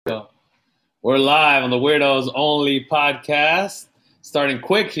Go. We're live on the Weirdos Only podcast. Starting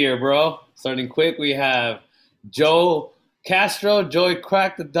quick here, bro. Starting quick. We have Joe Castro, Joey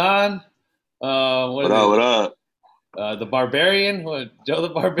Crack the Don. What What is up? it? What up? The Barbarian. What? Joe the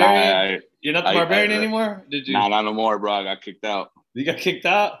Nah, Barbarian. You're not the Barbarian I anymore. Did you? nah, not no more, bro. I got kicked out. You got kicked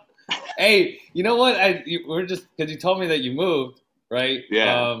out. Hey, you know what? We're just because you told me that you moved, right?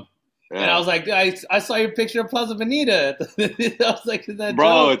 Yeah, And I yeah, was like, I saw your picture of Plaza Bonita. I was like, is that bro.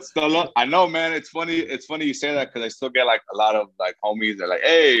 Joe? It's still up. I know, man. It's funny. It's funny you say that because I still get like a lot of like homies. They're like,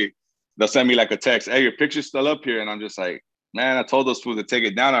 hey, they'll send me like a text. Hey, your picture's still up here, and I'm just like, man, I told those fools to take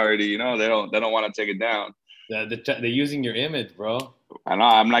it down already. You know, they don't want to take it down. They're using your image, bro. I know.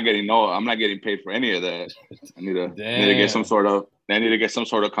 I'm not getting paid for any of that. I need to get some Damn. sort of. I need to get some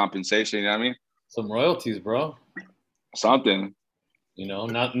sort of compensation. You know what I mean? Some royalties, bro. Something. You know,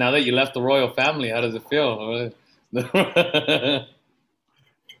 now that you left the royal family, how does it feel?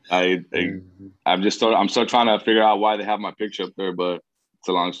 I I'm still trying to figure out why they have my picture up there, but it's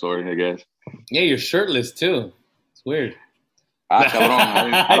a long story, I guess. Yeah, you're shirtless too. It's weird. Ah,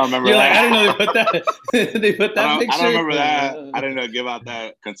 cabrón, I don't remember You're like, I that. didn't know they put that. They put that I don't picture. remember that. I didn't give out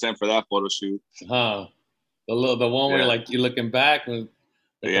that consent for that photo shoot. Huh? The one where Yeah, like you're looking back with like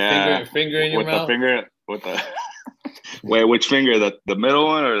the yeah, finger in your with the mouth. finger, with the wait, which finger? The middle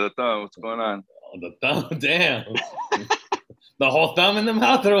one or the thumb? What's going on? Oh, the thumb. Damn. The whole thumb in the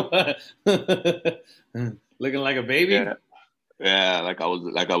mouth or what? Looking like a baby. Yeah, yeah, like I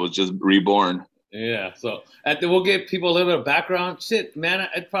was just reborn. Yeah, so we'll give people a little bit of background. Shit, man,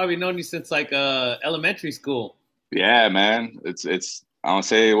 I'd probably known you since like elementary school. Yeah, man, it's. I don't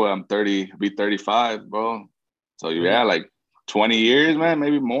say well, I'm 30, be 35, bro. So Yeah, yeah, like 20 years, man,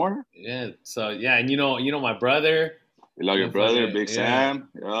 maybe more. yeah. So yeah, and you know my brother. You love your brother, Fucking Big yeah. Sam.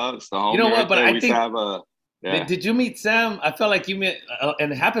 Yeah, it's the You know homie what? right But there. I We used to think have a yeah. did you meet Sam? I felt like you met,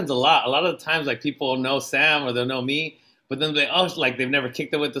 and it happens a lot. A lot of the times, like people know Sam or they'll know me, but then they like they've never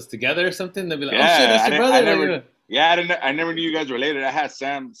kicked it with us together or something. They'll be like, oh shit, Yeah, that's I your didn't I brother. never Like, yeah, I never knew you guys related. I had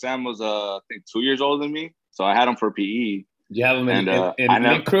Sam. Sam was I think 2 years older than me. So I had him for PE. you have him And I in never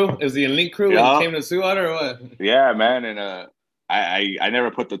Link Crew? Is he in Link Crew when he yeah, came to Suwater or what? yeah, man. And I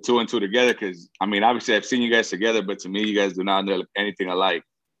never put the two and two together because I mean obviously I've seen you guys together, but to me you guys do not look anything alike.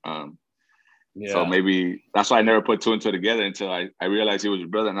 Um so Yeah, maybe that's why I never put two and two together until I realized he was your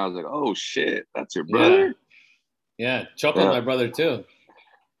brother and I was like, oh shit, that's your yeah, brother? yeah. Choco's Yeah. my brother too.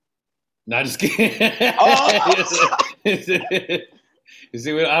 Not just kidding. Oh, You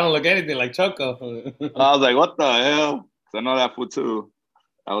see, I don't look anything like Choco. I was like, what the hell? 'Cause I know that fool too.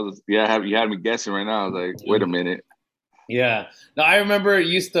 I was, yeah, you had me guessing right now. I was like, wait a minute. Yeah. No, I remember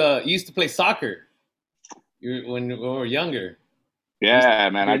you used to play soccer when we were younger. Yeah,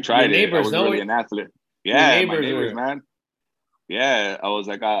 man, I Your tried it. I neighbors was know really it. an athlete. Your Yeah, my neighbors neighbors, were man. Yeah, I was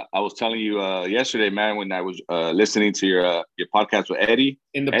like, I was telling you yesterday, man, when I was listening to your podcast with Eddie.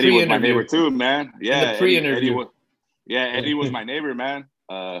 in the Eddie was my neighbor pre-interview. too, man. In the Yeah, Eddie pre-interview. was, yeah, Eddie was my neighbor, man.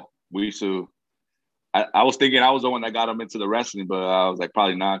 We used to. I was thinking I was the one that got him into the wrestling, but I was like,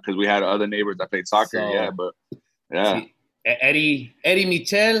 probably not because we had other neighbors that played soccer. Yeah, So but yeah. see, Eddie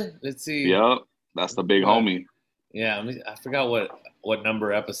Michel. Let's see Yep, that's the big what. homie. Yeah, I forgot what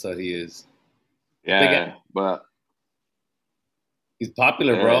number episode he is. I think Yeah, but he's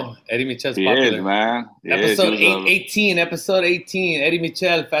popular, yeah, bro. Eddie Michel's he is, popular. man. He is. He Episode was 18. Episode 18. Eddie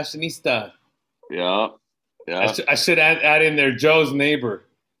Michel, fashionista. yeah, yeah. I should add in there Joe's neighbor.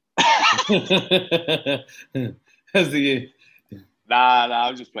 As the Nah, I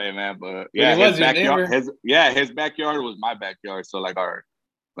was just playing, man. But but he yeah, his was your backyard, neighbor. his backyard was my backyard. So like our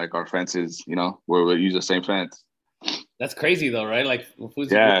fences, we use the same fence. That's crazy though, right? Like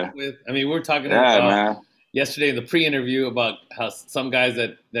who's you grew up Yeah, with. I mean, we were talking yeah, man. yesterday in the pre-interview about how some guys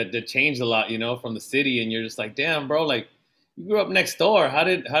that changed a lot, from the city, and you're just like, damn, bro, like you grew up next door. How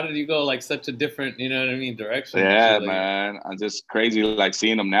did you go like such a different, you know what I mean, direction and Yeah, shit like man. I'm just crazy, like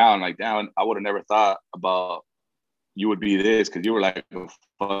seeing them now. And like, damn, I would have never thought about you would be this because you were like a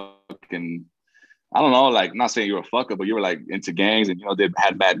fucking I don't know, like not saying you were a fucker, but you were like into gangs and did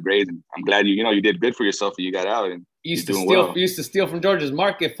had bad grades. And I'm glad you did good for yourself and you got out and you're doing you well. used to steal from George's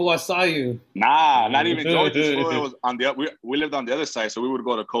Market before I saw you. Nah, not even George's school. It was on we lived on the other side, so we would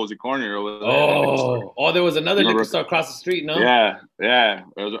go to Cozy Corner over there, that liquor store. There was another You liquor remember? store across the street, no? Yeah, yeah.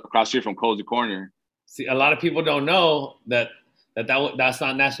 It was across the street from Cozy Corner. See, a lot of people don't know that's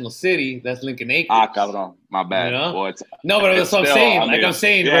not National City. That's Lincoln Ah, Acres. cabrón, my You bad. know? Well, No, but it's that's what I'm still. saying. I Like I'm mean,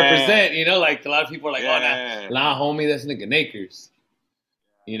 saying, yeah, represent. Like a lot of people are like, oh, yeah. nah, homie, that's Lincoln Acres.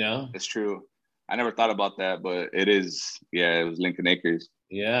 You know? It's true. I never thought about that, but it is. Yeah, it was Lincoln Acres.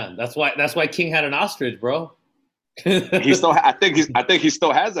 Yeah, that's why King had an ostrich, bro. He still, I think he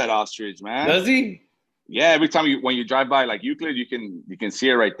still has that ostrich, man. Does he? Yeah, every time when you drive by like Euclid, you can see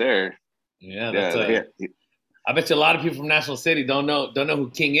it right there. Yeah, that's Yeah, I bet you a lot of people from National City don't know who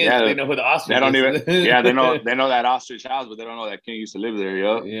King is. But yeah. they know who the They ostrich don't is. even. Yeah, they know that ostrich house, but they don't know that King used to live there.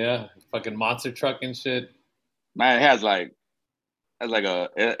 Yo, Yeah, fucking monster truck and shit. man, it has like a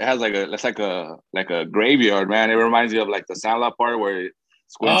it's like a graveyard, man. It reminds you of like the Sandlot part where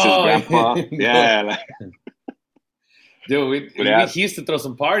Squints' Oh, grandpa. no. Yeah, like Dude, but he used to throw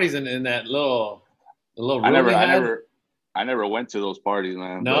some parties in that little I room never, he I had. never, I never went to those parties,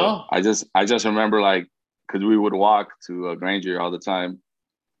 man. But No? I just remember like because we would walk to Granger all the time.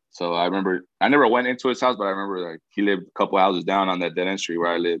 So I remember I never went into his house, but I remember like he lived a couple houses down on that dead end street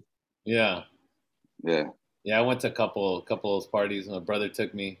where I lived. Yeah. Yeah. Yeah, I went to a couple of those parties. My brother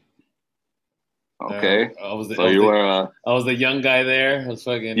took me. Okay. I was the So I was the I was the young guy there. I was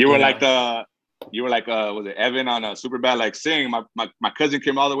fucking, you were like was it Evan on a super bad like sing? My cousin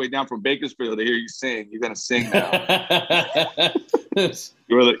came all the way down from Bakersfield to hear you sing. You're gonna sing now.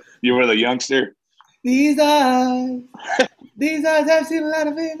 You were the youngster. These eyes, these eyes have seen a lot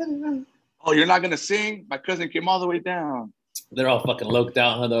of it. Oh, you're not gonna sing? My cousin came all the way down. They're all fucking loked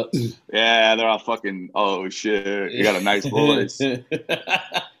out, huh? Though. Yeah, they're all fucking. Oh shit, you got a nice voice.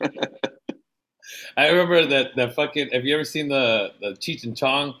 I remember that fucking. Have you ever seen the Cheech and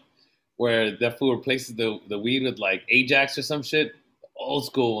Chong, where that fool replaces the weed with like Ajax or some shit? Old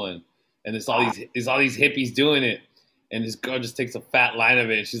school one, and there's all these hippies doing it, and this girl just takes a fat line of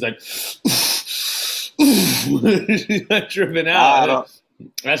it, and she's like, she's like tripping out.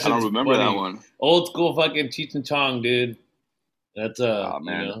 I don't remember funny. That one. Old school fucking Cheech and Chong, dude. That's oh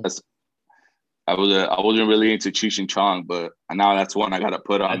man, you know. I wasn't really into Cheech and Chong, but now that's one I gotta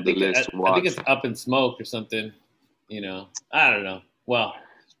put on the list to watch. I think it's Up in Smoke or something. You know, I don't know. Well,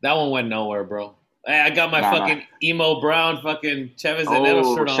 that one went nowhere, bro. Hey, I got my fucking emo brown fucking Chavez and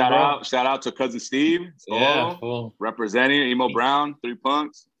Neto shirt on, bro. Shout out to cousin Steve. Yeah, fool. Representing emo brown, 3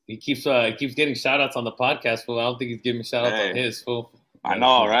 punks. He keeps getting shout outs on the podcast, fool. I don't think he's giving me shout outs on his, fool. I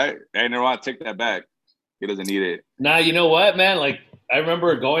know, right? Hey, never want to take that back. He doesn't need it. Nah, you know what, man? Like, I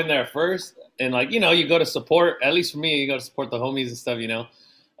remember going there first, and like, you know, you go to support. At least for me, you go to support the homies and stuff, you know.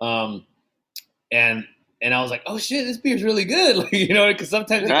 And I was like, oh shit, this beer's really good, like, you know, because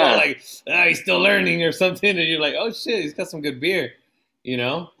sometimes you go like, he's still learning or something, and you're like, oh shit, he's got some good beer, you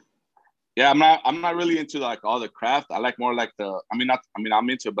know. Yeah, I'm not really into like all the craft. I like more like I'm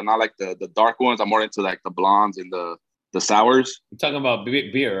into it, but not like the dark ones. I'm more into like the blondes and the sours. You're talking about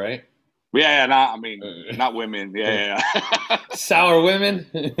beer, right? Yeah, not women. Yeah. Sour women.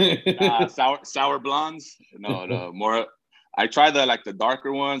 Sour blondes. No, more. I tried the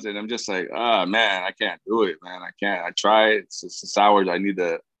darker ones, and I'm just like, oh man, I can't do it, man. I can't. I tried. It's just the sours. I need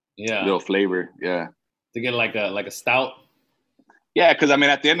the little flavor. Yeah. To get like a stout. Yeah, because I mean,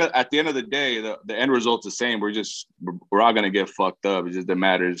 at the end of the day, the end result's the same. We're all gonna get fucked up. It just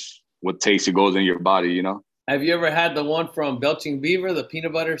matters what taste it goes in your body, you know. Have you ever had the one from Belching Beaver, the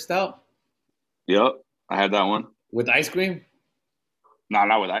peanut butter stout? Yep, I had that one with ice cream. No,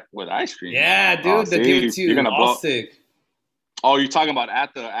 not with ice cream. Yeah, dude, they give it to you. You're gonna blow sick. Oh, you're talking about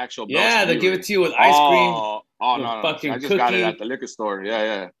at the actual. Yeah, they give it to you with ice cream. Oh no! Fucking I just got it at the liquor store.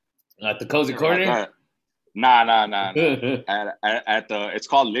 Yeah. At the Cozy Corner. Nah. at the it's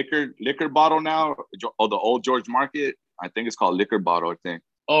called liquor bottle now. Oh, the old George Market. I think it's called Liquor Bottle. I think.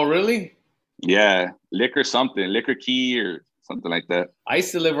 Oh really? Yeah, liquor key or something like that. I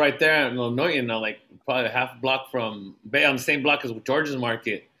used to live right there in Illinois, like probably a half block from on the same block as George's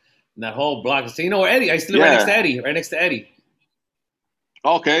Market. And that whole block. So you know where Eddie? I used to live right next to Eddie.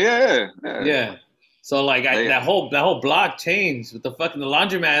 Okay, yeah. So like that whole block changed with the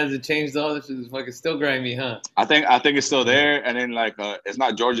laundromat hasn't changed though. This is fucking still grimy, huh? I think it's still there, and then like it's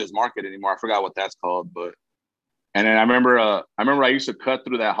not George's Market anymore. I forgot what that's called, but and then I remember I used to cut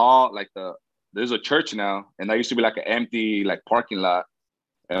through that hall like there's a church now, and that used to be like an empty like parking lot,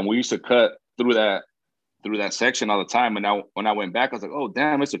 and we used to cut through that section all the time. And now when I went back, I was like, oh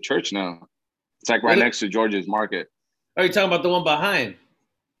damn, it's a church now. It's like right next to George's Market. Are you talking about the one behind?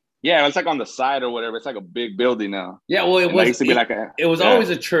 Yeah, it's like on the side or whatever. It's like a big building now. Yeah, well, it used to be it was always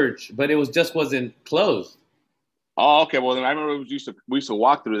a church, but it wasn't closed. Oh, okay. Well, then I remember we used to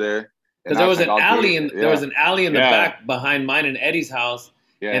walk through there because there was an alley there was an alley in the back behind mine and Eddie's house.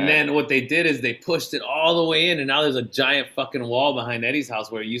 Yeah. And then what they did is they pushed it all the way in, and now there's a giant fucking wall behind Eddie's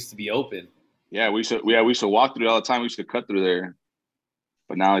house where it used to be open. Yeah, we used to walk through it all the time. We used to cut through there,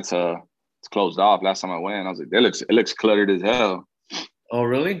 but now it's closed off. Last time I went, I was like, it looks cluttered as hell. Oh,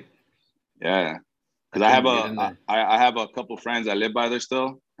 really? Yeah, because I have a couple friends that live by there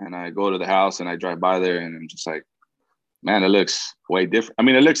still, and I go to the house and I drive by there, and I'm just like, Man, it looks way different. I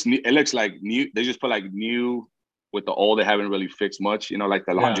mean, it looks like new. They just put like new with the old. They haven't really fixed much. You know, like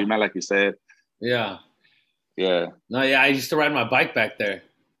the Yeah. laundromat, like you said. Yeah. Yeah. No, yeah. I used to ride my bike back there.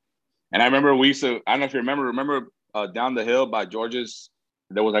 And I remember we used to. I don't know if you remember. Remember down the hill by George's,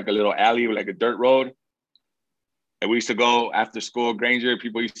 there was like a little alley with like a dirt road. And we used to go after school, Granger.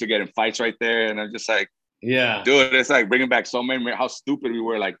 People used to get in fights right there. And I'm just like, Yeah. dude, it's like bringing back so many, how stupid we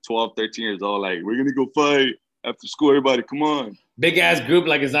were, like 12, 13 years old. Like, we're going to go fight after school, everybody, come on. Big ass group,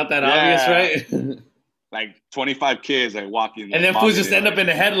 like it's not that obvious, right? Like 25 kids like walking. And then fools just end up in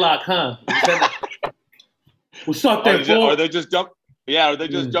a headlock, huh? What's up there, fool? Or they just jump. Yeah, or they're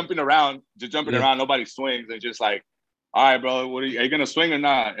just jumping around, around. Nobody swings. And just like, all right, bro, are you going to swing or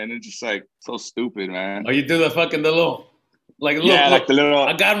not? And it's just like, so stupid, man. Or you do the fucking little, like, look, like the little.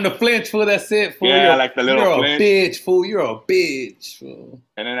 I got him to flinch, fool. That's it, fool. Yeah, like the little You're flinch. a bitch, fool. You're a bitch, fool.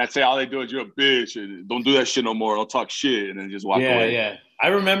 And then I'd say all they do is, you're a bitch. Don't do that shit no more. Don't talk shit. And then just walk away. Yeah. I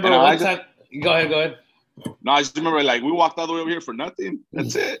remember one time. Go ahead. No, I just remember, like, we walked all the way over here for nothing.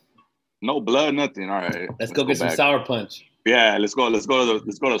 That's it. No blood, nothing. All right. Let's go get some sour punch. Yeah, let's go to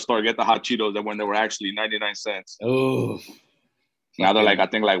the store, get the hot Cheetos that when they were actually 99 cents. Oh. Now they're like, I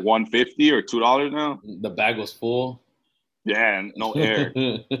think like $1.50 or $2 now. The bag was full. Yeah, and no air.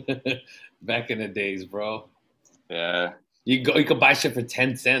 Back in the days, bro. Yeah. You could buy shit for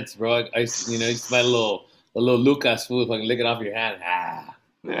 10 cents, bro. You used to buy a little Lucas food, fucking lick it off your hand. Ah.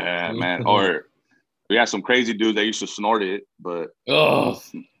 Yeah, man. Or we had some crazy dudes that used to snort it, but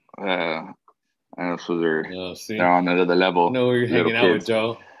and so they're on another level. I know where you're hanging out with,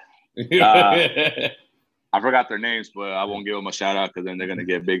 Joe. I forgot their names, but I won't give them a shout out because then they're gonna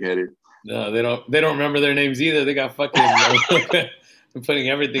get big headed. No, they don't. They don't remember their names either. They got fucking putting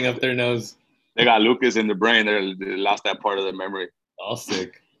everything up their nose. They got Lucas in the brain. They lost that part of their memory. All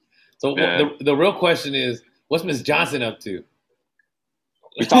sick. So the real question is, what's Miss Johnson up to?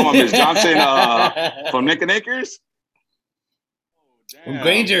 You talking about Miss Johnson from Nick and Acres? From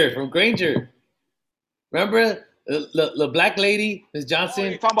Granger. Remember the black lady, Miss Johnson? Oh,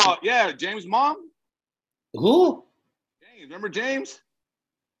 you talking about, James' mom? Who? James. Remember James?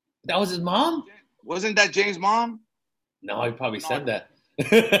 That was his mom? Wasn't that James' mom? No, he probably said that.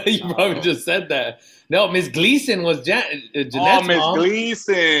 You probably just said that. No, Miss Gleason was Jeanette's mom. Miss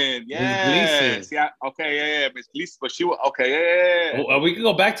Gleason. Yeah. Yeah. Miss Gleason. But she was, yeah. Well, we can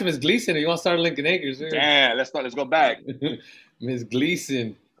go back to Miss Gleason if you want to start Lincoln Acres. Yeah, let's go back. Miss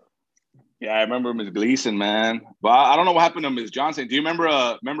Gleason. Yeah, I remember Miss Gleason, man. But I don't know what happened to Miss Johnson. Do you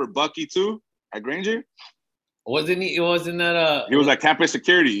remember Bucky too at Granger? Wasn't he? Wasn't that He was like campus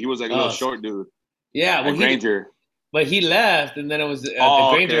security. He was like a little short dude. Yeah, well, Granger. But he left, and then it was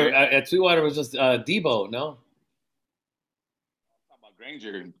Granger. Okay. At Sweetwater was just Debo. No. About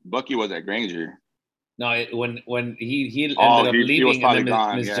Granger, Bucky was at Granger. No, when he ended up leaving, and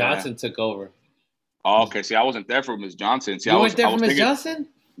then Miss Johnson took over. Oh, okay. See, I wasn't there for Miss Johnson. See, you weren't there for Miss Johnson?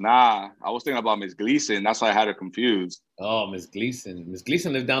 Nah, I was thinking about Miss Gleason. That's why I had her confused. Oh, Miss Gleason. Miss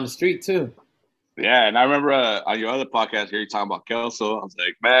Gleason lived down the street too. Yeah, and I remember on your other podcast here, you talking about Kelso. I was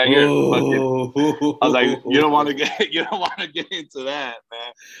like, man, you're fucking. I was like, you don't want to get into that,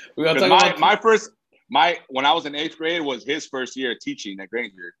 man. When I was in 8th grade was his first year teaching at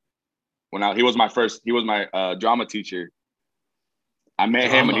Granger. He was my drama teacher. I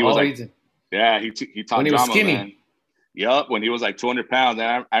met him and he was he taught when he drama. Was skinny. Man. Yup, when he was like 200 pounds.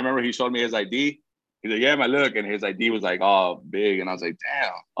 And I remember he showed me his ID. He's like, yeah, my look. And his ID was like, oh, big. And I was like,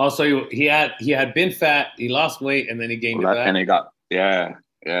 damn. Oh, so he had been fat, he lost weight, and then he gained it back. And he got, yeah.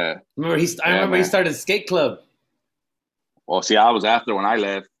 Remember, I remember he started a skate club. Well, see, I was after when I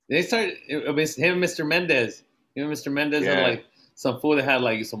left. They started, it was him and Mr. Mendez. You know, Mr. Mendez had like some fool that had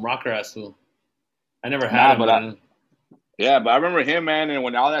like some rocker ass fool. I never had him. But I remember him, man. And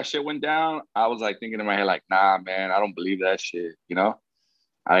when all that shit went down, I was like thinking in my head, like, nah, man, I don't believe that shit, you know?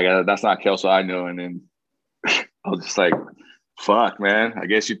 That's not Kelso I know. And then I was just like, fuck, man. I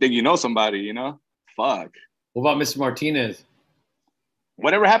guess you think you know somebody, you know? Fuck. What about Mr. Martinez?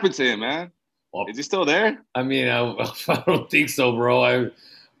 Whatever happened to him, man? Well, is he still there? I mean, I don't think so, bro.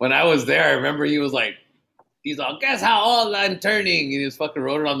 When I was there, I remember he's like, guess how old I'm turning? And he just fucking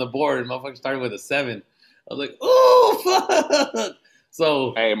wrote it on the board, and motherfucker started with a 7. I was like, oh, fuck.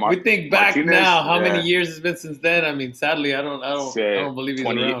 So we think back Martinez, now, how many years it's been since then? I mean, sadly, I don't believe he's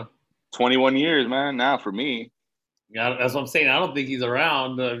around. 21 years, man. Now for me, yeah, that's what I'm saying. I don't think he's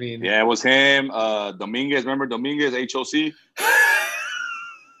around. I mean, yeah, it was him. Dominguez, remember Dominguez, HOC.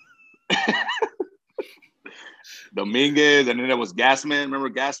 Dominguez, and then there was Gasman. Remember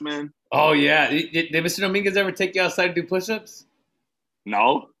Gasman? Oh yeah. Did Mr. Dominguez ever take you outside to do push-ups?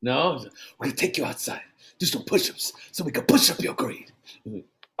 No. We're gonna take you outside do some push-ups so we can push up your grade.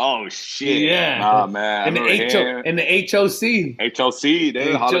 Oh shit! Yeah, nah, man. and the HOC, HOC,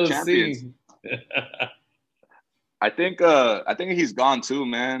 they're the Hall of Champions. I think he's gone too,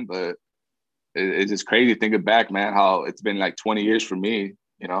 man. But it's just crazy thinking back, man. How it's been like 20 years for me,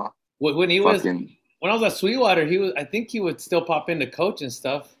 you know. When I was at Sweetwater, I think he would still pop in to coach and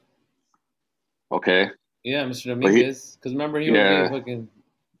stuff. Okay. Yeah, Mr. Dominguez. Because remember,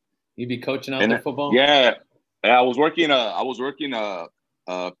 he'd be coaching out there football. Yeah, I was working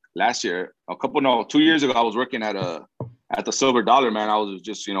last year, 2 years ago. I was working at the Silver Dollar, man. I was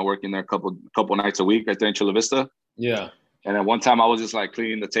just working there a couple nights a week right there in Chula Vista. Yeah. And then one time I was just like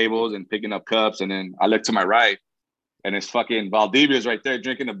cleaning the tables and picking up cups, and then I looked to my right, and it's fucking Valdivia's right there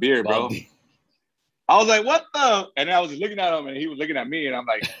drinking a beer, bro. I was like, what the? And then I was just looking at him, and he was looking at me, and I'm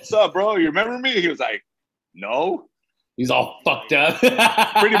like, what's up, bro? You remember me? He was like, no. He's all fucked up.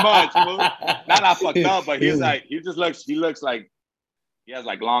 Pretty much. Not fucked up, but he looks like he has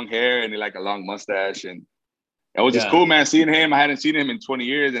like long hair and like a long mustache, and it was just cool, man. Seeing him, I hadn't seen him in 20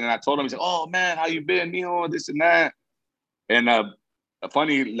 years, and then I told him, he's like, oh man, how you been, mijo? This and that. And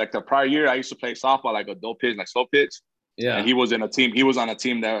funny, like the prior year, I used to play softball, like a dope pitch, like slow pitch. Yeah. And he was on a team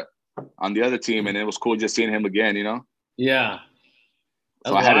on the other team, and it was cool just seeing him again, Yeah.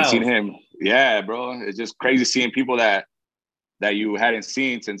 So I hadn't seen him. Yeah, bro. It's just crazy seeing people that you hadn't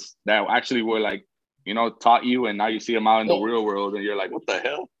seen since that actually were like, taught you, and now you see them out in the real world, and you're like, what the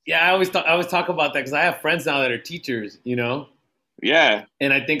hell? Yeah, I always talk about that because I have friends now that are teachers, Yeah.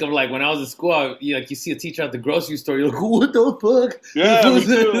 And I think of like when I was in school, you see a teacher at the grocery store, you're like, what the fuck? Yeah, me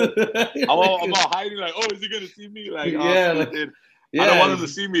too. I'm all hiding, like, oh, is he gonna see me? Like, I don't want him to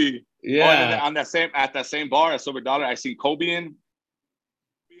see me. Yeah. Oh, and at that same bar at Silver Dollar, I seen Kobe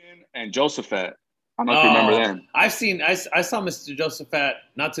and Josephat. I don't know if you remember them. I saw Mr. Josephat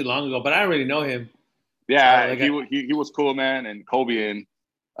not too long ago, but I don't really know him. Yeah, he was cool, man. And Kobe, and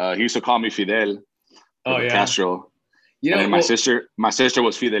he used to call me Fidel. Oh yeah, Castro. And my sister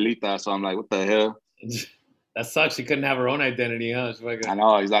was Fidelita, so I'm like, what the hell? That sucks. She couldn't have her own identity, huh? I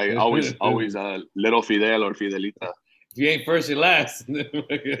know. He's like always little Fidel or Fidelita. If you ain't first, you last.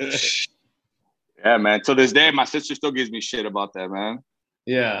 Yeah, man. To this day, my sister still gives me shit about that, man.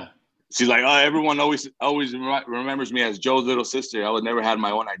 Yeah. She's like, oh, everyone always remembers me as Joe's little sister. I would never had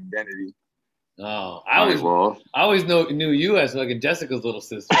my own identity. Oh, I always knew you as like Jessica's little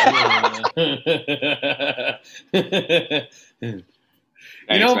sister.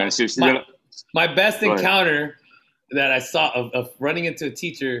 Thanks, man. My best encounter that I saw of running into a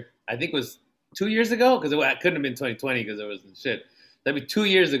teacher, I think was 2 years ago, because it couldn't have been 2020 because there was shit. That'd be 2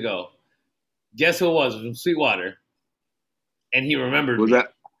 years ago. Guess who it was? It was from Sweetwater, and he remembered. Was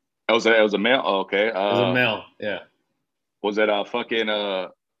that? It was a male. Oh, okay. It was a male. Yeah. Was it fucking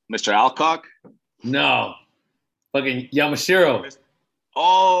Mr. Alcock? No, fucking Yamashiro.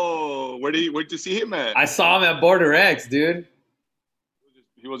 Oh, where'd you see him at? I saw him at Border X, dude.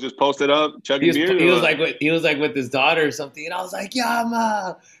 He was just posted up, chugging beer. He was like with his daughter or something, and I was like,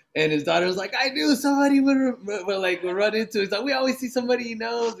 Yama. And his daughter was like, I knew somebody would run into it. He's like, we always see somebody he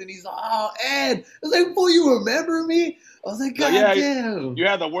knows. And he's like, oh, Ed. I was like, boy, you remember me? I was like, God damn. You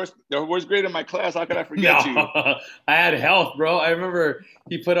had the worst grade in my class. How could I forget you? I had health, bro. I remember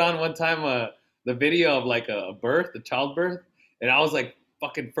he put on one time the video of like a childbirth. And I was like,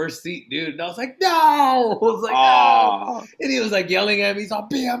 fucking first seat, dude. And I was like, no. I was like, no. And he was like yelling at me. He's like,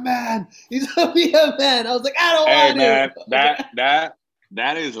 be a man. He's like, be a man. I was like, I don't want to.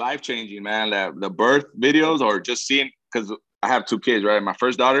 That is life-changing, man. The birth videos, or just seeing, because I have 2 kids, right? My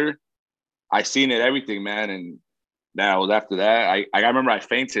first daughter, I seen it, everything, man. And that was after that. I remember I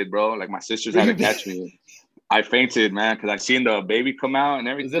fainted, bro. Like my sisters had to catch me. I fainted, man, because I seen the baby come out and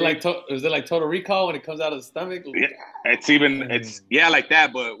everything. Is it like Total Recall when it comes out of the stomach? Yeah, it's like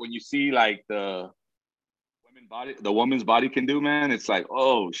that. But when you see like the woman's body can do, man, it's like,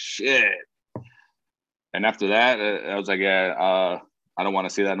 oh shit. And after that, I was like, yeah, I don't want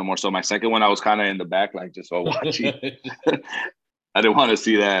to see that no more. So my second one, I was kind of in the back, like just watching. I didn't want to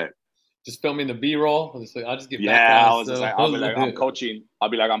see that. Just filming the B-roll. I'll just get back. Yeah, I was just like, I'll be like, I'm coaching. I'll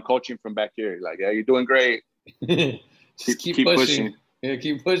be like, I'm coaching from back here. Like, yeah, you're doing great. Just keep pushing. Yeah,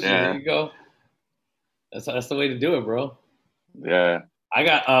 keep pushing. Yeah. There you go. That's the way to do it, bro. Yeah.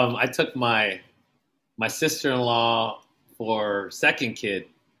 I took my sister-in-law for second kid.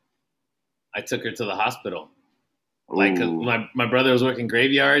 I took her to the hospital. Like, 'cause my brother was working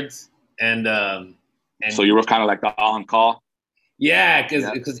graveyards, and so you were kind of like the on call. Yeah,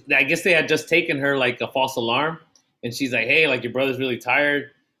 because I guess they had just taken her like a false alarm, and she's like, "Hey, like your brother's really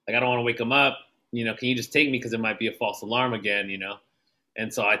tired. Like I don't want to wake him up. Can you just take me because it might be a false alarm again,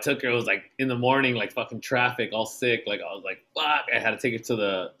 And so I took her. It was like in the morning, like fucking traffic, all sick. Like I was like, fuck. I had to take her to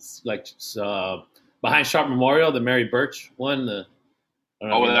the behind Sharp Memorial, the Mary Birch one. I don't know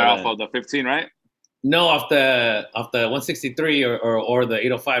if Over you there know off that. of the 15, right? No, off the 163 or the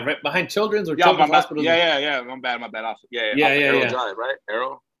 805, right behind Children's or Yeah, my Children's bad. Hospitals. Yeah. My bad. Yeah, Off of yeah, Arrow yeah. Drive, right?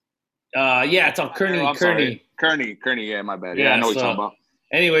 Arrow. Yeah, it's on Not Arrow. Kearney. I'm sorry, Kearney. Kearney. Yeah, my bad. Yeah, I Yeah. know what you're talking So, about.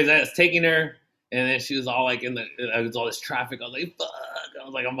 anyways, I was taking her, and then she was all like it was all this traffic. I was like, fuck. I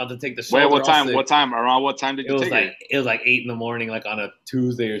was like, I'm about to take the Wait, shoulder. what All time? sick. What time? Around what time did you take her? It was like 8 a.m, like on a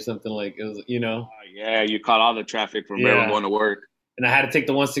Tuesday or something. Like it was, Yeah, you caught all the traffic from everyone Yeah. going to work. And I had to take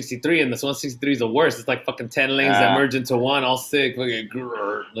the 163, and this 163 is the worst. It's like fucking 10 lanes that merge into one, all sick, fucking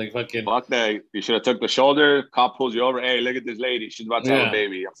like fucking. Fuck that! You should have took the shoulder. Cop pulls you over. Hey, look at this lady. She's about to have a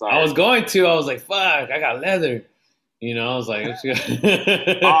baby. I'm sorry. I was going to. I was like, fuck. I got leather. I was like,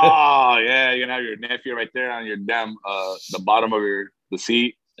 oh yeah, you're gonna have your nephew right there on your damn the bottom of the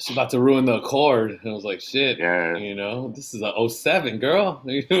seat. She's about to ruin the Accord. And I was like, shit. Yeah. This is a 07, girl.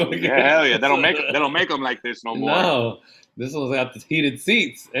 Yeah, hell yeah. They don't make them like this no more. No, this one's got the heated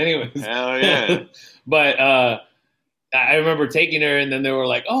seats. Anyways. Hell yeah. But I remember taking her, and then they were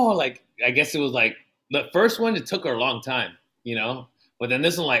like, oh, like I guess it was like the first one. It took her a long time, But then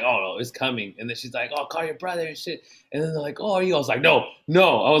this one, like, oh, it's coming. And then she's like, oh, call your brother and shit. And then they're like, oh, are you? I was like, no.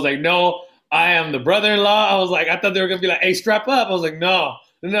 I was like, no, I am the brother-in-law. I was like, I thought they were going to be like, hey, strap up. I was like, no,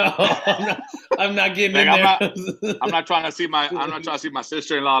 I'm not getting in there. I'm not trying to see my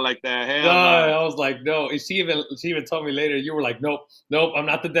sister-in-law like that. Hell no. I was like, no. And she even told me later, you were like, nope, I'm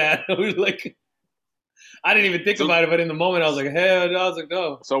not the dad. I was like, I didn't even think about it, but in the moment, I was like, hell no. I was like,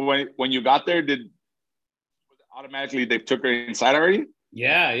 no. So when you got there, automatically they took her inside already?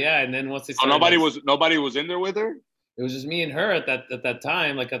 Yeah. And then once they started, nobody was in there with her? It was just me and her at that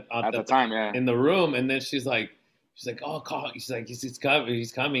time, like at the time, yeah, in the room. And then she's like, oh, call. She's like, he's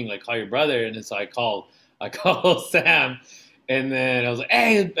coming. Like, call your brother. And then so I called Sam. And then I was like,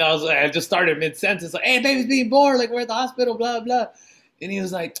 hey, I just started mid sentence, like, hey, baby's being born. Like, we're at the hospital, blah blah. And he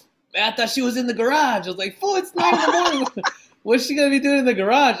was like, man, I thought she was in the garage. I was like, fool, it's 9 a.m. What's she gonna be doing in the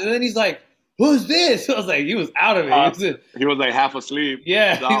garage? And then he's like, who's this? I was like, he was out of it. He was like half asleep.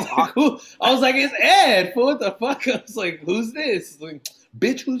 Yeah. Like, who? I was like, it's Ed. What the fuck? I was like, who's this? Like,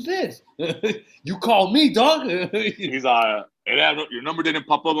 bitch, who's this? You call me, dog. He's your number didn't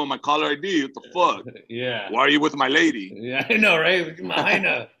pop up on my caller ID. What the fuck? Yeah. Why are you with my lady? Yeah, I know, right?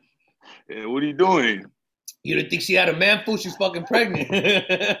 Mahina. Yeah, what are you doing? You didn't think she had a man fool? She's fucking pregnant.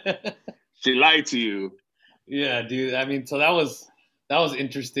 She lied to you. Yeah, dude. I mean, so that was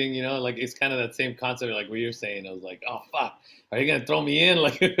interesting, like it's kind of that same concept like what you're saying. I was like, oh fuck, are you gonna throw me in?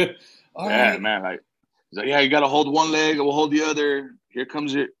 Like, all right, man. Like, he's like, yeah, you gotta hold one leg, we'll hold the other. Here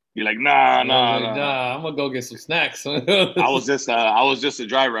comes it. You're like, nah. I'm gonna go get some snacks. I was just a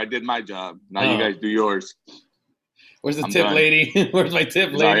driver. I did my job. Now you guys do yours. Where's the tip lady? Where's my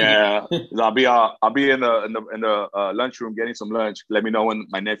tip lady? Yeah, I'll be in the lunchroom getting some lunch. Let me know when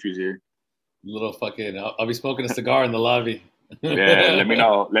my nephew's here. Little fucking, I'll be smoking a cigar in the lobby. Yeah, let me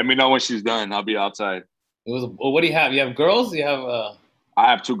know. Let me know when she's done. I'll be outside. What do you have? You have girls? You have?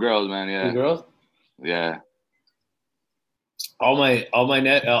 I have 2 girls, man. Yeah. 2 girls? Yeah. All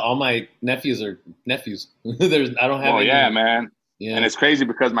my nephews are nephews. I don't have. Oh yeah, man. Yeah. And it's crazy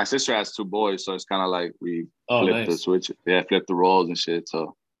because my sister has 2 boys, so it's kind of like we flip the switch. Yeah, flip the roles and shit.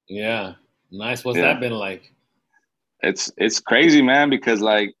 So. Yeah, nice. What's that been like? It's crazy, man, because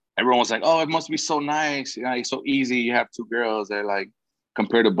like everyone was like, oh, it must be so nice. It's so easy. You have 2 girls. They're like,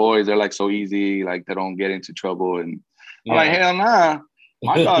 compared to boys, they're like so easy. Like they don't get into trouble. And I'm like, hell nah.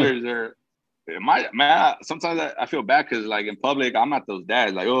 My daughters are. Sometimes I feel bad because like in public, I'm not those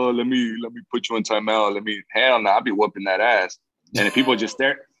dads. Like, oh, let me put you in timeout. Hell no, I'll be whooping that ass. And if people just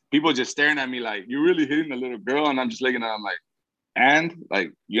staring at me like, you're really hitting the little girl, and I'm just looking at them like, and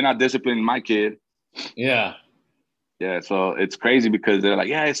like you're not disciplining my kid. Yeah. Yeah, so it's crazy because they're like,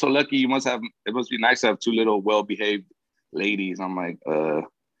 yeah, it's so lucky. It must be nice to have 2 little well-behaved ladies. I'm like, well,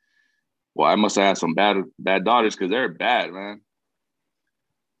 I must have had some bad daughters because they're bad, man.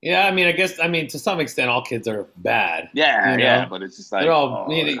 Yeah, I mean, to some extent, all kids are bad. Yeah, but it's just like they're all.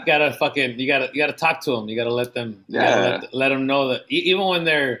 You gotta talk to them. You gotta let them. Let them know that even when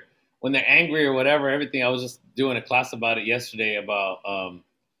they're angry or whatever, everything. I was just doing a class about it yesterday about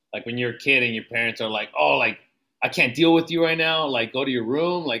like when you're a kid and your parents are like, oh, like I can't deal with you right now. Like go to your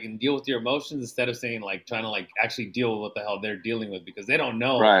room, like and deal with your emotions instead of saying like trying to like actually deal with what the hell they're dealing with because they don't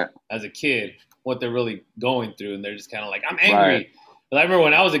know as a kid what they're really going through and they're just kind of like I'm angry. Right. But I remember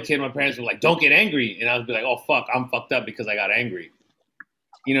when I was a kid, my parents were like, don't get angry. And I would be like, oh, fuck, I'm fucked up because I got angry.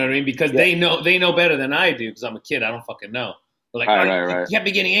 You know what I mean? Because they know better than I do because I'm a kid. I don't fucking know. Like, Right, oh, right, you right. can't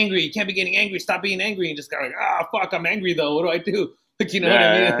be getting angry. You can't be getting angry. Stop being angry. And just kind of like, fuck, I'm angry though. What do I do? Like, you know what I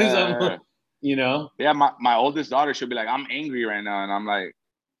Yeah, mean? yeah, yeah, yeah. You know? Yeah, my oldest daughter should be like, I'm angry right now, and I'm like,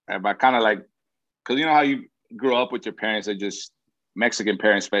 but kind of like, because you know how you grew up with your parents, are just Mexican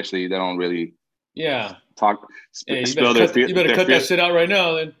parents, especially, they don't really Yeah. talk, Yeah, spill their you better their cut that feel. shit out right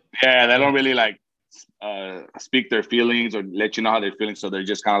now then. Yeah, they don't really like speak their feelings or let you know how they're feeling. So they're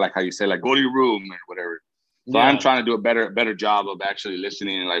just kind of like how you say, like, go to your room or whatever. So I'm Yeah. trying to do a better job of actually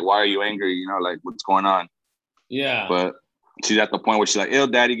listening and like, why are you angry? You know, like what's going on? Yeah. But she's at the point where she's like, "Ew,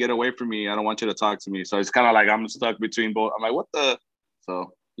 daddy, get away from me. I don't want you to talk to me." So it's kind of like I'm stuck between both. I'm like, what the?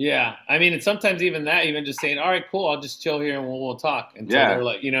 So Yeah. I mean, and sometimes even that, even just saying, all right, cool, I'll just chill here and we'll talk until they're yeah,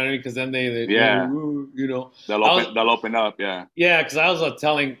 like, you know what I mean? Because then they yeah, you know, they'll I was, open up. Yeah, yeah, because I was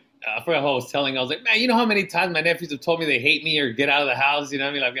telling, I forgot who I was telling. I was like, man, you know how many times my nephews have told me they hate me or get out of the house? You know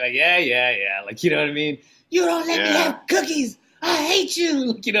what I mean? I'd be like, yeah, yeah, yeah. Like, you know what I mean? You don't let me yeah, have cookies. I hate you.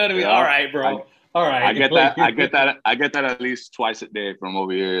 Like, you know what I mean? All yeah. right, I bro. All I right. get Like, that. I get that at least twice a day from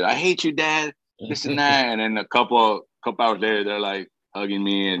over here. I hate you, dad. This and that. And then a couple hours later, they're like hugging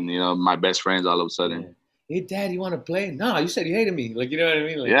me, and you know, my best friends all of a yeah. sudden. Hey, dad, you want to play? No, you said you hated me. Like, you know what I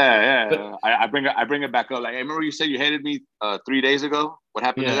mean? Like, Yeah, but yeah. I bring it back up. Like, hey, remember you said you hated me 3 days ago? What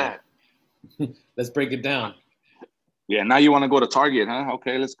happened to yeah, that? let's break it down. Yeah, now you want to go to Target, huh?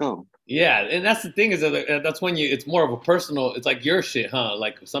 Okay, let's go. Yeah, and that's the thing is that that's when it's more of a personal. It's like your shit, huh?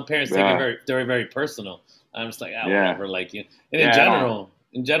 Like some parents take it Yeah, very very personal. I'm just like, yeah, whatever. Like, and yeah.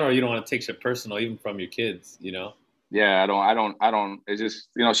 in general, you don't want to take shit personal, even from your kids. You know? Yeah, I don't. It's just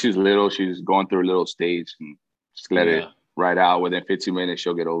she's little. She's going through a little stage, and just let it Yeah. ride out. Within 15 minutes,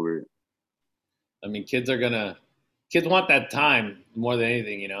 she'll get over it. I mean, kids want that time more than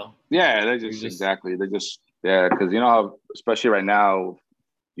anything. You know? Yeah, they You just just exactly. They just yeah, because you know how, especially right now,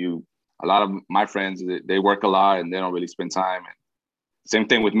 you a lot of my friends they work a lot and they don't really spend time. And same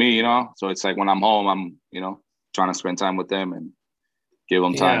thing with me, you know. So it's like when I'm home, I'm trying to spend time with them and give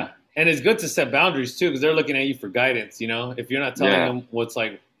them time. yeah. And it's good to set boundaries too, because they're looking at you for guidance. You know, if you're not telling Yeah, them what's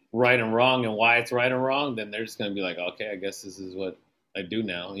like right and wrong and why it's right and wrong, then they're just gonna be like, okay, I guess this is what I do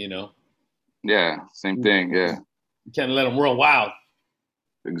now. You know? yeah, same You thing. Yeah, can't let them run wild.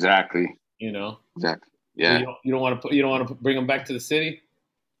 exactly, You know, exactly. so Yeah, you don't want to you don't want to bring them back to the city.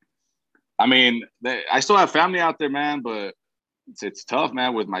 I mean, I still have family out there, man, but it's tough,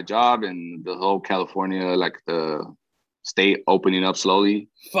 man, with my job and the whole California, like the state opening up slowly.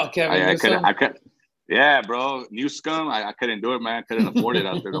 Fuck Kevin Newsom. I could, yeah, bro, new scum. I couldn't do it, man. I couldn't afford it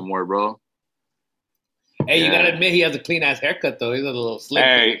out there no more, bro. Hey, you gotta Yeah. admit he has a clean ass haircut though. He's a little slick.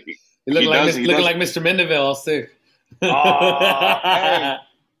 Hey, He looking like he looking does. like Mr. Mendeville, all sick. Hey,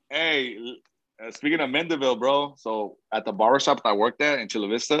 hey. Speaking of Mendeville, bro. So at the barbershop I worked at in Chula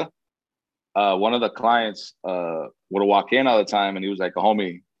Vista, one of the clients would walk in all the time, and he was like a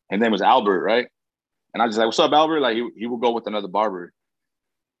homie. His name was Albert, right? And I was just like, "What's up, Albert?" Like he would go with another barber.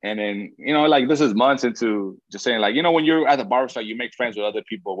 And then, like this is months into just saying, like, when you're at the barbershop, you make friends with other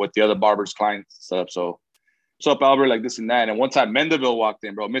people, with the other barbers, clients, and stuff. So, what's up, Albert? Like this and that. And one time Mendeville walked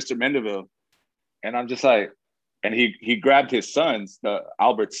in, bro, Mr. Mendeville. And I'm just like, and he grabbed his sons, the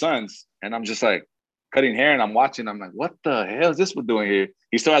Albert's sons, and I'm just like cutting hair and I'm watching. I'm like, what the hell is this one doing here?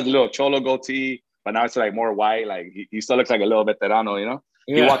 He still has a little cholo goatee, but now it's like more white. Like he still looks like a little veterano,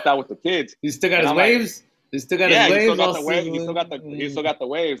 He Yeah, walked out with the kids. he still got And his I'm like, waves. He still got his yeah, waves. All he still got the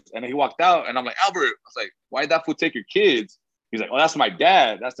waves. And then he walked out and I'm like, Albert, I was like, why did that fool take your kids? He's like, oh, that's my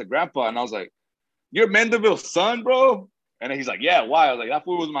dad. That's the grandpa. And I was like, you're Mendeville's son, bro? And then he's like, yeah, why? I was like, that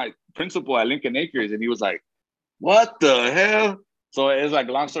fool was my principal at Lincoln Acres. And he was like, what the hell? So it was like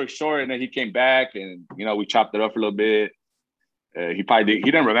long story short, and then he came back, and we chopped it up for a little bit. He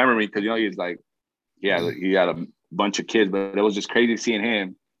didn't remember me because he's like, yeah, he had a bunch of kids, but it was just crazy seeing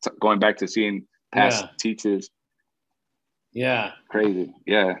him going back to seeing past Yeah, teachers. yeah. Crazy,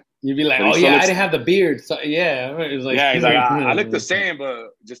 yeah. You'd be like, But he oh still yeah, I looks, didn't have the beard. So yeah, it was like, yeah. He's like, I look the same,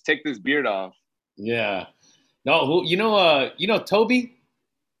 but just take this beard off. yeah. No, you know Toby.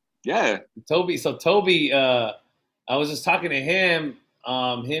 Yeah, Toby. So Toby, I was just talking to him,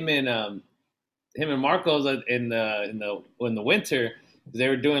 him and Marcos in the winter. They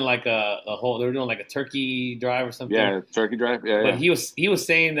were doing like they were doing like a turkey drive or something. yeah. Turkey drive, yeah, But yeah. he was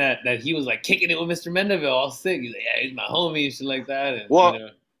saying that he was like kicking it with Mr. Mendeville all sick. He's like, yeah, he's my homie and shit like that. And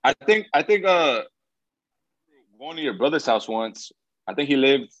Well, I think going to your brother's house once. I think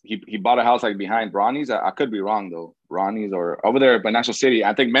he bought a house like behind Ronnie's. I could be wrong though. Ronnie's or over there by National City.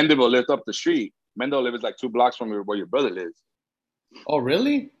 I think Mendeville lived up the street. Mendeville lives like 2 blocks from where your brother lives. oh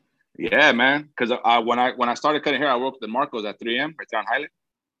really? Yeah, man. Because when I started cutting hair, I worked at Marcos at 3M right there on Highland.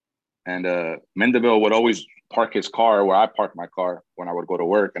 And Mendeville would always park his car where I park my car when I would go to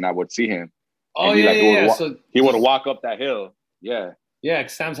work, and I would see him. Oh, and yeah. So he would walk up that hill. Yeah. Yeah,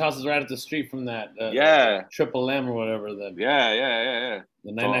 Sam's house is right up the street from that. Triple M or whatever. Yeah.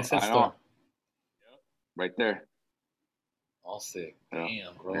 The 99-cent store. Right there. All sick.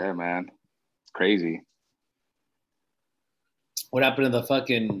 Damn, bro. Yeah, man. It's crazy. What happened to the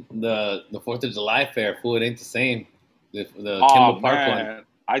fucking the 4th of July fair? Fool, it ain't the same. The Kimball Park one.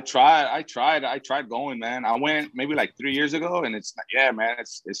 I tried going, man. I went maybe like 3 years ago, and it's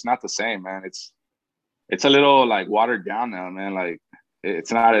not the same, man. It's a little like watered down now, man. Like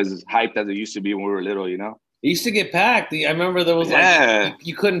it's not as hyped as it used to be when we were little, you know. It used to get packed. I remember there was like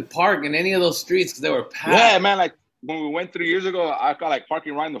you couldn't park in any of those streets because they were packed. Yeah, man. Like when we went 3 years ago, I got like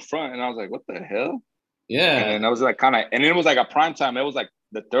parking right in the front, and I was like, "What the hell?" Yeah. And I was like, and it was like a prime time. It was like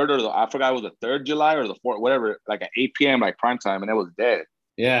the 3rd I forgot it was the 3rd July or the 4th, whatever. Like at 8 p.m. like prime time, and it was dead.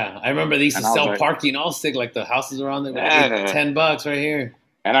 Yeah, I remember they used to sell parking all sick. Like the houses around there, like $10 right here.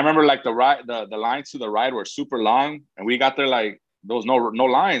 And I remember like the lines to the ride were super long, and we got there like there was no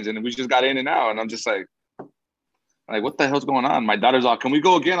lines, and we just got in and out. And I'm just like, what the hell's going on? My daughter's all, can we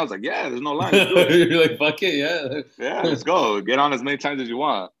go again? I was like, yeah, there's no line. You're like, fuck it, yeah. Yeah, let's go. Get on as many times as you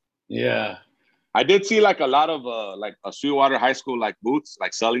want. Yeah. I did see like a lot of like a Sweetwater High School like booths,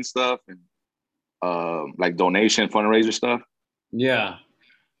 like selling stuff and like donation fundraiser stuff. Yeah.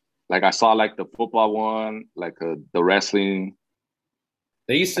 Like I saw like the football one, like the wrestling.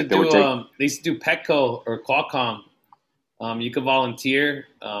 They used to do Petco or Qualcomm. You could volunteer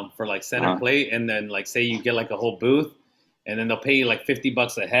for like center plate, and then like say you get like a whole booth, and then they'll pay you like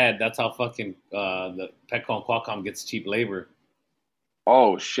 $50 a head. That's how fucking the Petco and Qualcomm gets cheap labor.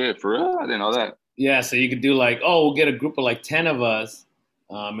 Oh shit, for real? I didn't know that. Yeah, so you could do like, we'll get a group of like 10 of us,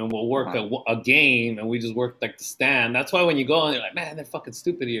 and we'll work a game, and we just work like the stand. That's why when you go and you're like, man, they're fucking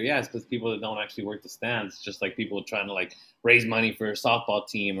stupid here. Yeah, it's because people that don't actually work the stands. It's just like people trying to like raise money for a softball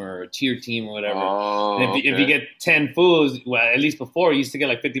team or a cheer team or whatever. Oh, and if you get 10 fools, well, at least before you used to get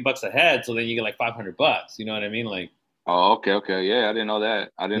like $50 a head, so then you get like $500. You know what I mean? Like. Oh, okay. Yeah, I didn't know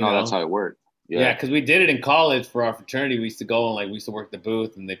that. I didn't know that's how it worked. Yeah, because we did it in college for our fraternity. We used to go and like we used to work the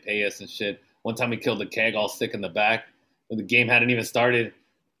booth, and they pay us and shit. One time we killed a keg all sick in the back. The game hadn't even started,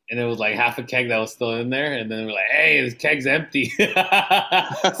 and it was like half a keg that was still in there. And then we're like, "Hey, this keg's empty.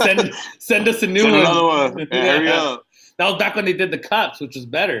 send us a new one." Another one. Hurry up. That was back when they did the cups, which was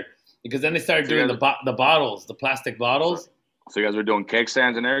better because then they started doing the bottles, the plastic bottles. So you guys were doing keg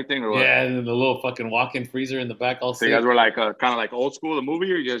stands and everything, or what? Yeah, and then the little fucking walk-in freezer in the back all sick. So you guys were like kind of like old school, the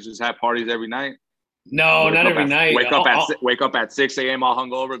movie, or you guys just have parties every night? No, not every night. Wake up at 6 a.m. all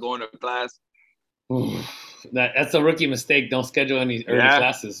hungover, going to class. That's a rookie mistake. Don't schedule any early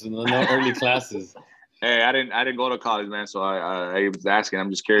classes. No early classes. Hey, I didn't go to college, man. So I was asking. I'm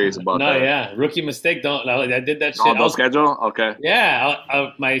just curious about that. No, yeah, rookie mistake. I did that shit. No schedule. Okay.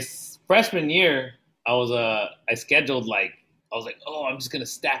 Yeah, my freshman year, I scheduled like I was like, I'm just gonna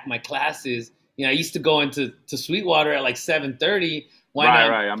stack my classes. You know, I used to go into Sweetwater at like 7:30.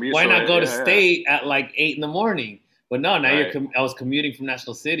 Why not go to State at like 8 in the morning? But no, now I was commuting from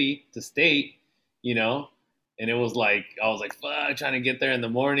National City to State, you know, and it was like I was like, fuck, trying to get there in the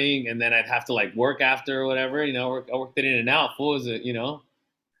morning, and then I'd have to like work after or whatever, you know. I worked it in and out. What was it, you know?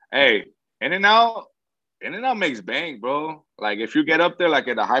 Hey, in and out makes bank, bro. Like if you get up there like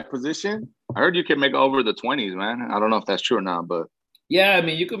at a high position, I heard you can make over the 20s, man. I don't know if that's true or not, but. Yeah, I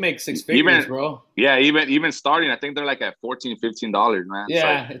mean, you could make 6 figures, bro. Yeah, even starting, I think they're like at $14, $15, man.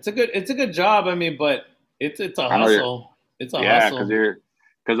 Yeah, it's a good job. I mean, but it's a hustle. It's a hustle.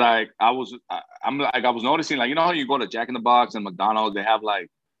 Because I was noticing, like, you know how you go to Jack in the Box and McDonald's, they have like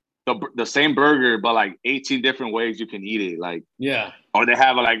the same burger, but like 18 different ways you can eat it. Like, yeah, or they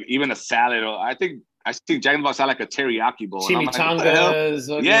have like even a salad. Or I think Jack in the Box had like a teriyaki bowl. Chimichangas.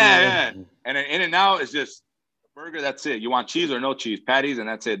 Like, yeah. And then In-N-Out is just burger, that's it. You want cheese or no cheese? Patties, and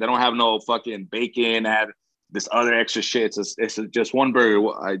that's it. They don't have no fucking bacon, add this other extra shit. It's just one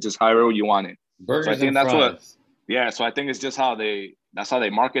burger. I just however you want it. Burgers so I think and that's fries. So I think it's just that's how they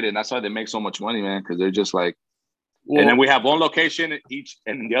market it, and that's why they make so much money, man, because they're just like, and then we have one location each,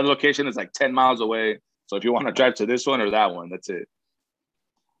 and the other location is like 10 miles away. So if you want to drive to this one or that one, that's it.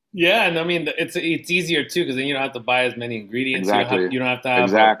 Yeah, and I mean, it's easier too, because then you don't have to buy as many ingredients. Exactly. You don't have to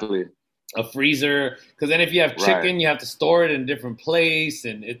have a freezer, because then if you have chicken, you have to store it in a different place,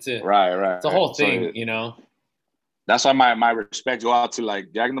 and it's a whole thing, you know. That's why my respect go out to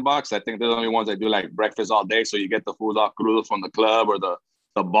like Jack in the Box. I think they're the only ones that do like breakfast all day, so you get the food all crudo from the club or the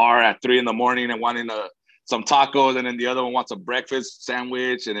bar at 3 a.m. and wanting some tacos, and then the other one wants a breakfast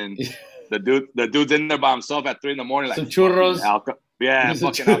sandwich, and then the dude's in there by himself at 3 a.m. like some churros.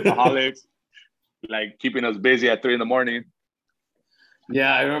 fucking alcoholics. like keeping us busy at 3 a.m.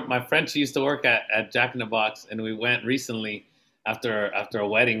 Yeah, I remember my friend. She used to work at Jack in the Box, and we went recently after a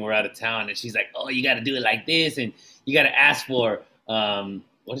wedding. We're out of town, and she's like, "Oh, you got to do it like this, and you got to ask for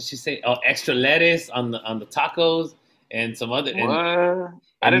what did she say? Oh, extra lettuce on the tacos and some other What?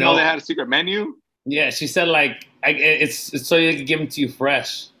 I and didn't know they no, had a secret menu. yeah." She said like it's so they can give them to you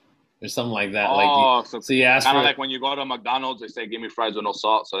fresh or something like that. Like Oh, so so you ask kind of for like when you go to McDonald's, they say, "Give me fries with no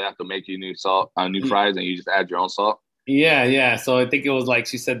salt," so they have to make you new salt, new y- fries, and you just add your own salt. yeah, yeah. So I think it was like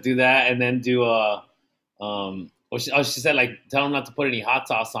she said do that and then do she said like tell them not to put any hot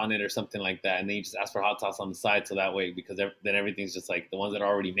sauce on it or something like that, and then you just ask for hot sauce on the side so that way because then everything's just like the ones that are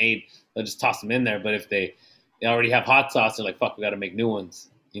already made, they'll just toss them in there. But if they already have hot sauce, they're like fuck, we got to make new ones.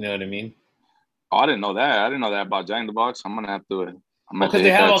 You know what I mean? Oh, I didn't know that. I didn't know that about Jack in the Box. I'm gonna have to. I'm gonna Well, have to because they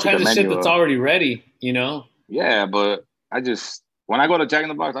hit have that all kinds secret of shit menu that's up. already ready. You know? Yeah, but I just when I go to Jack in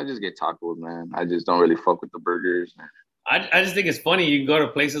the Box, I just get tacos, man. I just don't really fuck with the burgers. I just think it's funny. You can go to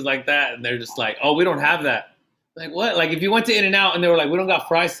places like that and they're just like, oh, we don't have that. Like what? Like if you went to In and Out and they were like, we don't got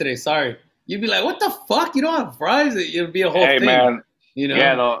fries today, sorry. You'd be like, what the fuck? You don't have fries? It'd be a whole Hey, thing, man. you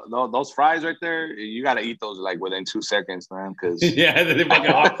Yeah, know? those fries right there, you gotta eat those like within 2 seconds, man. Because Yeah, they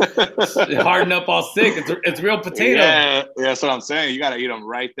fucking harden up all sick. It's real potato. yeah, that's what I'm saying. You gotta eat them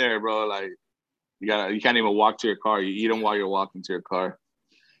right there, bro. Like you can't even walk to your car. You eat them while you're walking to your car.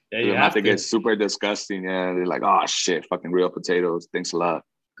 Yeah, For you them not have to get to, super disgusting. Yeah, they're like, oh shit, fucking real potatoes. Thanks a lot.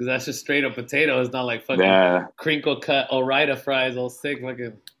 because that's just straight up potato. It's not like fucking Yeah, crinkle cut Orida fries, all sick.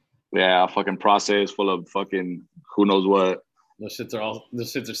 Fucking yeah, fucking processed, full of fucking who knows what. those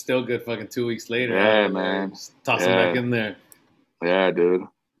shits are still good. Fucking 2 weeks later, Yeah, huh? man. Just toss them back Yeah, in there. yeah, dude.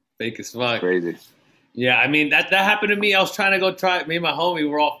 Fake as It's fuck. crazy. Yeah, I mean that happened to me. I was trying to go try it. Me and my homie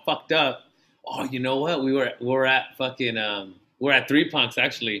were all fucked up. Oh, you know what? We were at fucking we're at Three Punks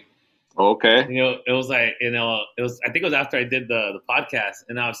actually. Okay. You know, it was like it was I think it was after I did the podcast,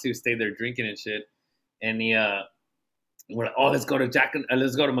 and obviously we stayed there drinking and shit. And we're like, oh, let's go to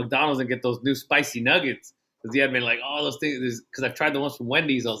McDonald's and get those new spicy nuggets because he had been like, oh, those things because I've tried the ones from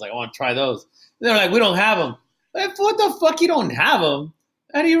Wendy's. I was like, I want to try those. And they're like, we don't have them. Like, what the fuck? You don't have them?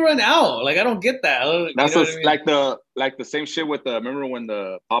 How do you run out? Like, I don't get that. You That's know what I mean? like the same shit with the remember when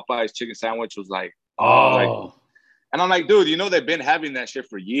the Popeyes chicken sandwich was like, oh, like, Oh, and I'm like, dude, you know they've been having that shit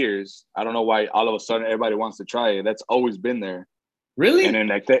for years. I don't know why all of a sudden everybody wants to try it. That's always been there. And really? then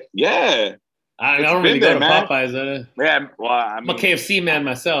like that, yeah, I it's don't been really go there, to man. Popeyes. Yeah, well, I I'm a mean, KFC man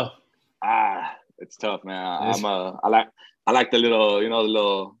myself. it's tough, man. It's I like the little, the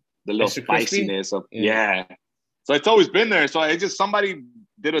little extra crispy. spiciness of Yeah. yeah. So it's always been there. So it just somebody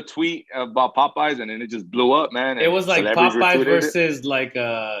did a tweet about Popeyes and then it just blew up, man. It And was like celebrities Popeyes retweeted it. versus like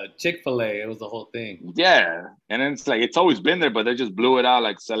Chick-fil-A. It was the whole thing. Yeah. And then it's like it's always been there, but they just blew it out.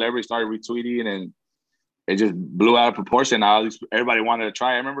 Like celebrities started retweeting and it just blew out of proportion. Now at least everybody wanted to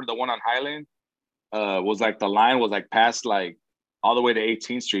try. I remember the one on Highland was like the line was like past like all the way to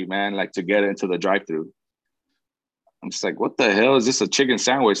 18th Street, man, like to get into the drive-through. I'm just like, what the hell is this? A chicken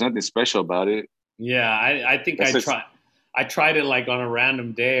sandwich? Nothing special about it. Yeah, I think That's just I tried it like on a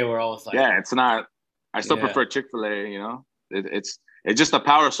random day where I was like, yeah. It's not. I still yeah. prefer Chick-fil-A. You know, it's just the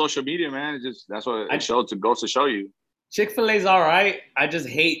power of social media, man. It just that's what it shows. It goes to show you. Chick-fil-A's all right. I just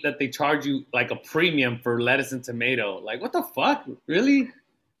hate that they charge you like a premium for lettuce and tomato. Like, what the fuck? Really?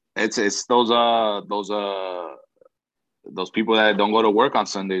 It's those people that don't go to work on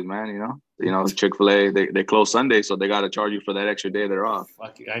Sundays, man. Chick-fil-A they close Sunday, so they got to charge you for that extra day they're off.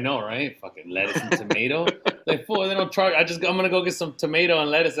 Fuck, I know, right? Fucking lettuce and tomato. Like, fool, they don't charge. I'm gonna go get some tomato and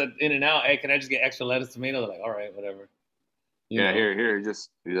lettuce at In and Out. Hey, can I just get extra lettuce, tomato? They're like, all right, whatever. Yeah, here, just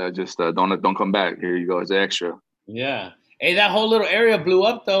don't come back. Here you go, it's extra. Yeah. Hey, that whole little area blew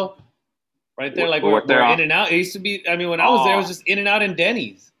up though. Right there, like what where In and Out. It used to be. I mean, when I was there, it was just In and Out and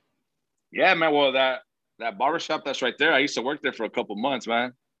Denny's. Yeah, man. Well, that barbershop that's right there, I used to work there for a couple months,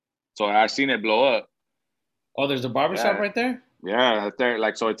 man. So I seen it blow up. Oh, there's a barbershop right there? Yeah, right there.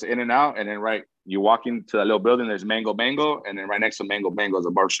 Like, so it's In and Out, and then right, you walk into that little building, there's Mango Mango, and then right next to Mango Mango is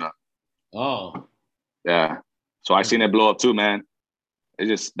a barbershop. Oh. Yeah. So I seen it blow up too, man. It's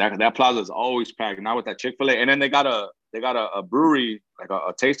just that plaza is always packed. Now with that Chick-fil-A. And then they got a brewery, like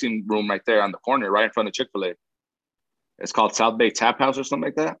a tasting room right there on the corner, right in front of Chick-fil-A. It's called South Bay Tap House or something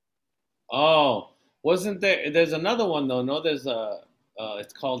like that. Oh. Wasn't there's another one though. No, there's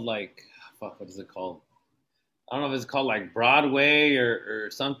it's called like fuck, what is it called? I don't know if it's called like Broadway or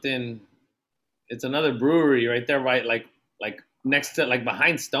something. It's another brewery right there, right? Like next to like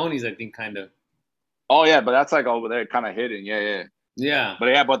behind Stoney's, I think, kind of. Oh yeah, but that's like over there, kind of hidden. Yeah. Yeah.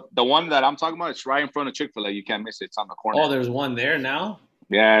 But the one that I'm talking about, it's right in front of Chick-fil-A. You can't miss it. It's on the corner. Oh, there's one there now.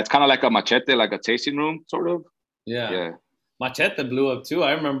 Yeah, it's kind of like a machete, like a tasting room, sort of. Yeah. Yeah. Machete blew up too.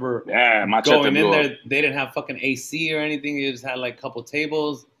 I remember Yeah, machete going in blew up. there. They didn't have fucking AC or anything. They just had like a couple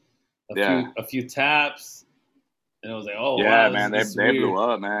tables, Yeah. a few taps, and it was like, oh Yeah, wow, man, this is they weird. blew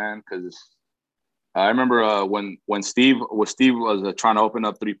up, man. Because I remember when Steve was trying to open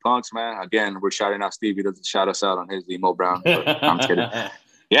up Three Punks, man. Again, we're shouting out Steve. He doesn't shout us out on his Emo Brown, but I'm just kidding.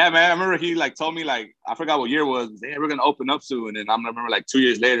 Yeah, man. I remember he like told me like I forgot what year it was. Hey, we're gonna open up soon, and I remember like 2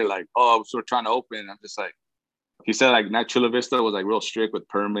 years later, like oh, so we're trying to open. I'm just like he said like Nat Chula Vista was like real strict with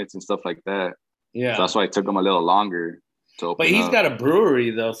permits and stuff like that. Yeah. So that's why it took him a little longer to open. But he's got a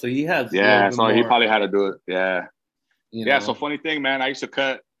brewery though, so he has yeah. So he probably had to do it. Yeah. You know? So funny thing, man. I used to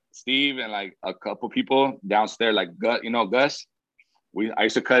cut Steve and like a couple people downstairs, like Gus. I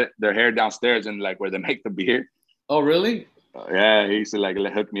used to cut their hair downstairs and like where they make the beer. Oh, really? Yeah, he used to like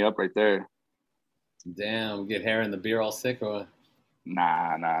hook me up right there. Damn, get hair in the beer all sick or what?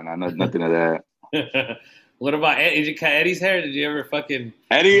 Nah, nothing of that. What about Eddie? Did you cut Eddie's hair? Did you ever fucking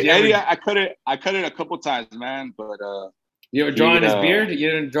Eddie? I cut it a couple times, man. But you ever draw in his beard? You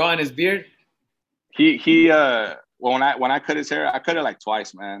didn't draw in his beard? Well, when I cut his hair, I cut it like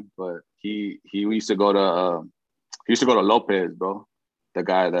twice, man. But he used to go to Lopez, bro. The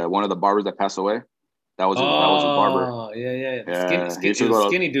guy, one of the barbers that passed away. That was his barber. Oh, yeah.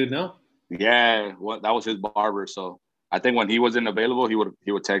 Skinny dude, no? Yeah, that was his barber. So I think when he wasn't available,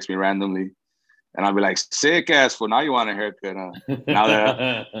 he would text me randomly, and I'd be like, "Sick ass for now you want a haircut? Now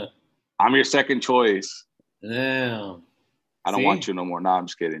that I'm your second choice, yeah, I don't want you no more." No, I'm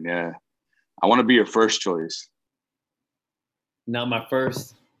just kidding. Yeah, I want to be your first choice. Not my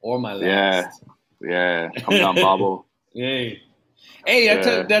first or my last. Yeah. Come down, Bobble. Hey,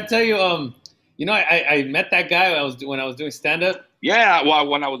 did I tell you? You know, I met that guy when I was doing stand up. Yeah, well,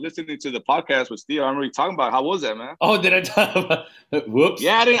 when I was listening to the podcast with Steve, I remember you talking about how was that, man? Oh, did I talk about? Whoops.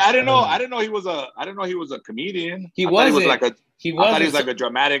 Yeah, I didn't know. I didn't know he was a comedian. He was like a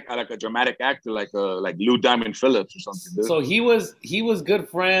dramatic actor, like Lou Diamond Phillips or something. Dude. So he was good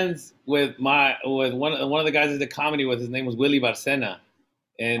friends with one of the guys that did comedy with. His name was Willie Barcena.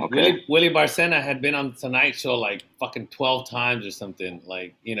 And Willie Barcena had been on Tonight Show like fucking 12 times or something.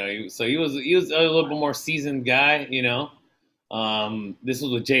 Like, you know, so he was a little bit more seasoned guy, you know. This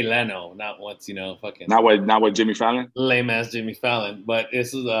was with Jay Leno, not once, you know, fucking not with Jimmy Fallon. Lame ass Jimmy Fallon. But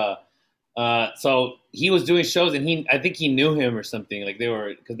this was so he was doing shows and I think he knew him or something. Like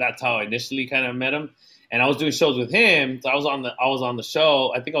because that's how I initially kind of met him. And I was doing shows with him. So I was on the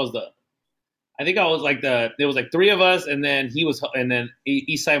show. I think I was like there was like three of us, and then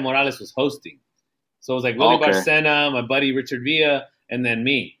Isai Morales was hosting. So it was like Willie Barcena, my buddy Richard Villa, and then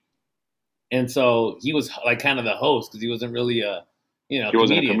me. And so he was like kind of the host because he wasn't really he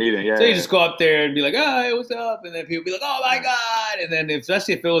wasn't a comedian. Yeah. So you just go up there and be like, "Oh, hey, what's up?" And then people be like, "Oh my god!" And then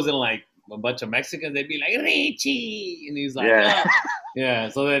especially if it was in like a bunch of Mexicans, they'd be like, "Richie," and he's like, "Yeah." Oh. Yeah,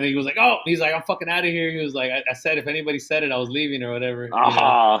 so then he was like, "Oh," he's like, "I'm fucking out of here." He was like, I said if anybody said it, I was leaving or whatever.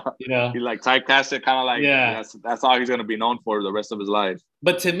 You know? He like typecast it, kind of like that's all he's gonna be known for the rest of his life.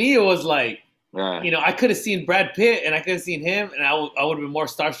 But to me, it was like, you know, I could have seen Brad Pitt and I could have seen him, and I would have been more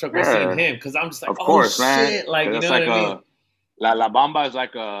starstruck by seeing him because I'm just like, of course, shit, man. Like you know what I mean? La Bamba is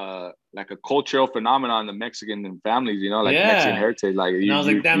like a cultural phenomenon in the Mexican families, you know, like Mexican heritage. Like, and I was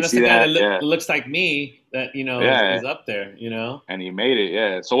like, damn, that's the guy that looks like me that, you know, is up there, you know? And he made it,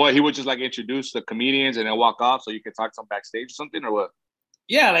 yeah. So what, he would just like introduce the comedians and then walk off so you could talk to them backstage or something, or what?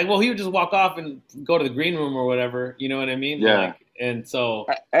 Yeah, like, well, he would just walk off and go to the green room or whatever, you know what I mean? Yeah. Like, and so.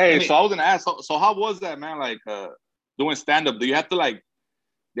 So I was going to ask, so how was that, man? Like, doing stand-up, do you have to like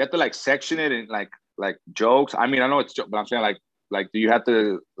section it in like jokes? I mean, I know it's but I'm saying like, do you have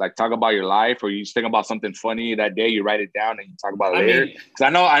to like talk about your life, or you just think about something funny that day, you write it down and you talk about it later? Because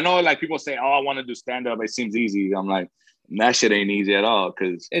I know like people say, "Oh, I want to do stand up. It seems easy." I'm like, that shit ain't easy at all.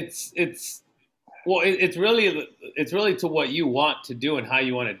 Because it's really to what you want to do and how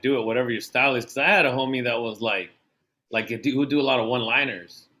you want to do it, whatever your style is. Because I had a homie that was who do a lot of one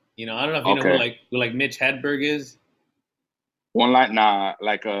liners. You know, I don't know if you know who like Mitch Hedberg is. One line, nah,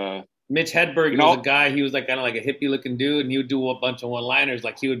 like Mitch Hedberg was a guy. He was like kind of like a hippie looking dude, and he would do a bunch of one-liners.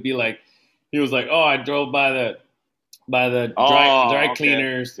 Like he would be like, he was like, "Oh, I drove by the dry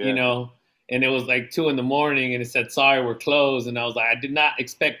cleaners, you know, and it was like 2 a.m. and it said, 'Sorry, we're closed.' And I was like, I did not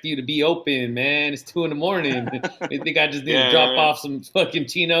expect you to be open, man. It's 2 a.m. You think I just need to drop off some fucking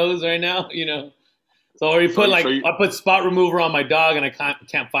chinos right now, you know?" So or I put spot remover on my dog, and I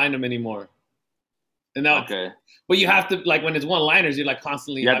can't find him anymore. And now, but you have to, like, when it's one-liners, you're like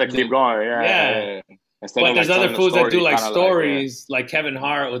constantly. You have to keep going, yeah. But there's other fools that do like stories, like Kevin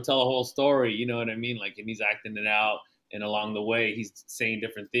Hart would tell a whole story. You know what I mean? Like, and he's acting it out. and along the way he's saying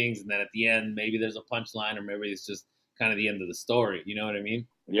different things, and then at the end maybe there's a punchline, or maybe it's just kind of the end of the story. You know what I mean?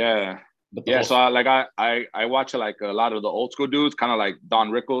 Yeah. But Yeah. So I watch like a lot of the old school dudes, kind of like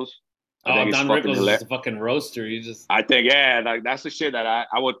Don Rickles. I think Don Rickles is a fucking roaster. I think, yeah, like that's the shit that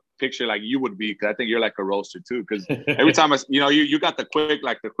I would picture like you would be, because I think you're like a roaster too. Because every time you got the quick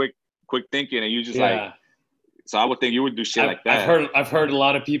thinking, and you just like, so I would think you would do shit like that. I've heard a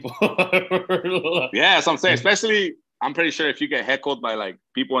lot of people. Yeah, that's what I'm saying. Especially, I'm pretty sure if you get heckled by like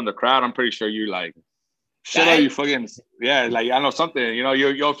people in the crowd, I'm pretty sure you're like, shit, are you fucking, yeah, like I know something,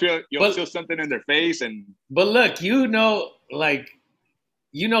 you'll feel something in their face. But look,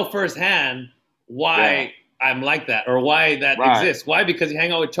 firsthand why I'm like that, or why that exists. Why? Because you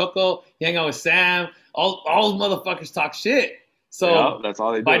hang out with Choco, you hang out with Sam, all those motherfuckers talk shit. So that's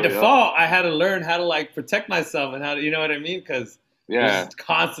all they do. By default, I had to learn how to like protect myself and how to, you know what I mean? Because just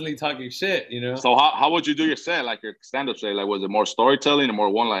constantly talking shit, So how would you do your set, like your stand-up set? Like, was it more storytelling or more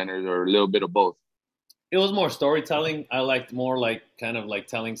one-liners, or a little bit of both? It was more storytelling. I liked more like kind of like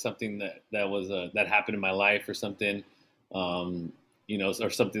telling something that was that happened in my life, or something, or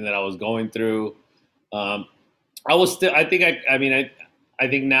something that I was going through. I was still. I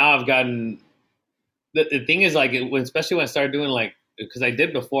think now I've gotten. The thing is, like, especially when I started doing, like, because I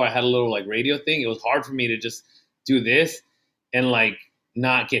did before, I had a little like radio thing. It was hard for me to just do this and like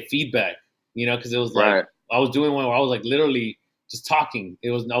not get feedback, because it was like I was doing one where I was like literally just talking.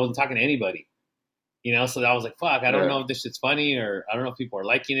 I wasn't talking to anybody. So I was like, fuck, I don't know if this shit's funny, or I don't know if people are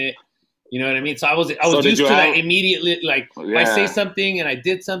liking it. You know what I mean? So I was used to that immediately. Like, if I say something and I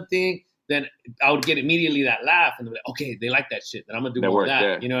did something, then I would get immediately that laugh, and they're like, okay, they like that shit, then I'm gonna do more of that.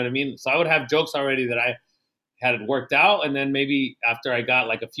 Yeah. You know what I mean? So I would have jokes already that I had it worked out, and then maybe after I got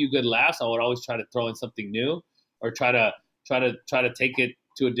like a few good laughs, I would always try to throw in something new, or try to take it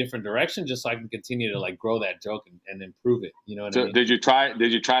to a different direction, just so I can continue to like grow that joke and improve it. You know what I mean? Did you try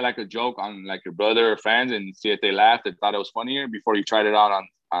like a joke on like your brother or fans and see if they laughed and thought it was funnier before you tried it out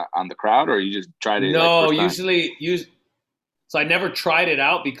on the crowd, or you just tried it? No, usually. So I never tried it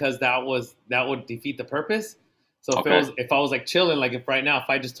out, because that would defeat the purpose. So if I was like chilling, like if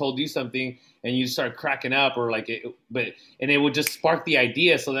I just told you something and you start cracking up, or like it would just spark the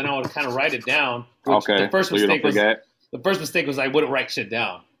idea. So then I would kind of write it down. The first mistake was I wouldn't write shit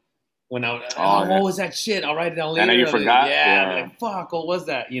down. When what was that shit? I'll write it down later. And then you forgot? Yeah. I'm like, fuck, what was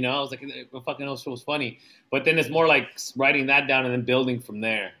that? I was like, I fucking know it was funny. But then it's more like writing that down and then building from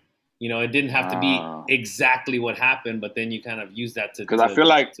there. It didn't have to be exactly what happened, but then you kind of use that to. Because I feel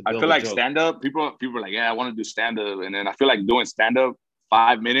like stand up. People are like, yeah, I want to do stand up, and then I feel like doing stand up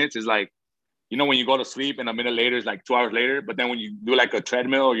 5 minutes is like, when you go to sleep and a minute later is like 2 hours later. But then when you do like a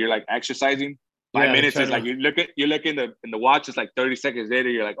treadmill, or you're like exercising, 5 minutes is like you look in the watch. It's like 30 seconds later.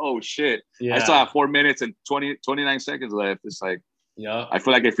 You're like, oh shit, I still have 4 minutes and 29 seconds left. It's like. Yeah, I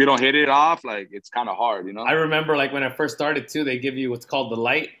feel like if you don't hit it off, like it's kind of hard, I remember like when I first started too, they give you what's called the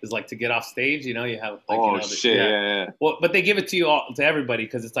light, is like to get off stage. You have like, shit, yeah. Well, but they give it to you to everybody,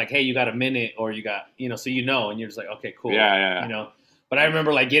 because it's like, hey, you got a minute, or you got so and you're just like, okay, cool, yeah. But I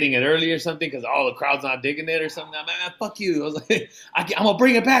remember like getting it early or something, because the crowd's not digging it or something. I'm like, fuck you. I was like, I'm gonna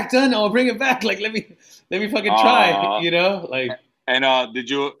bring it back, son. I'm gonna bring it back. Like let me fucking try, like. And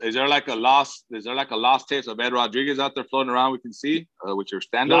is there like a lost tapes of Ed Rodriguez out there floating around we can see with your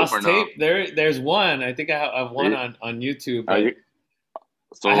stand-up? Lost tape? No? There's one. I think I have one on YouTube. I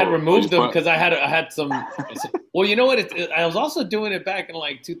had removed them because I had some. Well, you know what? I was also doing it back in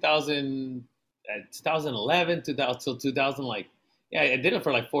like 2011, 2000 till 2000. Like, yeah, I did it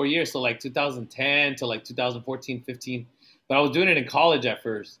for like 4 years. So like 2010 to like 2014, 15. But I was doing it in college at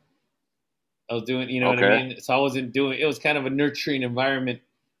first. I was doing, what I mean? So I wasn't doing, it was kind of a nurturing environment.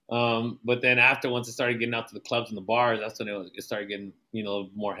 But then once it started getting out to the clubs and the bars, that's when it started getting,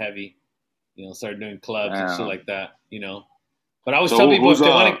 more heavy, started doing clubs and shit like that, But I always tell people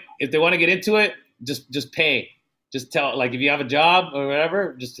if they want to get into it, just pay. Just tell, like, if you have a job or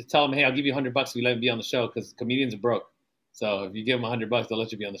whatever, just to tell them, hey, I'll give you $100 if you let me be on the show, because comedians are broke. So if you give them $100, they'll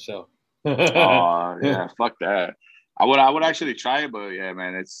let you be on the show. Yeah, fuck that. I would actually try it, but yeah,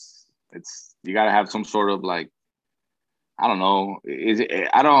 man, it's you gotta have some sort of like, I don't know.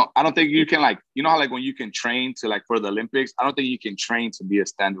 I don't think you can, like, how like when you can train to like for the Olympics, I don't think you can train to be a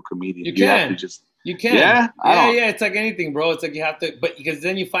stand-up comedian. You have to just. You can. Yeah? Yeah. It's like anything, bro. It's like you have to, but because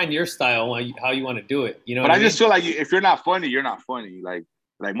then you find your style, how you want to do it. But I just feel like if you're not funny, you're not funny. Like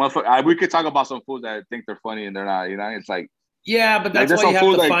motherfucker, we could talk about some fools that think they're funny and they're not. It's like. Yeah, but that's why you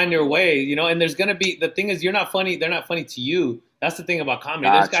have to find your way. And there's gonna be, the thing is, you're not funny. They're not funny to you. That's the thing about comedy.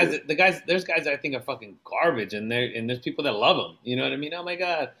 There's guys that I think are fucking garbage, and there's people that love them. You know what I mean? Oh my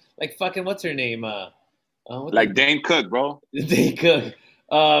god, like fucking what's her name? What Like Dane Cook, bro. Dane Cook.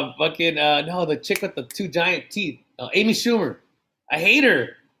 Fucking no, the chick with the two giant teeth, Amy Schumer. I hate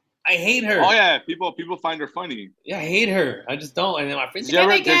her. I hate her. Oh yeah, people find her funny. Yeah, I hate her. I just don't. And then my friends Did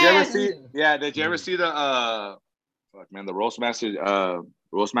you ever see? Yeah, did you ever see the fuck man, the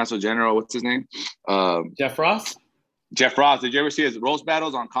roastmaster general? What's his name? Jeff Ross. Jeff Ross. Did you ever see his roast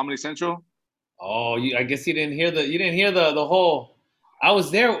battles on Comedy Central? Oh, I guess you didn't hear the whole. I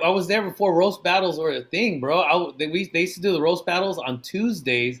was there. I was there before roast battles were a thing, bro. They used to do the roast battles on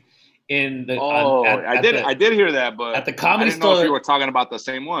Tuesdays in the. I did hear that, but at the Comedy I didn't Store. know if you were talking about the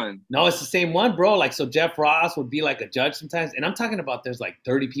same one. No, it's the same one, bro. Like, so Jeff Ross would be like a judge sometimes, and I'm talking about there's like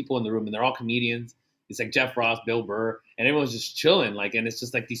 30 people in the room, and they're all comedians. It's like Jeff Ross, Bill Burr, and everyone's just chilling. Like, and it's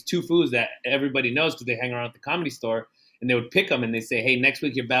just like these two fools that everybody knows because they hang around at the Comedy Store, and they would pick them and they say, "Hey, next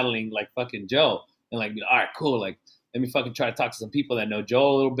week you're battling like fucking Joe," and like, all right, cool, like. Let me fucking try to talk to some people that know Joe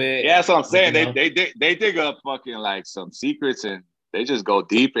a little bit. Yeah, that's what I'm saying. You know? They dig up fucking like some secrets and they just go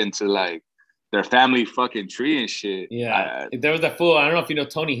deep into like their family fucking tree and shit. Yeah, there was that fool. I don't know if you know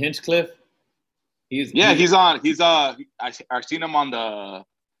Tony Hinchcliffe. He's I've seen him on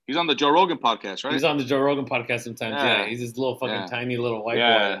he's on the Joe Rogan podcast, right? He's on the Joe Rogan podcast sometimes. Yeah, he's this little fucking tiny little white boy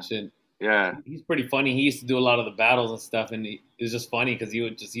and shit. Yeah, he's pretty funny. He used to do a lot of the battles and stuff, and it was just funny because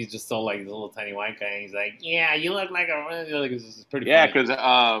he's just so like the little tiny white guy. And he's like, yeah, you look like a. Like, it's pretty. Yeah, because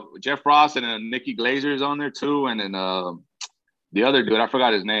Jeff Ross and then Nikki Glazer's on there too, and then the other dude, I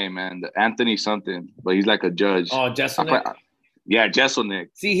forgot his name, man, Anthony something, but he's like a judge. Oh, Jeselnik. Yeah, Jeselnik.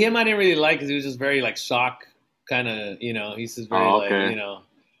 See, him I didn't really like because he was just very like shock kind of, you know. He's just very like, you know,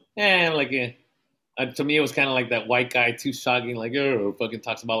 like. To me, it was kind of like that white guy, too shocking, like, oh, fucking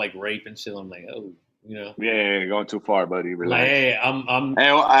talks about like rape and shit. I'm like, oh, you know. Yeah, going too far, buddy. Relax. Like, hey, I'm.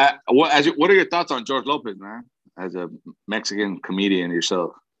 Hey, what are your thoughts on George Lopez, man? As a Mexican comedian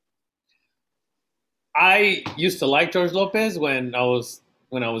yourself. I used to like George Lopez when I was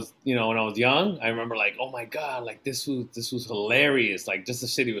young. I remember like, oh my god, like this was hilarious. Like just the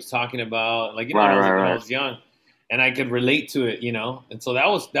shit he was talking about. Like, you know, when I was young. And I could relate to it, you know, and so that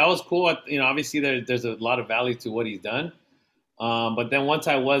was cool. You know, obviously there's a lot of value to what he's done, but then once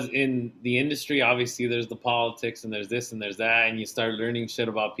I was in the industry, obviously there's the politics and there's this and there's that, and you start learning shit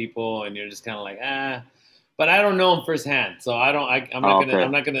about people, and you're just kind of like, ah. But I don't know him firsthand, so I'm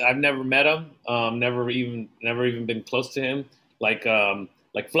not gonna. I've never met him, never even been close to him. Like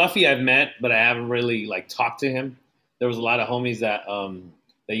Fluffy, I've met, but I haven't really like talked to him. There was a lot of homies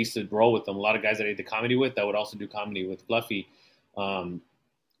that used to roll with them. A lot of guys that I did comedy with that would also do comedy with Fluffy. And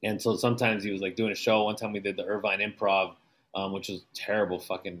so sometimes he was like doing a show. One time we did the Irvine Improv, which was a terrible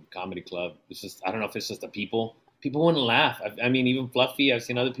fucking comedy club. It's just, I don't know if it's just the people. People wouldn't laugh. I mean, even Fluffy, I've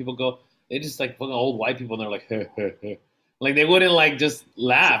seen other people go, they just like fucking old white people and they're like, like they wouldn't like just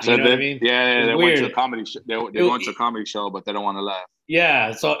laugh. So you know what I mean? Yeah, they went to a comedy show. They went to a comedy show, but they don't want to laugh.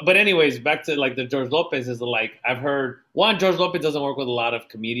 Yeah. So, but anyways, back to like the George Lopez is like I've heard George Lopez doesn't work with a lot of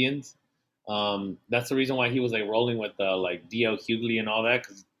comedians. That's the reason why he was like rolling with like D.L. Hughley and all that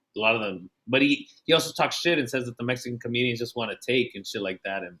because a lot of them. But he also talks shit and says that the Mexican comedians just want to take and shit like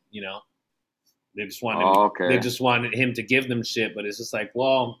that, and you know they just want they just wanted him to give them shit. But it's just like,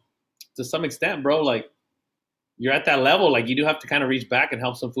 well, to some extent, bro, like. You're at that level, like you do have to kind of reach back and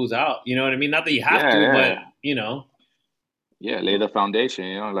help some fools out. You know what I mean? Not that you have to, but you know. Yeah, lay the foundation.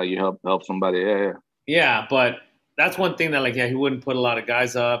 You know, like you help somebody. Yeah. Yeah, but that's one thing that, like, he wouldn't put a lot of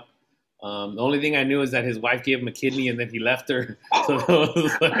guys up. The only thing I knew is that his wife gave him a kidney and then he left her. So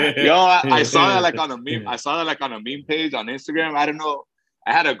like, yo, I saw that like on a meme. I saw that like on a meme page on Instagram. I don't know.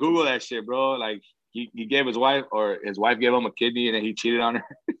 I had to Google that shit, bro. Like he gave his wife or his wife gave him a kidney and then he cheated on her.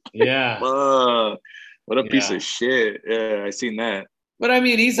 Yeah. What a piece of shit. Yeah, I seen that. But I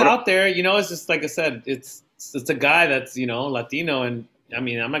mean, he's out there, you know, it's just like I said, it's a guy that's, you know, Latino. And I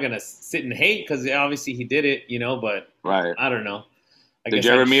mean, I'm not going to sit and hate because obviously he did it, you know, but I don't know. Did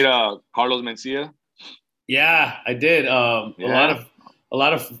you ever meet Carlos Mencia? Yeah, I did. A lot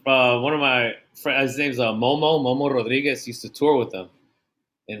of one of my friends, his name's Momo Rodriguez, used to tour with him.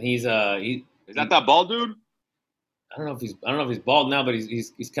 And is that bald dude? I don't know if he's bald now, but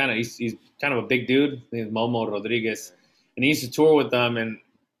he's kind of a big dude. His name's Momo Rodriguez, and he used to tour with them. And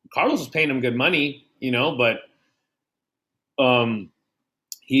Carlos was paying him good money, you know. But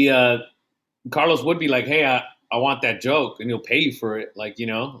Carlos would be like, "Hey, I want that joke," and he'll pay you for it. Like, you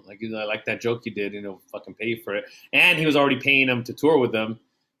know, like I like that joke you did, and he'll fucking pay you for it. And he was already paying him to tour with them.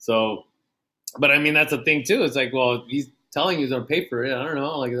 So, but I mean, that's the thing too. It's like, well, he's telling you he's gonna pay for it. I don't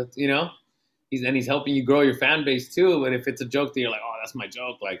know, like that's, you know. He's helping you grow your fan base too. But if it's a joke that you're like, oh, that's my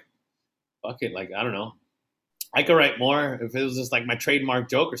joke, like, fuck it, like I don't know. I could write more. If it was just like my trademark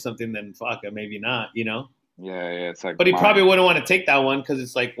joke or something, then fuck it, maybe not, you know. Yeah, it's like But he probably mine. wouldn't want to take that one because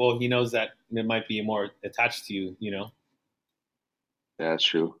it's like, well, he knows that it might be more attached to you, you know. Yeah, that's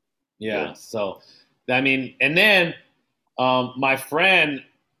true. Yeah. Yeah. So, I mean, and then my friend,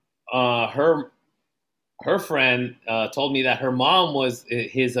 her friend told me that her mom was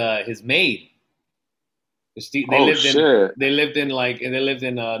his maid. They Oh lived in shit.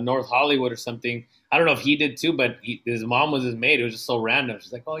 North Hollywood or something. I don't know if he did too, but his mom was his maid. It was just so random.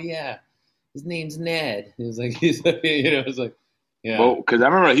 She's like, "Oh yeah, his name's Ned." He was like, it was like, yeah, Well, because I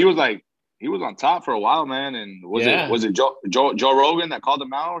remember he was on top for a while, man. And yeah, was it Joe Rogan that called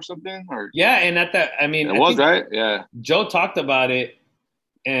him out or something? Or yeah. And at that, I mean, it I was think right. Yeah, Joe talked about it,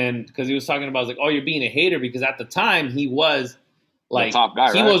 and because he was talking about, like, "Oh, you're being a hater," because at the time he was the like top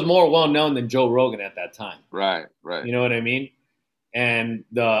guy, he right? was more well known than Joe Rogan at that time. Right, right. You know what I mean? And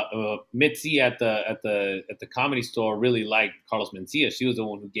the Mitzi at the comedy store really liked Carlos Mencia. She was the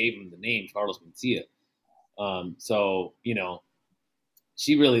one who gave him the name Carlos Mencia. So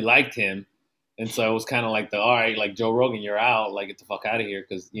she really liked him, and so it was kind of like all right, like Joe Rogan, you're out, like get the fuck out of here,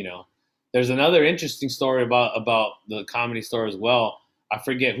 because there's another interesting story about the comedy store as well. I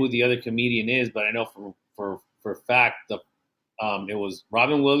forget who the other comedian is, but I know for fact it was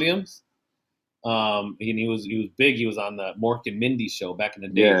Robin Williams. He was big. He was on the Mork and Mindy show back in the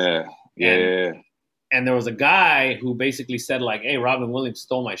days, Yeah, yeah, and yeah. and there was a guy who basically said like, "Hey, Robin Williams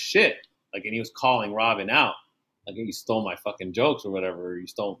stole my shit," like, and he was calling Robin out, like, "Hey, you stole my fucking jokes or whatever. Or you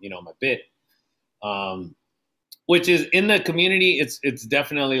stole, my bit." Um, which is in the community, it's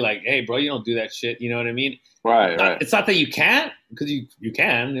definitely like, "Hey, bro, you don't do that shit." You know what I mean? Right, right. It's not that you can't, because you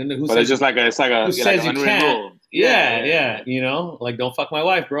can. And who But it's says just like a, it's like who a yeah, like says an you unwritten can't? rule. Yeah, Yeah, yeah, yeah. Like, don't fuck my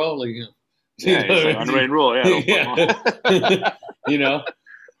wife, bro. Like, yeah. It's like unwritten rule. Yeah, don't fuck yeah. my. you know.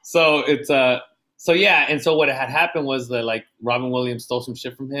 So so yeah, and so what had happened was that, like, Robin Williams stole some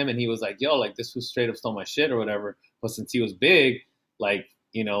shit from him, and he was like, "Yo, like, this was straight up stole my shit or whatever." But since he was big, like,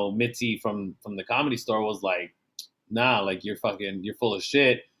 Mitzi from the comedy store was like, "Nah, like, you're full of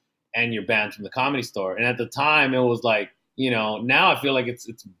shit, and you're banned from the comedy store." And at the time, it was like, now I feel like it's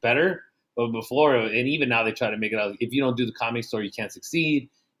better, but before, and even now, they try to make it out, if you don't do the comedy store, you can't succeed.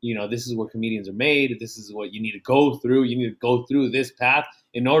 This is where comedians are made. This is what you need to go through. You need to go through this path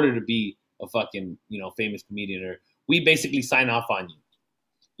in order to be a fucking, famous comedian. Or we basically sign off on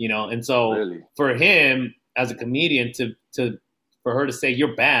you, And so Really? for him as a comedian to for her to say,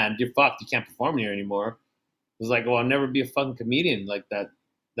 "You're banned, you're fucked, you can't perform here anymore," it was like, well, I'll never be a fucking comedian like that.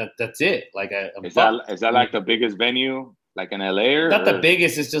 That's it. Like, I'm fucked. Is that like the biggest venue, like in LA Not the or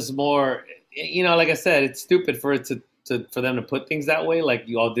biggest. It's just more, like I said, it's stupid for it for them to put things that way. Like,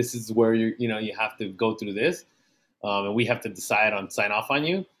 this is where you have to go through this, and we have to sign off on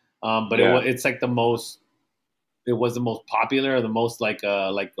you. But yeah? it's like it was the most popular, or the most like,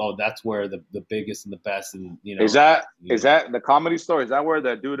 oh, that's where the biggest and the best, and Is that the Comedy Store? Is that where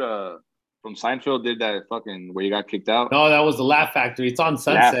that dude from Seinfeld did that fucking where you got kicked out? No, that was the Laugh Factory. It's on Laugh,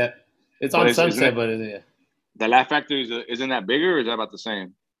 Sunset. It's but on isn't Sunset, it but the Laugh Factory isn't that bigger or is that about the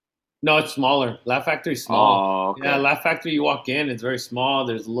same? no, it's smaller. Laugh Factory is small. Oh, Yeah, okay. Laugh Factory. You walk in, it's very small.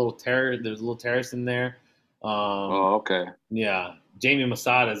 There's a little terrace in there. Oh, okay. Yeah, Jamie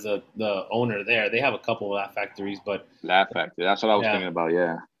Masada is the owner there. They have a couple of Laugh Factories, but Laugh Factory. That's what I was yeah. thinking about.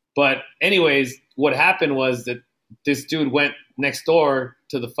 Yeah. But anyways, what happened was that this dude went next door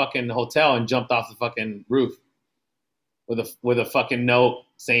to the fucking hotel and jumped off the fucking roof with a fucking note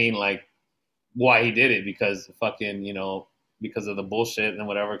saying, like, why he did it, because fucking because of the bullshit and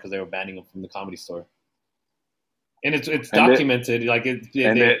whatever, because they were banning him from the comedy store. And it's And they, documented, like, and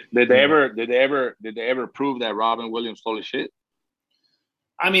they did they ever prove that Robin Williams stole his shit?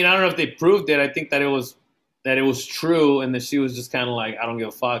 I mean, I don't know if they proved it. I think that it was true, and that she was just kind of like, "I don't give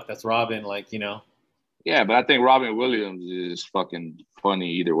a fuck, that's Robin," like, Yeah, but I think Robin Williams is fucking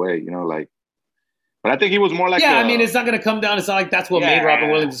funny either way. Like, but I think he was more like yeah. I mean, a it's not going to come down. It's not like that's what made Robin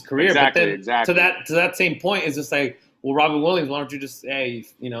yeah, Williams' career. But exactly, then exactly. to that same point, it's just like, well, Robin Williams, why don't you just, hey,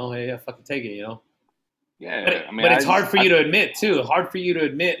 hey, yeah, fucking take it, Yeah, I mean, But it's hard for you to admit too. Hard for you to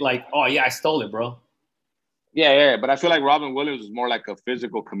admit, like, oh yeah, I stole it, bro. yeah. But I feel like Robin Williams is more like a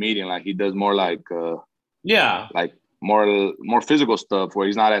physical comedian. Like he does more Yeah, like more physical stuff where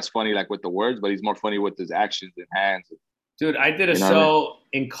he's not as funny like with the words, but he's more funny with his actions and hands. dude, I did a You know what I mean? show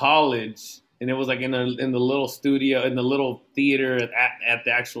in college, and it was like in the little studio, in the little theater at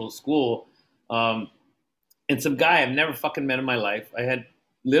the actual school. Um, and some guy I've never fucking met in my life. I had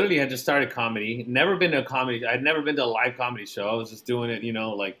literally had just started comedy, never been to a comedy. I'd never been to a live comedy show. I was just doing it,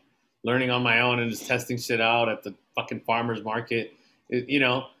 like learning on my own and just testing shit out at the fucking farmers market, you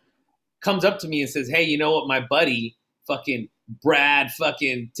know. comes up to me and says, hey, you know what, my buddy, fucking Brad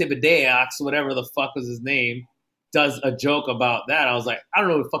fucking Tibideox, whatever the fuck was his name, does a joke about that. I was like, I don't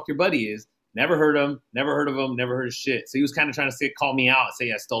know who the fuck your buddy is. Never heard him, never heard of him, never heard his shit. So he was kind of trying to call me out and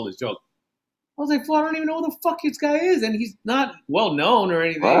say I stole his joke. I was like, well, I don't even know who the fuck this guy is. And he's not well known or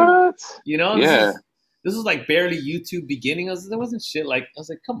anything. What? You know? Yeah. This was like barely YouTube beginning. There wasn't shit like, I was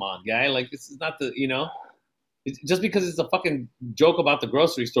like, come on, guy. Like, this is not the, you know? Just because it's a fucking joke about the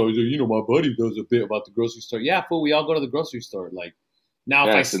grocery store. He's like, you know, my buddy does a bit about the grocery store. Yeah, fool, we all go to the grocery store. Like, now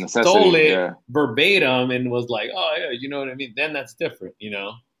if I stole it verbatim and was like, oh, yeah, you know what I mean? Then that's different, you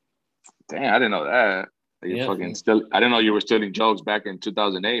know? Damn, I didn't know that. You fucking still. I didn't know you were stealing jokes back in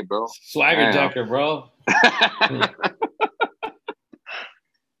 2008, bro. Swagger jacker, bro.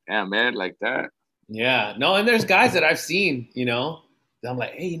 Yeah, man, like that. Yeah, no, and there's guys that I've seen, you know, that I'm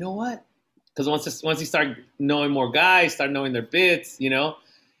like, hey, you know what? Because once you start knowing more guys, start knowing their bits, you know,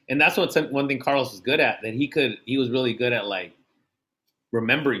 and that's one thing Carlos was good at. That he was really good at like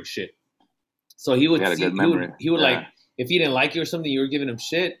remembering shit. So he would like if he didn't like you or something, you were giving him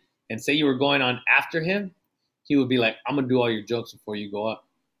shit. And say you were going on after him, he would be like, I'm going to do all your jokes before you go up.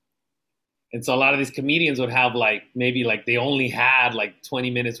 And so a lot of these comedians would have like, maybe like they only had like 20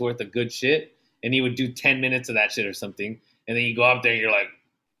 minutes worth of good shit. And he would do 10 minutes of that shit or something. And then you go up there and you're like,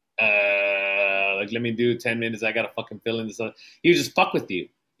 let me do 10 minutes. I got to fucking fill in this. He would just fuck with you,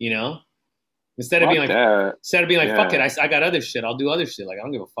 you know? Instead of being like, fuck it, I got other shit. I'll do other shit. Like, I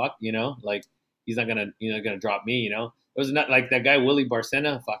don't give a fuck, you know? Like, he's not going to drop me, you know? It was not like that guy Willie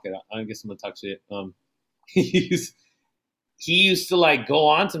Barcena. Fuck it, I guess I'm gonna talk shit. He used to like go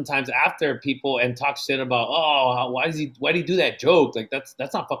on sometimes after people and talk shit about, why did he do that joke? Like that's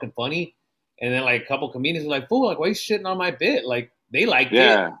not fucking funny. And then like a couple comedians were like, fool, like why are you shitting on my bit? Like they liked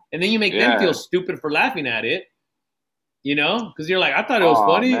it, and then you make them feel stupid for laughing at it. You know, because you're like, I thought it was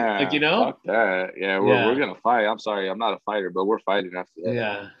funny. Man, like, you know, fuck that. Yeah, we're gonna fight. I'm sorry, I'm not a fighter, but we're fighting after that.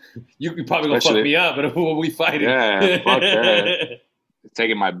 Yeah, you could probably gonna fuck me up, but who are we fighting? Yeah, fuck that.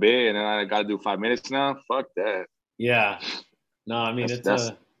 Taking my bid and then I gotta do 5 minutes now. Fuck that. Yeah, no, I mean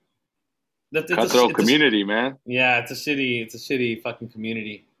that's cutthroat community, man. Yeah, it's a shitty fucking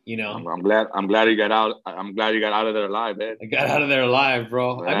community. You know, I'm glad you got out. I'm glad you got out of there alive, man. I got out of there alive,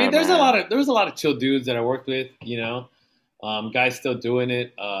 bro. Yeah, I mean, there was a lot of chill dudes that I worked with. You know. Guys still doing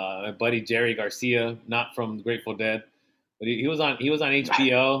it. My buddy Jerry Garcia, not from the Grateful Dead, but he was on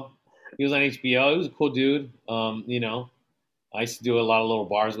HBO. He was on HBO. He was a cool dude. You know, I used to do a lot of little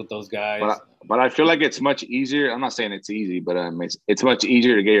bars with those guys. But I feel like it's much easier. I'm not saying it's easy, but it's much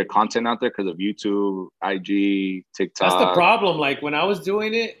easier to get your content out there because of YouTube, IG, TikTok. That's the problem. Like when I was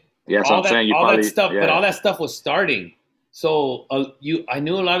doing it, yeah, so I'm saying that stuff, but all that stuff was starting. So I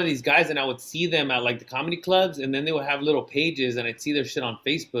knew a lot of these guys, and I would see them at like the comedy clubs, and then they would have little pages, and I'd see their shit on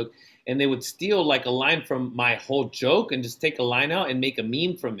Facebook, and they would steal like a line from my whole joke and just take a line out and make a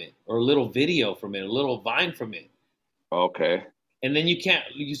meme from it, or a little video from it, a little vine from it. Okay. And then you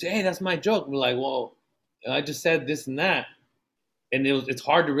say, hey, that's my joke. We're like, well, I just said this and that, and it's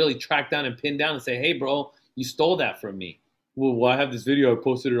hard to really track down and pin down and say, hey, bro, you stole that from me. Well, I have this video, I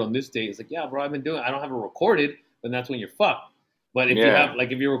posted it on this date. It's like, yeah, bro, I've been doing it. I don't have it recorded. Then that's when you're fucked. But if you have,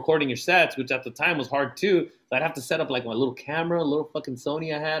 like, if you're recording your sets, which at the time was hard too, so I'd have to set up like my little camera, a little fucking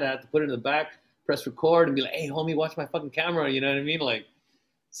Sony I had to put it in the back, press record, and be like, hey, homie, watch my fucking camera. You know what I mean? Like,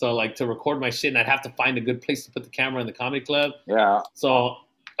 so like to record my shit, and I'd have to find a good place to put the camera in the comedy club. Yeah. So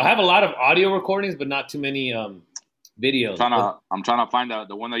I have a lot of audio recordings, but not too many videos. I'm trying to find out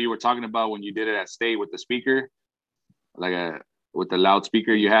the one that you were talking about when you did it at State with the speaker, like with the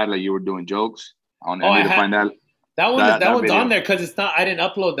loudspeaker you had, like you were doing jokes. I need to find that. That one's video on there because it's not. I didn't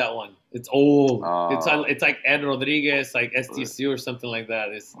upload that one. It's old. It's like Ed Rodriguez, like STSU or something like that.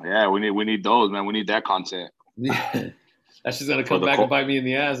 We need those, man. We need that content. Yeah, that's just gonna come back and bite me in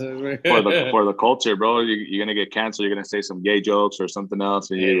the ass. for the culture, bro. You're gonna get canceled. You're gonna say some gay jokes or something else,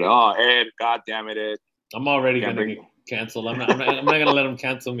 and you're like, oh, Ed, God damn it, Ed. I'm already gonna get canceled. I'm not gonna let him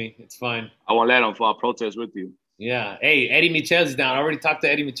cancel me. It's fine. I won't let him. I'll protest with you. Yeah. Hey, Eddie Michel's down. I already talked to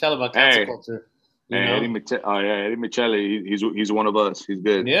Eddie Michel about cancel culture. Eddie Michele, he's one of us. He's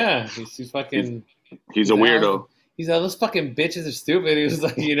good. Yeah, he's fucking. He's a weirdo. He's like, those fucking bitches are stupid. He was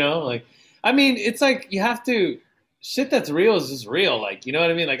like, you know, like, I mean, it's like you have to. Shit that's real is just real. Like, you know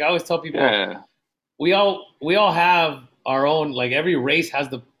what I mean? Like I always tell people, we all have our own. Like every race has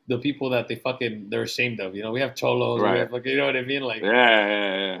the people that they're ashamed of. You know, we have cholos. Right. We have, like, you know what I mean? Like,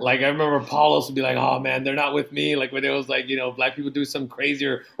 yeah. Like I remember Paulos would be like, oh man, they're not with me. Like when it was like, you know, black people do something crazy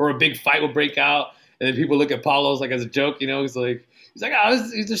or a big fight will break out. And then people look at Paulos like as a joke, you know. He's like,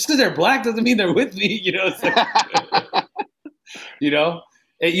 just because they're black doesn't mean they're with me, you know. It's like, you know.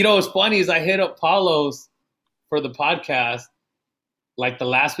 You know what's funny is I hit up Paulos for the podcast like the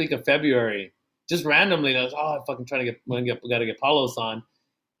last week of February, just randomly. And I was, oh, I'm fucking trying to gotta get Paulos on.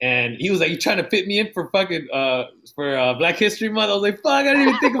 And he was like, "You trying to fit me in for fucking for Black History Month?" I was like, "Fuck, I didn't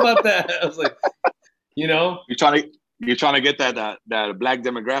even think about that." I was like, you know, you're trying to get that black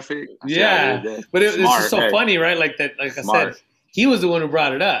demographic. yeah. But it's just so funny, right? Like that, like Smart. I said, he was the one who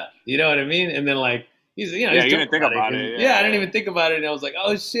brought it up. You know what I mean? And then like he's, you know, Yeah, he's you didn't think about it. Yeah, I didn't even think about it. And I was like,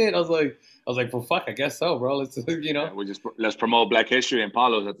 oh shit. I was like, well, fuck, I guess so, bro. Let's, you know, let's promote Black History and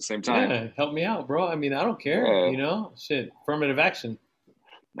Paulos at the same time. Yeah, help me out, bro. I mean, I don't care. Yeah. You know, shit, affirmative action.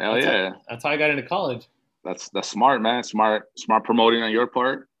 Hell yeah. That's how I got into college. That's smart, man. Smart promoting on your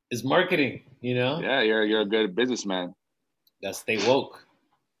part. It's marketing, you know? Yeah, you're a good businessman. Gotta stay woke.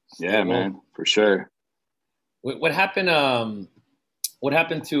 Yeah, man, for sure. What happened? What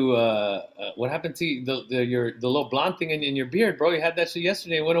happened to the little blonde thing in your beard, bro? You had that shit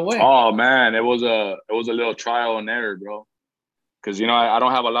yesterday. It went away. Oh man, it was a little trial and error, bro. Because you know I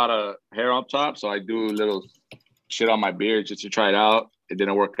don't have a lot of hair up top, so I do little shit on my beard just to try it out. It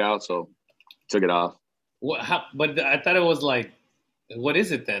didn't work out, so took it off. But I thought it was like, what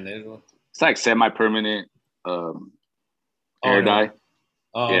is it then? It's like semi-permanent hair dye.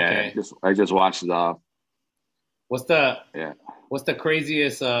 Oh, yeah, okay. I just washed it off. What's the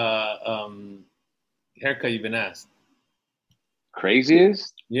craziest haircut you've been asked?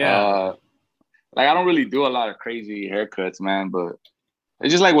 Craziest? Yeah. Like I don't really do a lot of crazy haircuts, man, but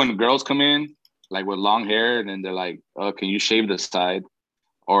it's just like when girls come in like with long hair and then they're like, "Oh, can you shave the side?"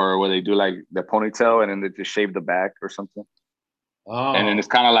 Or where they do like the ponytail and then they just shave the back or something. Oh. And then it's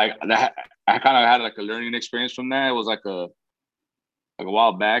kind of like that. I kind of had like a learning experience from that. It was like a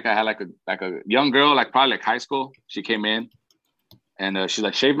while back. I had like a young girl, like probably like high school. She came in and she's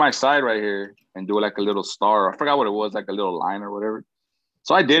like, "Shave my side right here and do like a little star." I forgot what it was, like a little line or whatever.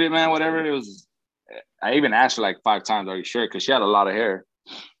 So I did it, man. Whatever it was. I even asked her like 5 times, "Are you sure?" Because she had a lot of hair.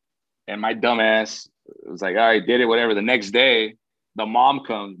 And my dumb ass was like, "All right, did it, whatever." The next day, the mom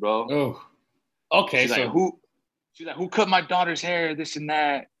comes, bro. Oh, okay. She's like, who cut my daughter's hair? This and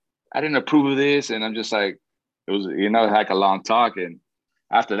that. I didn't approve of this. And I'm just like, it was, you know, like a long talk. And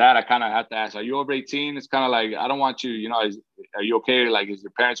after that, I kind of had to ask, "Are you over 18? It's kind of like, I don't want you, you know, are you okay? Like, is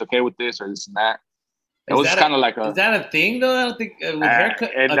your parents okay with this or this and that? It was kind of like is that a thing though? I don't think with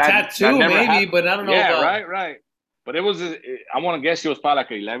haircut, a tattoo maybe, happened. But I don't know. Yeah, right. But it was, I want to guess she was probably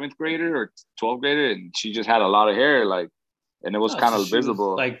like an 11th grader or 12th grader, and she just had a lot of hair, like, and it was kind of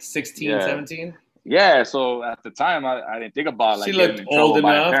visible. Like 16, 17? Yeah, so at the time, I didn't think about like she looked old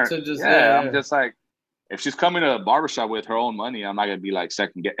enough to just. Yeah, I'm just like, if she's coming to a barbershop with her own money, I'm not gonna be like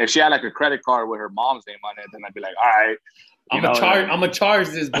second guess. If she had like a credit card with her mom's name on it, then I'd be like, all right, I'm gonna charge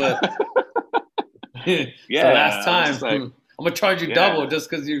this, but yeah, the last time like, I'm gonna charge you double just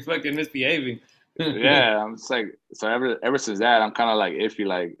because you're fucking misbehaving. Yeah, I'm just like, so ever since that, I'm kind of like iffy.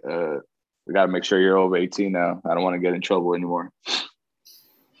 Like, we gotta make sure you're over 18 now. I don't want to get in trouble anymore.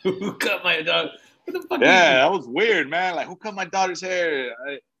 Who cut my dog? What the fuck? Yeah, that was weird, man. Like, who cut my daughter's hair?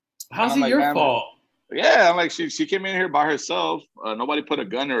 How's it your fault? Yeah, I'm like, she came in here by herself. Nobody put a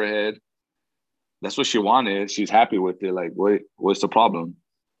gun to her head. That's what she wanted. She's happy with it. Like, what's the problem?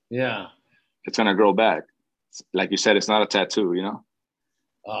 Yeah, it's gonna grow back. Like you said, it's not a tattoo, you know.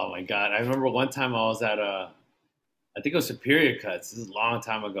 Oh my God! I remember one time I was at I think it was Superior Cuts. This is a long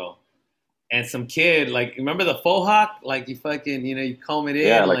time ago. And some kid, like, remember the faux hawk? Like, you fucking, you know, you comb it in.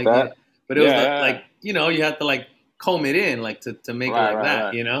 Yeah, like that. Yeah, but it was like, you know, you have to, like, comb it in, like, to make it like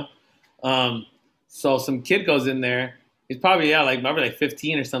that, you know? So some kid goes in there. He's probably, like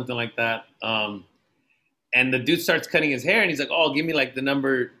 15 or something like that. And the dude starts cutting his hair, and he's like, "Oh, give me, like, the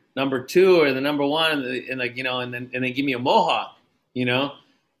number 2 or the number 1, and like, you know, and then give me a mohawk, you know?"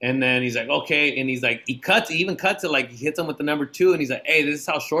 And then he's like, "Okay," and he's like, he even cuts it, like, he hits him with the number 2, and he's like, "Hey, this is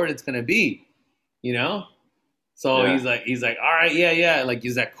how short it's gonna be," you know. So he's like, "All right, yeah," like,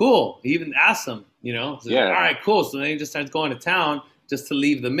 he's like, "Cool." He even asks him, you know, so like, "All right, cool." So then he just starts going to town just to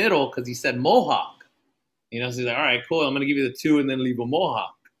leave the middle because he said mohawk, you know. So he's like, "All right, cool. I'm gonna give you the 2 and then leave a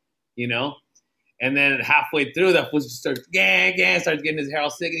mohawk," you know. And then halfway through, that fool just starts starts getting his hair all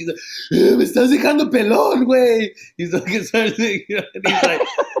sick, and he's like, "Me estás dejando pelón, güey." He's like, you know, and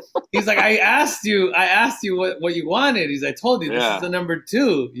he's like, I asked you what you wanted. He's like, "I told you, this is the number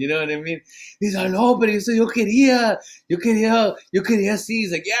 2." You know what I mean? He's like, "No, but he's like, yo quería see."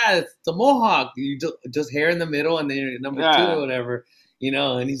 He's like, "Yeah, it's a mohawk. You just hair in the middle, and then you're number 2 or whatever." You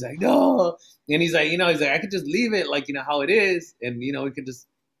know, and he's like, "No," and he's like, "I could just leave it like, you know, how it is, and, you know, we could just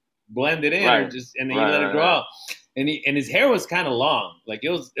blend it in or just, and then you let it grow out." And his hair was kind of long. Like, it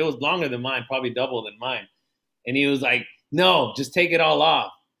was longer than mine, probably double than mine. And he was like, No, just take it all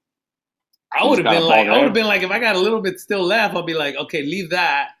off. I You would just have got been a like, bald I would head. have been like, if I got a little bit still left, I'll be like, okay, leave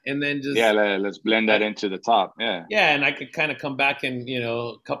that, and then just Yeah, let's blend that into the top. Yeah. yeah, and I could kind of come back in,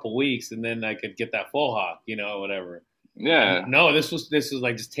 a couple weeks, and then I could get that full hawk, whatever. Yeah. No, this was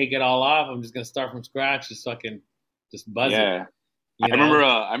like just take it all off. I'm just gonna start from scratch, just so I can just buzz it, Yeah. you know.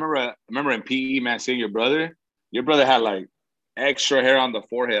 I remember in PE, man, seeing your brother. Your brother had like extra hair on the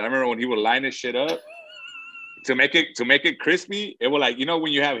forehead. I remember when he would line his shit up to make it crispy. It would like,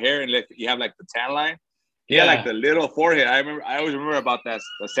 when you have hair and you have like the tan line. He had like Yeah, the little forehead. I always remember about that.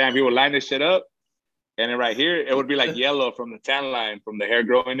 Sam, he would line this shit up, and then right here it would be like yellow from the tan line from the hair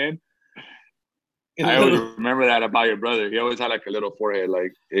growing in. I always remember that about your brother. He always had like a little forehead,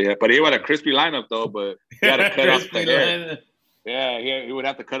 like yeah. But he had a crispy lineup though. But he had to cut off the hair. line. Yeah, he would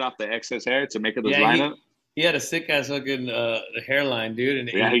have to cut off the excess hair to make it this Yeah, lineup. he had a sick ass fucking hairline, dude, and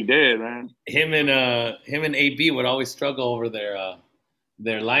Yeah, he did, man. him and AB would always struggle over their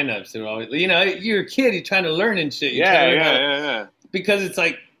lineups. They were always, you're a kid, you're trying to learn and shit. You're trying to learn Yeah. because it's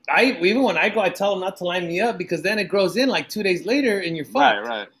like even when I go, I tell them not to line me up because then it grows in like 2 days later and you're fucked.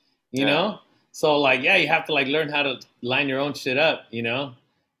 Right. You know, so like you have to like learn how to line your own shit up.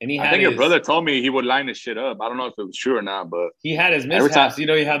 And I think your brother told me he would line his shit up. I don't know if it was true or not, but he had his mishaps. You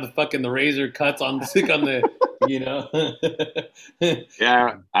had the razor cuts on the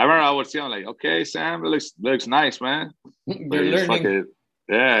Yeah, I remember I would see him like, okay, Sam, it looks nice, man. You're learning.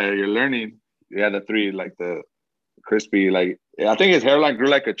 You're learning. Yeah, the three, like the crispy, like I think his hairline grew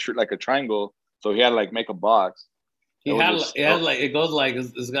like a triangle, so he had to like make a box. It goes like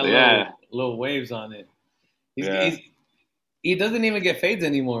it's got little waves on it. He doesn't even get fades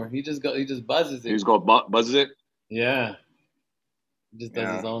anymore. He just buzzes it. He just buzzes it. Yeah, he just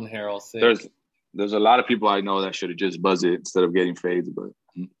does his own hair all sick. There's a lot of people I know that should have just buzzed it instead of getting fades, but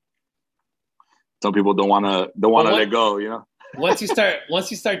some people don't want to let go. Once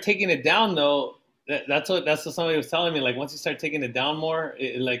you start taking it down, though, that's what somebody was telling me. Like once you start taking it down more,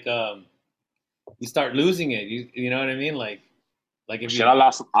 you start losing it. You know what I mean? Like if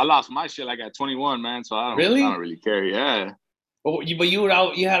I lost my shit like at 21, man. So I don't really care. Yeah. But you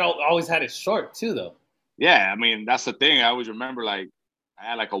had always had it short too, though. Yeah, I mean that's the thing. I always remember like I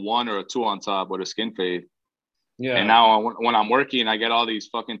had like a 1 or a 2 on top with a skin fade. Yeah. And now when I'm working, I get all these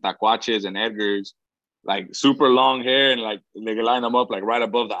fucking tacuaches and Edgars, like super long hair, and like they line them up like right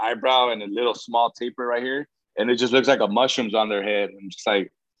above the eyebrow and a little small taper right here, and it just looks like a mushrooms on their head. I'm just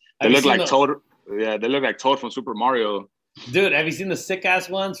like they look like Toad. Yeah, they look like Toad from Super Mario. Dude, have you seen the sick ass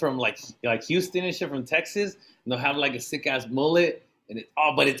ones from like Houston and shit from Texas? And they'll have like a sick ass mullet, and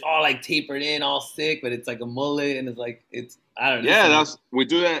it's all like tapered in, all sick, but it's like a mullet, and it's I don't know. Yeah, we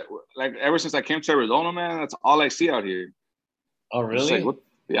do that like ever since I came to Arizona, man. That's all I see out here. Oh, really?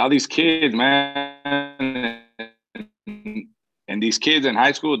 All these kids, man, and these kids in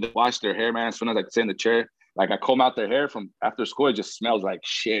high school, they wash their hair, man. As soon as I sit in the chair, like I comb out their hair from after school, it just smells like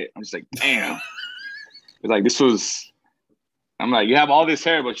shit. I'm just like, damn. It's like this was. I'm like, you have all this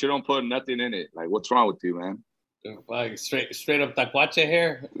hair, but you don't put nothing in it. Like, what's wrong with you, man? Like straight up tacuache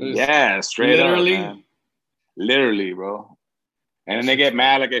hair. Yeah, straight literally. Up, man. Literally, bro. And then they get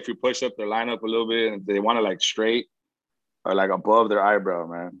mad like if you push up their lineup a little bit and they want to like straight or like above their eyebrow,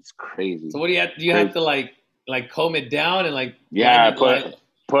 man. It's crazy. So what do you have? Do you have to like comb it down and like? Yeah, put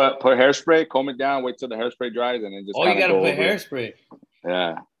hairspray, comb it down, wait till the hairspray dries, and then just. Oh, you gotta put hairspray.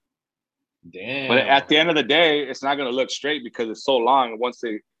 Yeah. Damn. But at the end of the day, it's not gonna look straight because it's so long. Once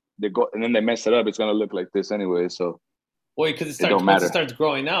they go and then they mess it up, it's gonna look like this anyway. So. Well, because it starts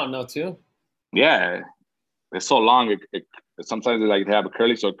growing out, no, too. Yeah, it's so long. It sometimes they have a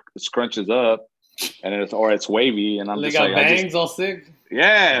curly, so it scrunches up, and it's wavy, and I'm they just got like bangs all sick.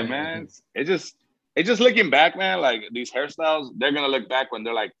 Yeah, man. It just looking back, man. Like these hairstyles, they're gonna look back when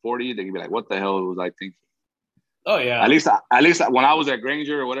they're like 40. They're gonna be like, "What the hell was I thinking?" Oh yeah. At least when I was at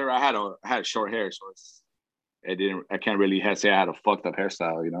Granger or whatever, I had short hair, so I can't really say I had a fucked up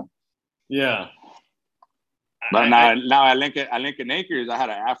hairstyle, Yeah. But now at Lincoln Acres, I had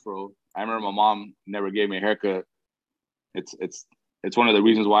an afro. I remember my mom never gave me a haircut. It's one of the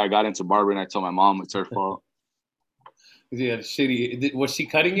reasons why I got into barbering. I told my mom it's her fault. Yeah, shitty. Was she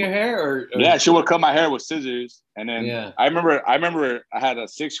cutting your hair or? Yeah, she would cut my hair with scissors, and then I remember I had a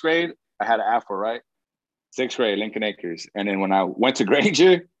 6th grade. I had an afro, right? 6th grade, Lincoln Acres, and then when I went to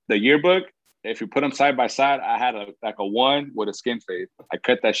Granger, the yearbook, if you put them side by side, I had a 1 with a skin fade. I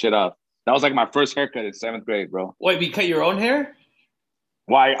cut that shit off. That was like my first haircut in 7th grade, bro. Wait, you cut your own hair?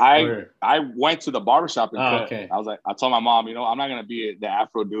 Well, I went to the barbershop and cut. Okay. I told my mom, I'm not gonna be the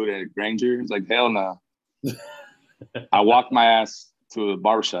afro dude at Granger. It's like hell no. I walked my ass to the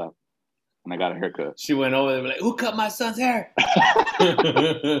barbershop. and I got a haircut. She went over there like, who cut my son's hair?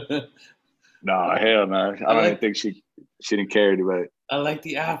 No, hell no. I don't even think she didn't care about it. I like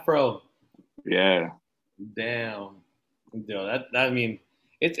the afro. Yeah. Damn. Yo, I mean,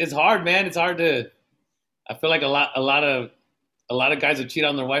 it's hard, man. It's hard to. I feel like a lot of guys will cheat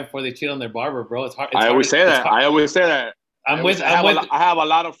on their wife before they cheat on their barber, bro. It's hard. I always say that. I always say that. I have a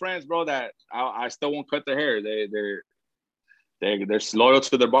lot of friends, bro, that I still won't cut their hair. They're loyal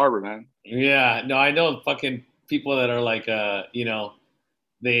to their barber, man. Yeah, no, I know fucking people that are like, you know,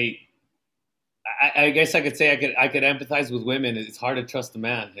 they. I guess I could say I could empathize with women. It's hard to trust a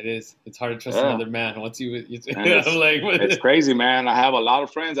man. It is. It's hard to trust another man. Once you I'm like, it's crazy, man. I have a lot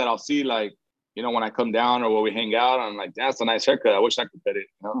of friends that I'll see, like, you know, when I come down or when we hang out, I'm like, that's a nice haircut. I wish I could get it.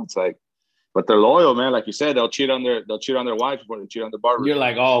 You know, it's like, but they're loyal, man. Like you said, they'll cheat on their wife before they cheat on their barber. You're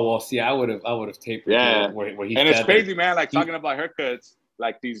like, oh well, see, I would have tapered. Yeah, where he and it's crazy, man. Like talking about haircuts,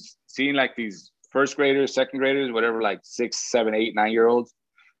 like seeing these first graders, second graders, whatever, like 6, 7, 8, 9-year-olds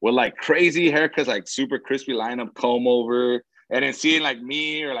with like crazy haircuts, like super crispy lineup, comb over, and then seeing like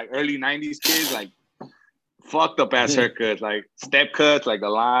me or like early '90s kids, like fucked up ass haircuts, like step cuts, like the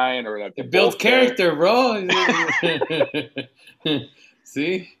line or like it builds character, bro.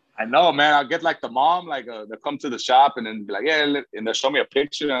 See. I know, man. I'll get like the mom, like they'll come to the shop and then be like, yeah, and they'll show me a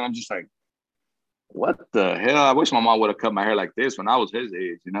picture, and I'm just like, what the hell? I wish my mom would have cut my hair like this when I was his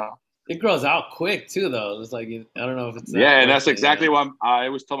age, you know? It grows out quick too, though. It's like, I don't know if it's and that's exactly why I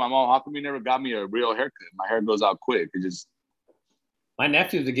always told my mom, how come you never got me a real haircut? My hair goes out quick. It just. My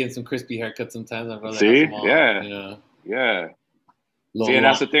nephews are getting some crispy haircuts sometimes. My brother see, yeah, you know? Yeah. See, and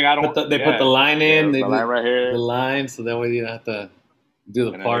that's the thing. I don't. They put the line in. The line right here. The line, so that way you don't have to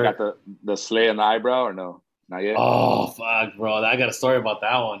do the part. Got the slay on the eyebrow or no? Not yet. Oh fuck, bro! I got a story about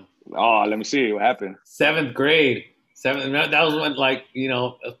that one. Oh, let me see what happened. 7th grade. That was when, like, you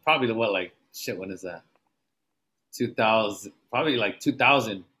know, probably when is that? 2000, probably like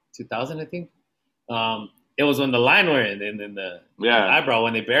 2000, I think. It was when the line were in the eyebrow,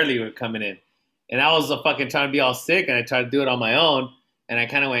 when they barely were coming in, and I was fucking trying to be all sick, and I tried to do it on my own, and I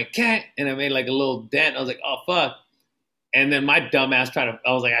kind of went can't, and I made like a little dent. I was like, oh fuck, and then my dumb ass I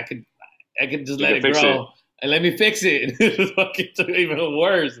was like, I could just let it grow and let me fix it. It was fucking even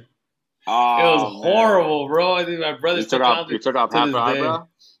worse. Oh, it was horrible, bro. I think my brother you took off half the eyebrow?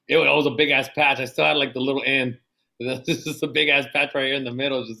 It was a big ass patch. I still had like the little end. This is a big ass patch right here in the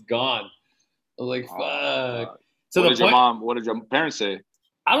middle, just gone. I was like, fuck. What did your parents say?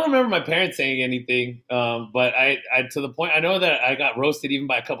 I don't remember my parents saying anything, but I to the point, I know that I got roasted even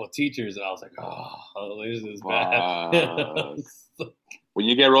by a couple of teachers, and I was like, oh, this is bad. When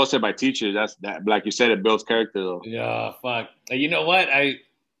you get roasted by teachers, that like you said, it builds character, though. Yeah, fuck. You know what? I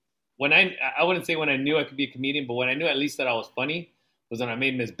wouldn't say when I knew I could be a comedian, but when I knew at least that I was funny was when I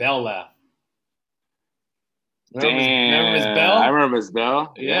made Miss Bell laugh. Remember Miss Bell? I remember Miss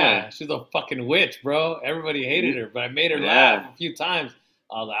Bell. Yeah, she's a fucking witch, bro. Everybody hated her, but I made her laugh a few times.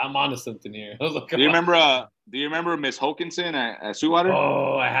 I was like, I'm onto something here. I was like, Do you remember Miss Hokinson at Sweetwater?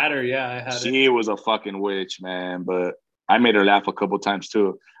 Oh, I had her. Yeah, I had her. She was a fucking witch, man. But I made her laugh a couple times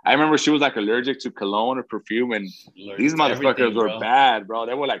too. I remember she was like allergic to cologne or perfume, and these motherfuckers were bad, bro.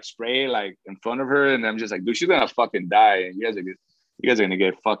 They would like spray like in front of her, and I'm just like, dude, she's gonna fucking die, and you guys are gonna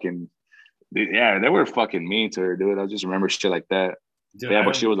get fucking. Yeah, they were fucking mean to her, dude. I just remember shit like that. Dude,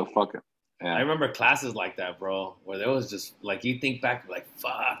 but she was a fucking. Yeah. I remember classes like that, bro, where there was just like, you think back, like,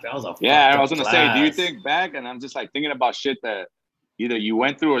 fuck, that was a. Yeah, I was gonna say, do you think back? And I'm just like thinking about shit that either you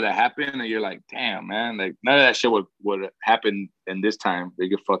went through or that happened, and you're like, damn, man, like none of that shit would happen in this time. They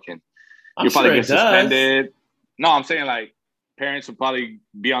get fucking. You probably get suspended. No, I'm saying like parents would probably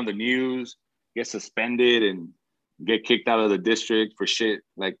be on the news, get suspended, and get kicked out of the district for shit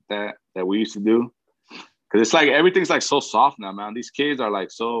like that we used to do. Because it's like everything's like so soft now, man. These kids are like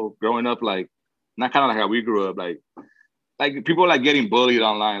so growing up like not kind of like how we grew up. Like people are like getting bullied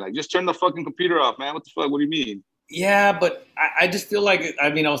online. Like just turn the fucking computer off, man. What the fuck? What do you mean? Yeah, but I just feel like, I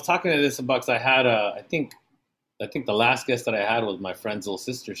mean, I was talking to this about, because I had I think the last guest that I had was my friend's little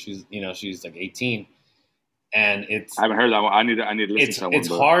sister. She's like 18, and I haven't heard that one. I need to listen to that one. It's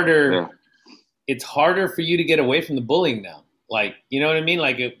harder. Yeah. It's harder for you to get away from the bullying now. Like, you know what I mean?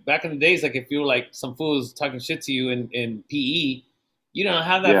 Like back in the days, like if you were like some fools talking shit to you in PE, you don't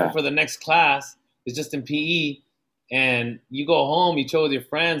have that for the next class. It's just in PE, and you go home, you chill with your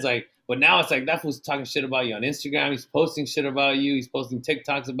friends, like. But now it's like that fool's talking shit about you on Instagram. He's posting shit about you. He's posting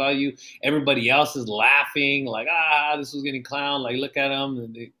TikToks about you. Everybody else is laughing, like, this was getting clown. Like, look at him.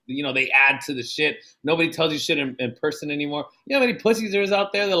 And they add to the shit. Nobody tells you shit in person anymore. You know how many pussies there is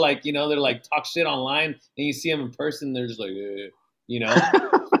out there that like, they're like talk shit online, and you see them in person, they're just like, .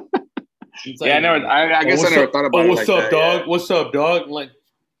 It's Yeah, like, I oh, guess I what's never up? thought Oh, about it what's like up, that. dog? What's up, dog? I'm like,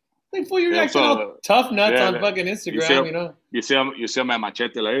 fool, you're Yeah, acting all so tough nuts yeah, on fucking you see, Instagram, you know? you see him at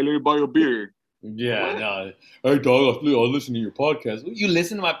Machete like, hey, let me buy you a beer. Yeah, What? no. Hey, dog, I'll listen to your podcast. You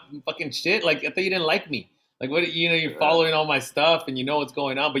listen to my fucking shit? Like, I thought you didn't like me. Like, what? You know, you're Yeah, following all my stuff and you know what's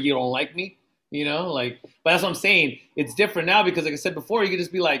going on, but you don't like me. You know, like, but that's what I'm saying. It's different now because, like I said before, you could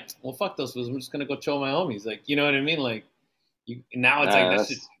just be like, well, fuck those fools. I'm just gonna go chill with my homies. Like, you know what I mean? Like, now it's like yeah,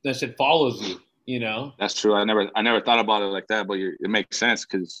 that shit follows you. You know, that's true. I never thought about it like that, but it makes sense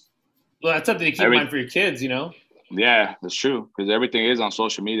because well, that's something to keep in every mind for your kids. You know, yeah, that's true because everything is on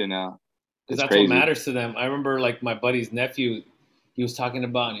social media now. because It's that's what crazy. matters to them. I remember like my buddy's nephew, he was talking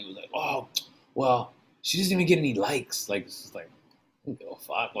about, and he was like, "Oh, well, she doesn't even get any likes." Like, it's just like, oh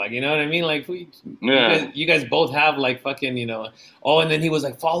fuck, like, you know what I mean? Like, Yeah, you guys both have like fucking, you know. Oh, and then he was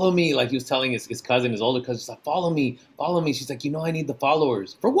like, "Follow me," like he was telling his cousin, his older cousin, he's like, "Follow me, follow me." She's like, "You know, I need the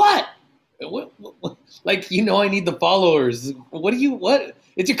followers for what?" What? Like, you know, I need the followers. What do you? What?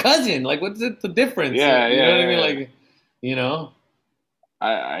 It's your cousin. Like, what's the difference? yeah, You know what I yeah, mean? yeah. Like, you know.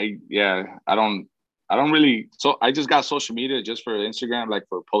 Yeah, I don't really. So I just got social media just for Instagram, like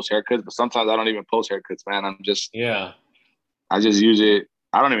for post haircuts. But sometimes I don't even post haircuts, man. Yeah. I just use it.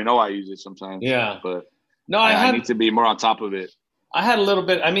 I don't even know why I use it sometimes, Yeah. but No, I need to be more on top of it. I had a little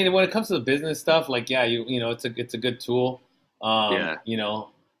bit. I mean, when it comes to the business stuff, like, yeah, you know, it's a good tool. Yeah, You know,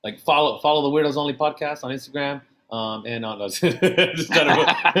 like follow the Weirdos Only podcast on Instagram. And on those, just trying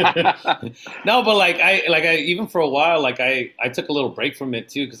to no, but like I even for a while, like I took a little break from it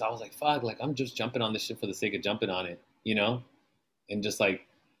too because I was like, fuck, like I'm just jumping on this shit for the sake of jumping on it, you know, and just like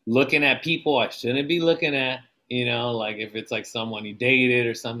looking at people I shouldn't be looking at. You know, like if it's like someone you dated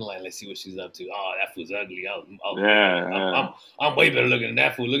or something, like let's see what she's up to. Oh, that fool's ugly. yeah, I'm, yeah, I'm way better looking than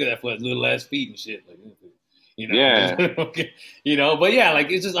that fool. Look at that fool's little ass feet and shit. Like, you know, just, yeah. okay, you know. But yeah, like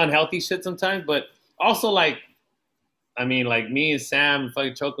it's just unhealthy shit sometimes. But also like, I mean, like me and Sam, and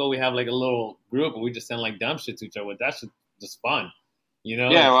fucking Choco, we have like a little group, and we just send like dumb shit to each other. That's just fun. You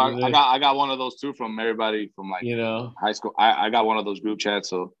know, Yeah, it's well, either, I got one of those too from everybody from like you know, high school. I got one of those group chats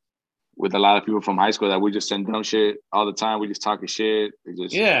so with a lot of people from high school that we just send dumb shit all the time. We just talking shit. We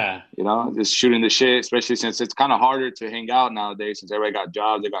just yeah, just shooting the shit. Especially since it's kind of harder to hang out nowadays since everybody got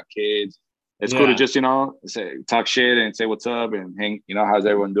jobs, they got kids. It's cool to yeah. just say talk shit and say what's up and hang. How's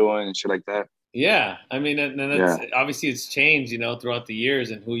everyone doing and shit like that. Yeah, I mean, and it's Yeah, obviously it's changed, you know, throughout the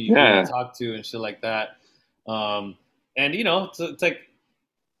years and who you yeah, talk to and shit like that. Um, and you know, it's like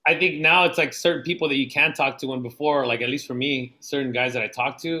I think now it's like certain people that you can talk to, and before, like at least for me, certain guys that I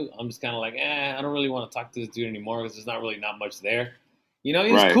talk to, I'm just kind of like, I don't really want to talk to this dude anymore because there's not really not much there. You know,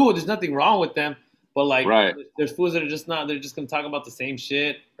 it's right, cool. There's nothing wrong with them, but like, right, there's fools that are just not. They're just gonna talk about the same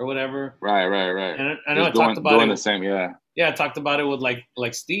shit or whatever. right. And I know I Just talked about doing it. the same. Yeah, Yeah, I talked about it with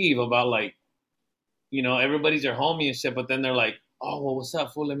like Steve about like you know, everybody's your homie and shit, but then they're like, oh, well, what's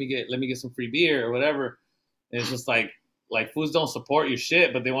up, fool? Let me get some free beer or whatever. And it's just like fools don't support your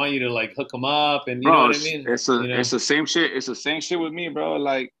shit, but they want you to like hook them up, and you know bro. what I mean? You It's know? the same shit. It's the same shit with me, bro.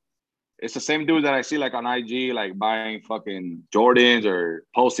 Like it's the same dude that I see like on IG, like buying fucking Jordans or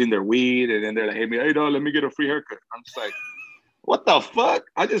posting their weed, and then they're like, hey dog, let me get a free haircut. I'm just like, what the fuck?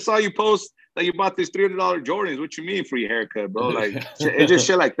 I just saw you post that you bought these $300 Jordans. What you mean free haircut, bro? Like it's just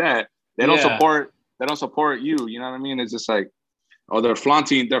shit like that. They don't Yeah, support. They don't support you. You know what I mean? It's just like, oh, they're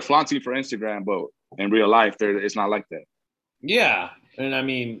flaunting. They're flaunting for Instagram, but in real life, it's not like that. yeah. And I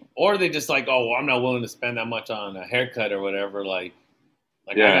mean, or they just like, oh, well, I'm not willing to spend that much on a haircut or whatever. Like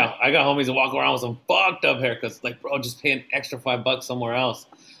Yeah, I got homies that walk around with some fucked up haircuts. Like, bro, just pay an extra $5 somewhere else.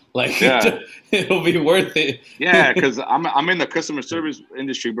 Like, yeah. it'll be worth it. Yeah, because I'm in the customer service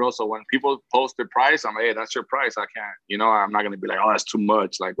industry, bro. So when people post their price, I'm like, hey, that's your price. I can't, I'm not gonna be like, oh, that's too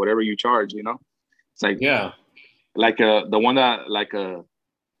much. Like whatever you charge, It's Yeah, like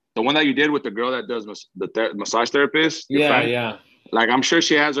the one that you did with the girl that does massage therapist, your yeah, friend. yeah. Like I'm sure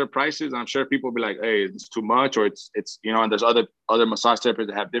she has her prices. I'm sure people will be like, hey, it's too much, or it's and there's other massage therapists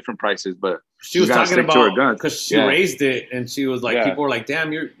that have different prices, but She she's was got to talking stick to her about guns. because she Yeah, raised it, and she was like, yeah, people were like,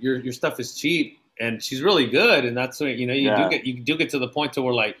 "Damn, your stuff is cheap," and she's really good, and that's what you know. yeah, You do get to the point to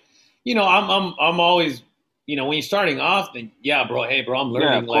where like, you know, I'm always, you know, when you're starting off, then yeah, bro, hey, bro, I'm yeah.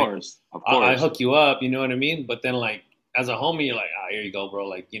 learning. Of Like, course, of I course. hook you up, you know what I mean? But then like as a homie, you're like, ah, here you go, bro.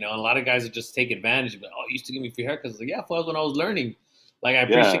 Like, you know, a lot of guys would just take advantage. But oh, you used to give me free haircuts. Like, yeah, that was when I was learning. Like,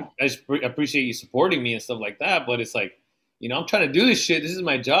 Yeah, appreciate you supporting me and stuff like that. But it's like, you know, I'm trying to do this shit. This is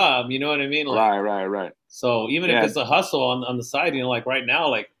my job. You know what I mean? Like, right. so even if Yeah, it's a hustle on the side, you know, like right now,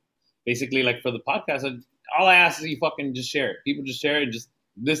 like basically like for the podcast, all I ask is you fucking just share it. People just share it, just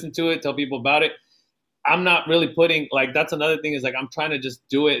listen to it, tell people about it. I'm not really putting like that's another thing is like I'm trying to just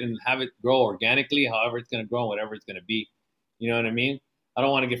do it and have it grow organically, however it's gonna grow, whatever it's gonna be. You know what I mean? I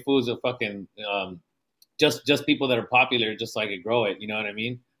don't want to get fools of fucking just people that are popular just so I could grow it. You know what I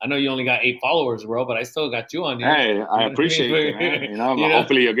mean? I know you only got 8 followers, bro, but I still got you on here. Hey, You I know what I appreciate it, man. mean? You know, You know?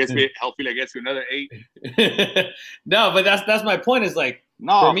 hopefully it gets me. Hopefully it gets you another 8. No, but that's my point. Is like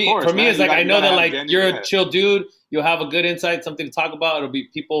No, of course, for me, man. it's like I You know gotta that have like genuine. you're Yeah, a chill dude. You'll have a good insight, something to talk about. It'll be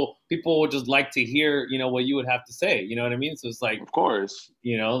people will just like to hear, what you would have to say. You know what I mean? So it's like, of course.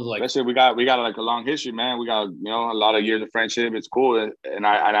 like Especially we got like a long history, man. We got a lot of years of friendship. It's cool, and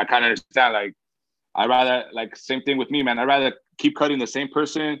I kind of understand. Like I rather like same thing with me, man. I rather keep cutting the same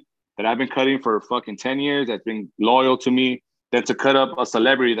person that I've been cutting for fucking 10 years that's been loyal to me than to cut up a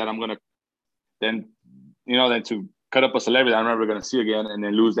celebrity that I'm gonna then than to cut up a celebrity that I'm never gonna see again and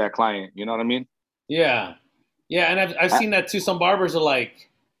then lose that client. You know what I mean? yeah, yeah, and I've I, seen that too. Some barbers are like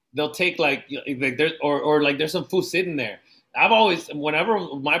they'll take like there's or like there's some food sitting there. I've always whenever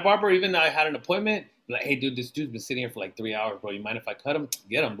my barber even I had an appointment like hey dude this dude's been sitting here for like 3 hours bro you mind if I cut him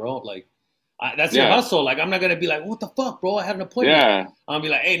get him bro like that's your yeah, hustle like I'm not gonna be like what the fuck bro I have an appointment yeah, I'll be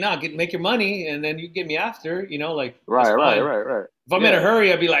like hey nah make your money and then you get me after like that's right, right, fine. right, right. If I'm in a Yeah,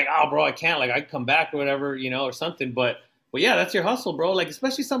 hurry, I'd be like, oh, bro, I can't. Like, I can come back or whatever, or something. But yeah, that's your hustle, bro. Like,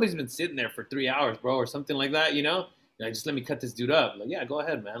 especially somebody's been sitting there for 3 hours, bro, or something like that, Like, just let me cut this dude up. Like, yeah, go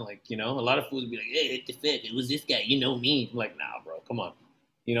ahead, man. Like, a lot of fools would be like, hey, what the fuck? It was this guy. You know me. I'm like, nah, bro, come on.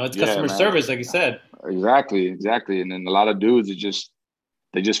 It's yeah, customer man. service, like you said. Exactly. And then a lot of dudes, they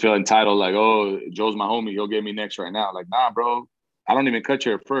just feel entitled, like, oh, Joe's my homie, he'll get me next right now. Like, nah, bro, I don't even cut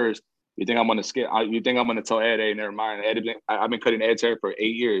your hair first. You think I'm gonna skip? You think I'm gonna tell Ed, hey, never mind. I've been cutting Ed's hair for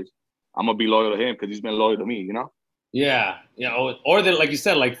 8 years. I'm gonna be loyal to him because he's been loyal to me. Yeah, yeah. Or like you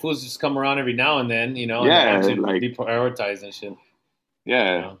said, like fools just come around every now and then, and they Yeah, actually like deprioritize and shit. You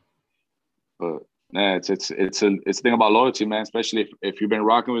yeah, know? but yeah, it's a thing about loyalty, man. Especially if you've been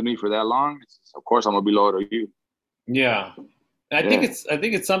rocking with me for that long, of course I'm gonna be loyal to you. Yeah. And Yeah, I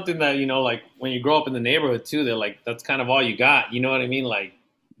think it's something that, like when you grow up in the neighborhood too, they're like that's kind of all you got. You know what I mean? Like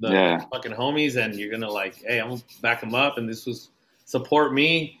the yeah, fucking homies and you're gonna like, hey, I'm gonna back them up and this was support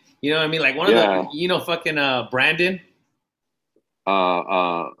me. You know what I mean? Like one of yeah. the fucking Brandon, Uh,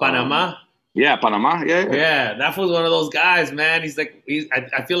 uh, um, Panama. yeah, Panama. Yeah, yeah. Yeah, that was one of those guys, man.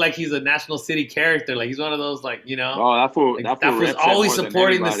 I feel like he's a national city character. Like he's one of those like, Oh, like that fool that was reps it always more than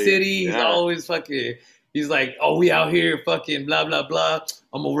supporting the anybody. city. He's Yeah. always fucking. He's like, oh, we out here fucking blah blah blah.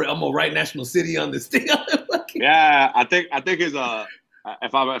 I'm gonna write National City on this thing. Yeah, I think his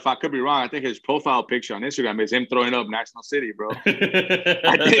if I could be wrong, I think his profile picture on Instagram is him throwing up National City, bro.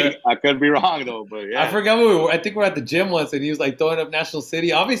 I think I could be wrong though, but I yeah, forgot where we were. I think we're at the gym once, and he was like throwing up National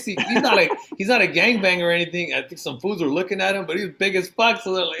City. Obviously, he's not a gangbanger or anything. I think some fools were looking at him, but he was big as fuck.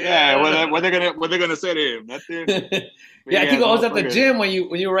 So they're like, yeah. yeah. What they gonna say to him? Nothing. Yeah, Big I think ass I was at the motherfucker. gym when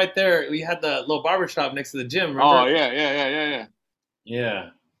you were right there. We had the little barber shop next to the gym. Oh Remember? yeah. Yeah,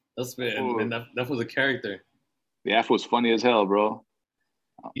 that's and Fool. that was a character. The F was funny as hell, bro.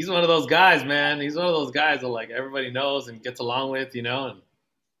 He's one of those guys, man. He's one of those guys that like everybody knows and gets along with, And I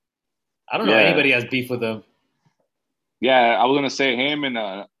don't know Yeah, anybody has beef with him. yeah. I was gonna say him and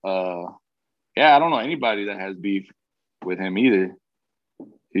yeah. I don't know anybody that has beef with him either.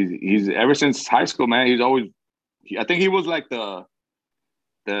 He's ever since high school, man. He's always. I think he was like the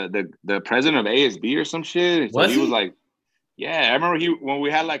president of ASB or some shit. So Was he was he? like, yeah. I remember when we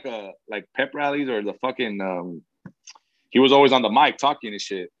had like pep rallies or the fucking. He was always on the mic talking and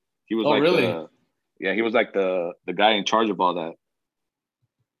shit. He was Oh, like really? he was like the guy in charge of all that.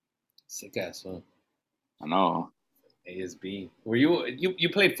 Sick ass one. I know. ASB. Were you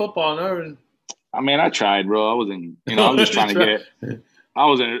played football, no? I mean, I tried, bro. I wasn't. I was just trying to get. I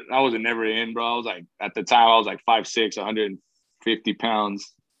wasn't never in, bro. I was like at the time I was like 5'6", 150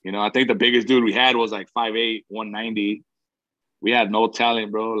 pounds. I think the biggest dude we had was like 5'8", 190. We had no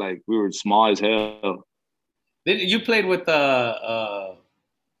talent, bro. Like we were small as hell. You played with little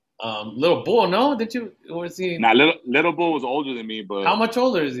bull? No, did you? Was he? Now little Bull was older than me, How but much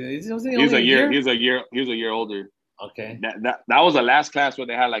older is he? Was he he was only a a year. year? He was a year older. Okay. That was the last class where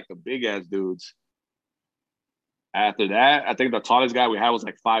they had like the big ass dudes. After that, I think the tallest guy we had was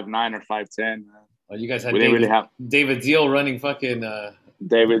like 5'9" or 5'10". Oh, you guys had We didn't really have David Zeal running fucking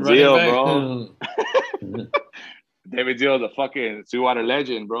David running Zeal, back. bro. David Zeal, the fucking Sweetwater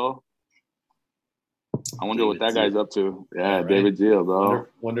legend, bro. I wonder what David that Zeal. guy's up to. Yeah, Yeah, right. David Zeal, bro.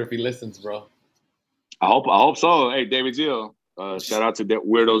 Wonder if he listens, bro. I hope so. Hey, David Zeal. Shout out to the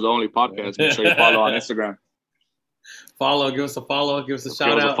Weirdos Only podcast. Make sure you follow on Instagram. Give us a follow, give us a Give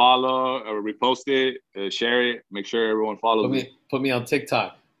shout us a out. follow, repost it, share it. Make sure everyone follows me. Put me on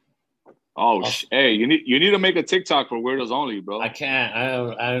TikTok. Oh, hey, you need to make a TikTok for weirdos only, bro. I can't. I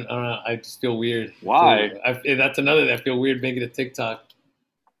don't know. I just feel weird. Why? That's another. I feel weird making a TikTok.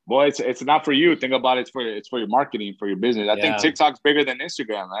 Boy, it's not for you. Think about it. It's for your marketing, for your business. I think Yeah. TikTok's bigger than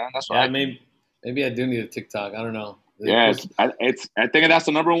Instagram, man. That's what I think. Maybe I do need a TikTok. I don't know. Yeah, I think that's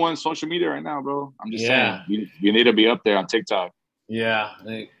the number one social media right now, bro. I'm just saying, you need to be up there on TikTok. Yeah,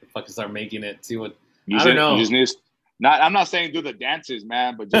 I fucking start making it. See what I don't know. You just need I'm not saying do the dances,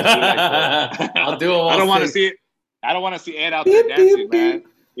 man, but just do like I'll do them. I don't want to see it. I don't want to see Ed out there dancing, man.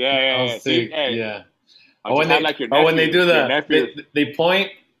 Yeah. See, hey, yeah. Or when they like your nephew, when they do they point.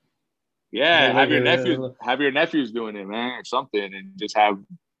 Yeah, have your nephews doing it, man, or something, and just have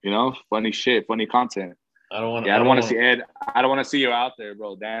funny shit, funny content. I don't want. Yeah, I don't want to see Ed. I don't want to see you out there,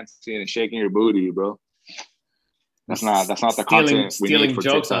 bro, dancing and shaking your booty, bro. That's not the content we need for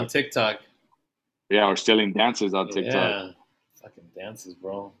jokes TikTok. On TikTok. Yeah, or stealing dances on TikTok. Yeah, fucking dances,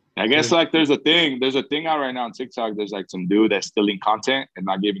 bro. I guess like there's a thing out right now on TikTok. There's like some dude that's stealing content and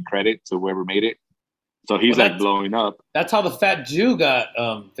not giving credit to whoever made it. So he's like blowing up. That's how the fat Jew got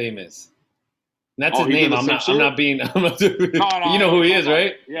famous. And that's his name. I'm not being. No, you know who he is,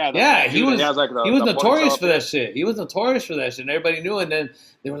 right? Yeah. He was notorious for that shit. He was notorious for that shit, and everybody knew. And then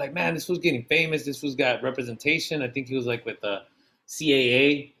they were like, "Man, this was getting famous. This was got representation." I think he was like with the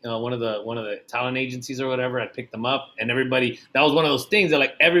CAA, one of the talent agencies or whatever. I picked him up, and everybody. That was one of those things that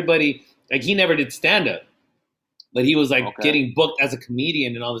like everybody like he never did stand up, but he was like getting booked as a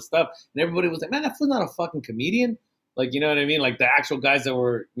comedian and all this stuff, and everybody was like, "Man, that fool's not a fucking comedian." Like, you know what I mean? Like the actual guys that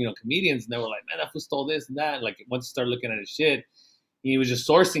were, comedians, and they were like, man, that fool stole this and that. And like once you start looking at his shit, he was just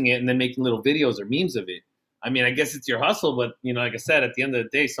sourcing it and then making little videos or memes of it. I mean, I guess it's your hustle, but like I said, at the end of the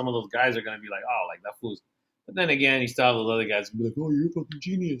day, some of those guys are gonna be like, oh, like that fool's. But then again, you still have those other guys who be like, oh, you're a fucking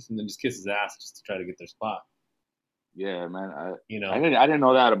genius, and then just kiss his ass just to try to get their spot. Yeah, man. I didn't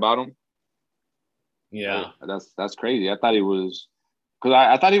know that about him. Yeah, that's crazy. I thought he was, because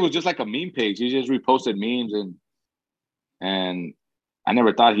I thought he was just like a meme page. He just reposted memes and I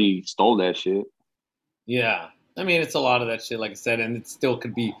never thought he stole that shit. Yeah. I mean, it's a lot of that shit, like I said, and it still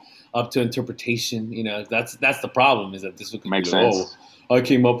could be up to interpretation. That's the problem, is that this could Makes be like, sense. Oh, I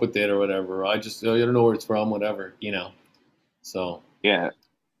came up with it or whatever. I don't know where it's from, whatever, So. Yeah.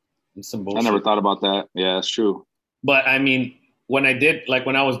 Some bullshit. I never thought about that. Yeah, that's true. But, I mean, when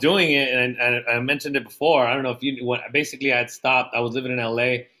I was doing it, and I mentioned it before, I don't know if you knew, basically I had stopped. I was living in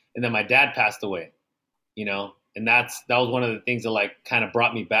LA, and then my dad passed away, and that was one of the things that like kind of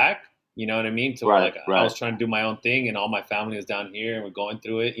brought me back. You know what I mean? To where I was trying to do my own thing, and all my family was down here, and we're going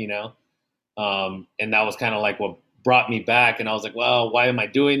through it. And that was kind of like what brought me back. And I was like, well, why am I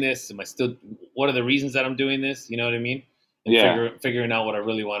doing this? What are the reasons that I'm doing this? You know what I mean? And figuring out what I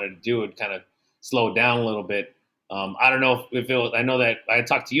really wanted to do and kind of slow down a little bit. I don't know if it was. I know that I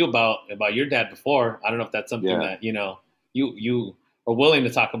talked to you about your dad before. I don't know if that's something that you are willing to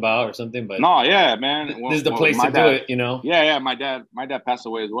talk about or something, but no, yeah, man. This is the place to do it, Yeah. My dad passed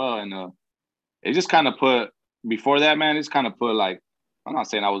away as well, and it just kind of put before that, man. It's kind of put like, I'm not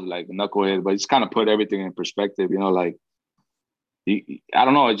saying I was like a knucklehead, but it's kind of put everything in perspective. Like I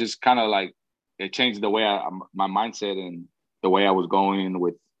don't know. It just kind of like it changed the way my mindset and the way I was going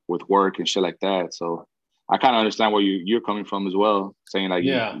with work and shit like that. So I kind of understand where you're coming from as well, saying like,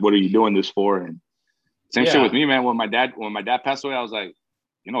 what are you doing this for? And same shit with me, man. When my dad passed away, I was like,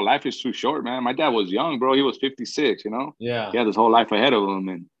 life is too short, man. My dad was young, bro. He was 56, Yeah. He had his whole life ahead of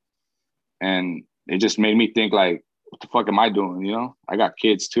him. And it just made me think like, what the fuck am I doing? I got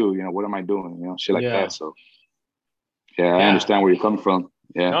kids too, what am I doing? Shit like that. So I understand where you're coming from.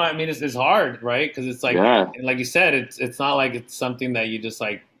 Yeah. No, I mean, it's hard, right? Because it's like, like you said, it's not like it's something that you just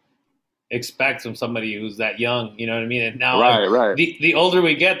like expect from somebody who's that young, you know what I mean? And now, right. The older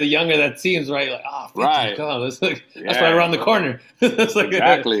we get, the younger that seems, right? Like, oh, 50, right. God, that's right around the corner. Like,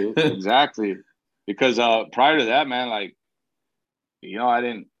 exactly. Because prior to that, man, like, I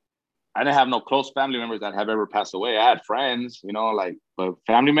didn't have no close family members that have ever passed away. I had friends, like, but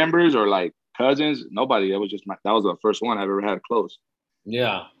family members or like cousins, nobody. That was the first one I've ever had close.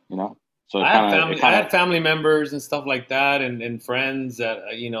 Yeah. So I had family members and stuff like that, and friends that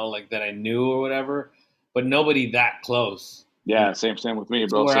like that I knew or whatever, but nobody that close. Yeah, same with me,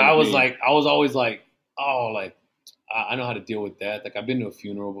 bro. Where I was always like, oh, like I know how to deal with that. Like I've been to a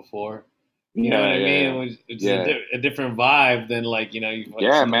funeral before. You know what I mean? It's a different vibe than like you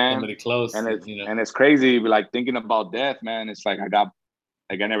man, somebody close. And it's crazy, like thinking about death, man. It's like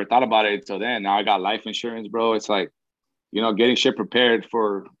I never thought about it until then. Now I got life insurance, bro. It's like getting shit prepared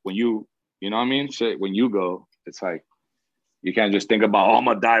for when you know what I mean? Shit, when you go, it's like you can't just think about, I'm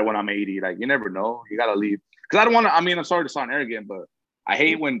gonna die when I'm 80. Like you never know. You gotta leave. Because I don't want to. I mean, I'm sorry to sound arrogant, but I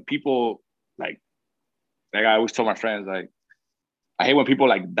hate when people like I always tell my friends, like, I hate when people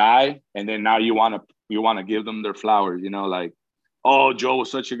like die and then now you wanna give them their flowers, like, oh, Joe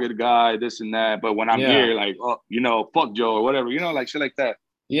was such a good guy, this and that. But when I'm Yeah. here, like, oh, fuck Joe or whatever, like shit like that. It's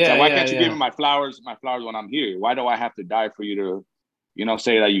Yeah, like, why yeah, can't you give yeah. me my flowers when I'm here? Why do I have to die for you to,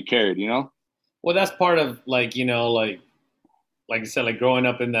 say that you cared, Well, that's part of like, like I said, like growing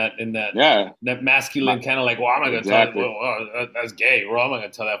up in that Yeah. that masculine kind of like, well, I'm not gonna tell him, Exactly. that's gay, bro. I'm not gonna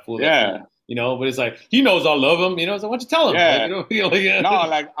tell that fool that fool, Yeah. But it's like he knows I love him, so why don't you tell him? Like, Yeah. like, No,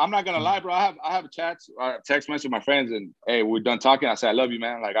 like I'm not gonna lie, bro. I have chats, text messages with my friends, and hey, we're done talking. I say I love you,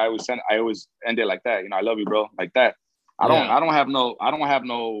 man. Like I always end it like that. I love you, bro, like that. yeah, I don't have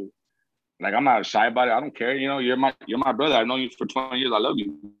no. Like I'm not shy about it. I don't care. You're my brother. I've known you for 20 years. I love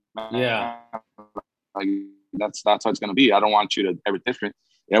you. yeah, Like that's how it's gonna be. I don't want you to ever different.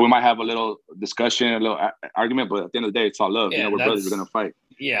 Yeah, we might have a little discussion, a little argument, but at the end of the day, it's all love. yeah. We're brothers. We're gonna fight.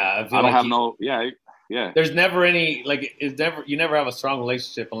 I I feel don't like have no. Yeah. there's never any like you never have a strong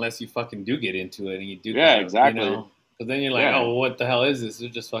relationship unless you fucking do get into it and you do Yeah, kind of exactly. because then you're like, Yeah. oh, what the hell is this? They're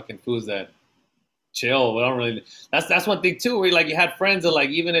just fucking fools that chill. We don't really. That's one thing too. Where like you had friends that like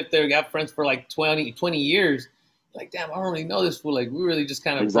even if they got friends for like 20 years, like damn, I don't really know this fool. Like we really just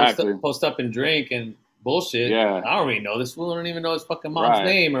kind of Exactly. post up and drink and bullshit. Yeah. I don't really know this fool. I don't even know his fucking mom's Right.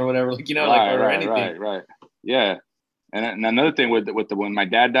 name or whatever. Like or anything. Right. Yeah. And another thing with when my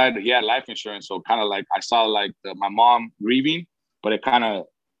dad died, he had life insurance, so kind of like I saw like my mom grieving, but it kind of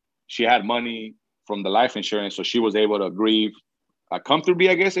she had money from the life insurance, so she was able to grieve comfortably,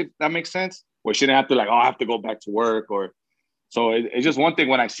 I guess, if that makes sense. Where she didn't have to like, oh, I have to go back to work or. So it's just one thing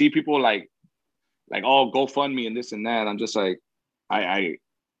when I see people like oh, GoFundMe and this and that. I'm just like, I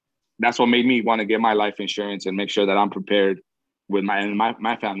that's what made me want to get my life insurance and make sure that I'm prepared with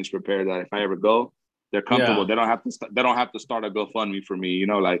my family's prepared that if I ever go, they're comfortable. Yeah. They don't have to start a GoFundMe for me.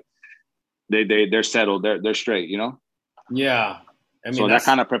 Like they're settled. They're straight. Yeah. I mean, So that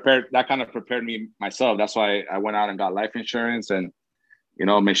kind of prepared me myself. That's why I went out and got life insurance and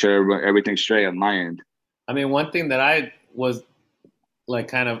make sure everything's straight on my end. I mean, one thing that I was like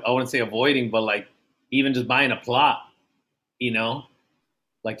kind of I wouldn't say avoiding, but like even just buying a plot,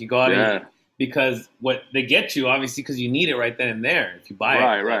 like you go out and because what they get you obviously because you need it right then and there if you buy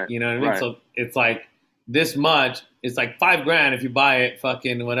it, right, you know what I mean? Right. So it's like this much. It's like $5,000 if you buy it,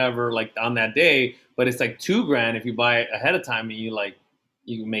 fucking whatever, like on that day. But it's like $2,000 if you buy it ahead of time and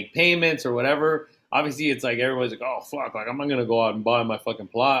you make payments or whatever. Obviously, it's like everybody's like, oh fuck, like I'm not gonna go out and buy my fucking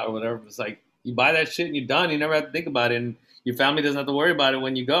plot or whatever. It's like you buy that shit and you're done. You never have to think about it, and your family doesn't have to worry about it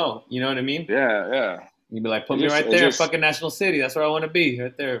when you go. You know what I mean? Yeah. You'd be like, put me right there, fucking National City. That's where I want to be,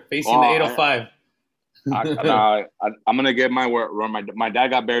 right there, facing the 805. I'm gonna get mine where my dad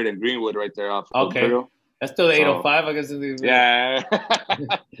got buried in Greenwood, right there off. Okay, Imperial. That's still the 805, I guess.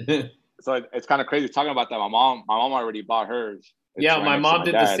 Yeah. So it's kind of crazy talking about that. My mom already bought hers. My mom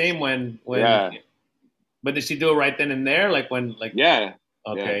did the same when. Yeah. But did she do it right then and there, like when, like? Yeah.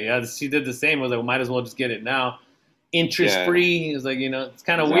 Okay, yeah, she did the same. I was like, well, might as well just get it now. Interest free. It's like it's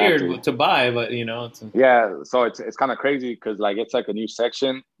kind of weird to buy, but it's. So it's kind of crazy because like it's like a new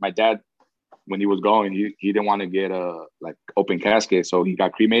section. My dad, when he was going, he didn't want to get a like open casket, so he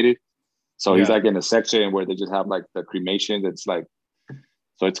got cremated. So he's like in a section where they just have like the cremation. That's like,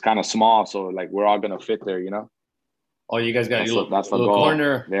 so it's kind of small. So like we're all gonna fit there, Oh, you guys got your that's the little goal.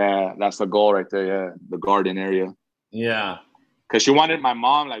 corner. Yeah, that's the goal right there. Yeah, the garden area. Yeah. Because she wanted my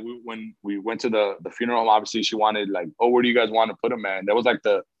mom, like when we went to the funeral home, obviously she wanted like, oh, where do you guys want to put him, man? There was like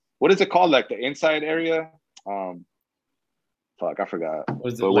what is it called? Like the inside area? Fuck, I forgot.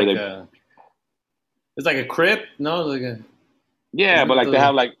 Was it like it's like a crypt? No, like a. Yeah, but like they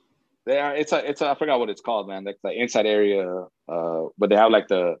have like, it's a I forgot what it's called, man. Like the inside area, but they have like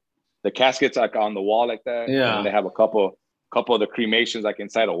the caskets like on the wall like that. Yeah. And they have a couple of the cremations like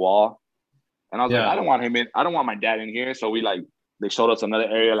inside a wall. And I was like, I don't want him in. I don't want my dad in here. So they showed us another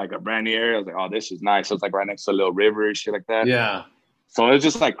area, like a brand new area. I was like, oh, this is nice. So it's like right next to a little river and shit like that. Yeah. So it's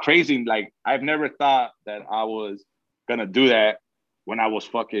just like crazy. Like I've never thought that I was gonna do that when I was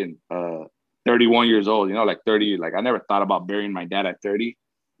fucking 31 years old. Like 30. Like I never thought about burying my dad at 30.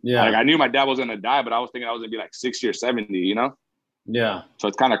 Yeah. Like I knew my dad was gonna die, but I was thinking I was gonna be like 60 or 70. Yeah. So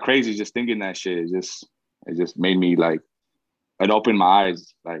it's kind of crazy just thinking that shit. It just made me like, it opened my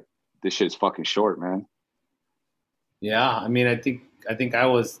eyes. Like this shit's fucking short, man. Yeah, I mean, I think I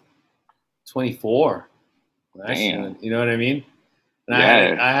was 24. Damn. You know what I mean?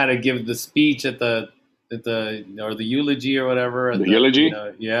 And I had to give the speech at the or the eulogy or whatever. The eulogy?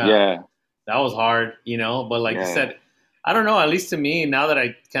 Yeah. That was hard, but like you said, I don't know, at least to me, now that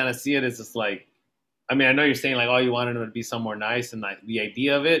I kind of see it, it's just like, I mean, I know you're saying like, oh, you wanted him to be somewhere nice and like the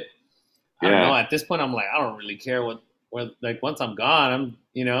idea of it. I don't know. At this point, I'm like, I don't really care where like once I'm gone, I'm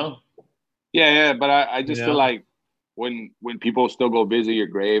Yeah, but I you just feel know, like when people still go visit your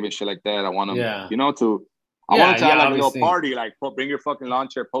grave and shit like that, I want them, yeah, I want them to have like a little obviously, party, like bring your fucking lawn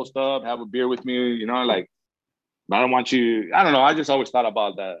chair, post up, have a beer with me, like. But I don't want you. I don't know. I just always thought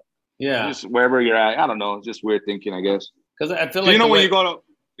about that. yeah, Just wherever you're at, I don't know. Just weird thinking, I guess. because I feel So like the when way, you go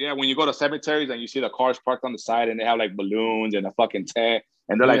to when you go to cemeteries and you see the cars parked on the side and they have like balloons and a fucking tent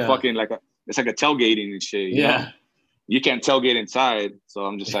and they're like yeah, fucking it's like a tailgating and shit. yeah. You can't tailgate inside, so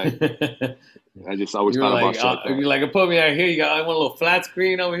I'm just like I just always You were thought about like, shit like that. put me out here. I want a little flat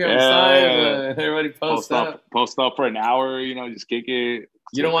screen over here on the side. Yeah, Everybody posts up. post up for an hour. Just kick it.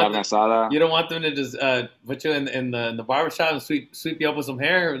 You don't want carne asada. you don't want them to just put you in the barbershop and sweep you up with some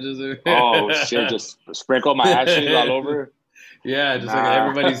hair. Oh shit! Just sprinkle my ashes all over. Yeah, just like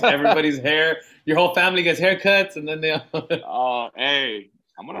Nah. everybody's hair. Your whole family gets haircuts, and then they. Oh, hey,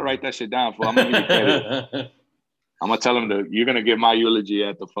 I'm gonna write that shit down. I'm gonna give you credit. I'm gonna tell them that you're gonna give my eulogy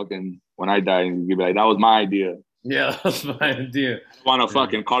at the fucking when I die, and you be like, "That was my idea." Yeah, that's my idea. I want to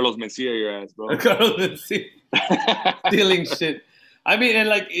fucking Carlos Mencia your ass, bro. Carlos Mencia stealing shit. I mean, and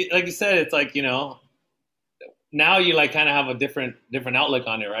like you said, it's like now you like kind of have a different outlook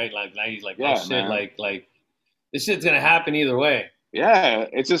on it, right? Like now you're like, oh shit, man. like this shit's gonna happen either way. Yeah,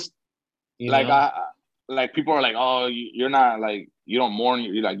 it's just like people are like, oh, you're not like you don't mourn,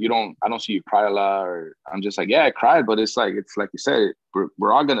 you like you don't. I don't see you cry a lot, or I'm just like, yeah, I cried, but it's like you said,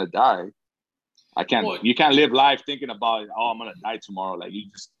 we're all gonna die. You can't live life thinking about, oh, I'm gonna die tomorrow. Like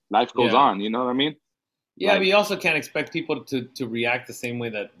life goes on. You know what I mean? Yeah, but you also can't expect people to react the same way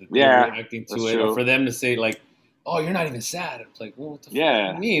that they're reacting to it, or for them to say like, "Oh, you're not even sad." It's like, well, what the fuck do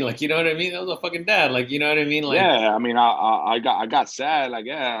you mean? Like, you know what I mean? That was a fucking dad. Like, you know what I mean? Like, yeah, I mean, I got sad. Like,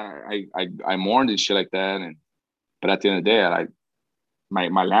 yeah, I mourned and shit like that. But at the end of the day, like,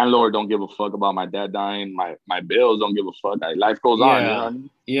 my landlord don't give a fuck about my dad dying. My bills don't give a fuck. Like, life goes on. You know what I mean?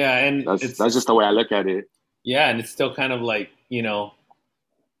 Yeah, and that's just the way I look at it. Yeah, and it's still kind of like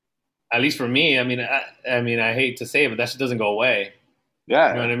at least for me, I mean, I hate to say it, but that shit doesn't go away. Yeah,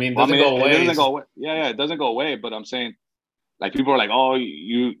 you know what I mean. It doesn't go away. It doesn't go away. Yeah, it doesn't go away. But I'm saying, like, people are like, "Oh,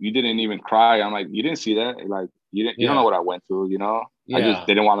 you didn't even cry." I'm like, "You didn't see that. Like, you don't know what I went through. I just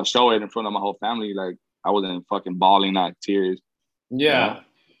didn't want to show it in front of my whole family. Like, I wasn't fucking bawling out tears." Yeah,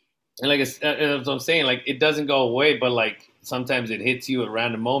 and like as I'm saying, like it doesn't go away, but like sometimes it hits you at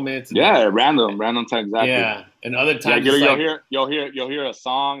random moments. Random times. Exactly. Yeah, and other times you'll hear a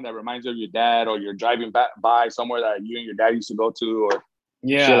song that reminds you of your dad, or you're driving by somewhere that you and your dad used to go to, or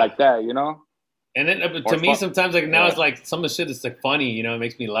shit like that. And then to me, sometimes like now it's like some of the shit is like funny. It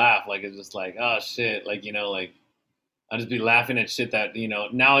makes me laugh. Like it's just like, oh shit, like like I'll just be laughing at shit that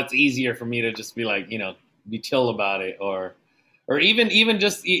now it's easier for me to just be like be chill about it, or even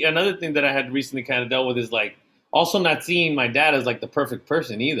just another thing that I had recently kind of dealt with is like also not seeing my dad as like the perfect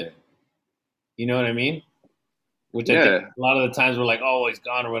person either. You know what I mean? Which I think a lot of the times we're like, oh, he's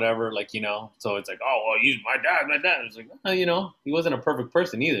gone or whatever. Like, so it's like, oh, well, he's my dad. It's like, he wasn't a perfect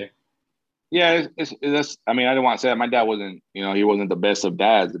person either. Yeah, it's I mean, I didn't want to say that my dad wasn't, he wasn't the best of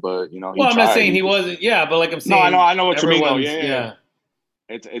dads, but well, I'm not saying he wasn't. Yeah, but like I'm saying, no, I know what you mean. Though. Yeah.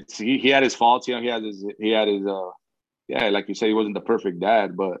 It's he had his faults. He had his like you said, he wasn't the perfect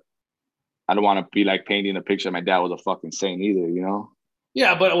dad, but I don't want to be like painting a picture. My dad was a fucking saint either,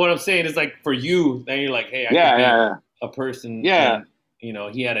 Yeah, but what I'm saying is like for you, then you're like, hey, I could be a person. Yeah. And,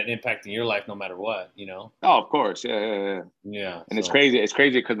 he had an impact in your life no matter what, Oh, of course. Yeah. And it's crazy. It's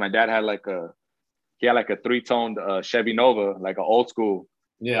crazy because my dad had like a 3-toned Chevy Nova, like an old school.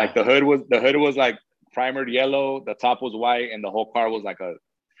 Yeah. Like the hood was like primered yellow, the top was white, and the whole car was like a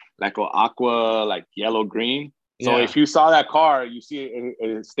aqua, like yellow green. So if you saw that car, you see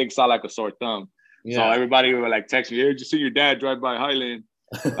it sticks out like a sore thumb. Yeah. So everybody would like text me, hey, did you see your dad drive by Highland?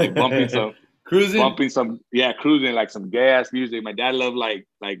 Like bumping some cruising like some gay ass music. My dad loved like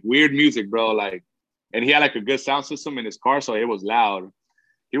weird music, bro. Like, and he had like a good sound system in his car, so it was loud.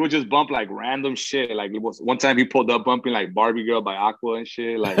 He would just bump like random shit. Like it was one time he pulled up bumping like Barbie Girl by Aqua and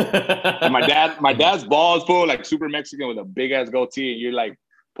shit. Like, and my dad's balls full, like super Mexican with a big ass goatee, and you're like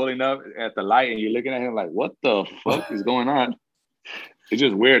pulling up at the light and you're looking at him like, what the fuck is going on? It's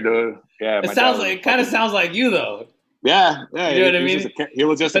just weird, dude. Yeah, it kind of sounds like you though. Yeah. You know what I mean? He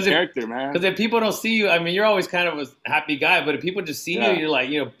was just a character, man. Because if people don't see you, I mean, you're always kind of a happy guy, but if people just see you, you're like,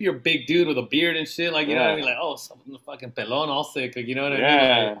 you're a big dude with a beard and shit. Like, you know what I mean? Like, oh, something fucking pelon, all sick. Like, you know what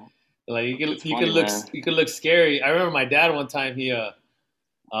I mean? Like you could look scary. I remember my dad one time.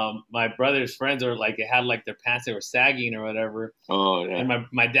 My brother's friends are like, they had like their pants, they were sagging or whatever. Oh yeah. And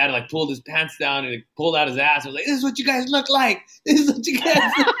my dad like pulled his pants down and pulled out his ass. I was like, this is what you guys look like. This is what you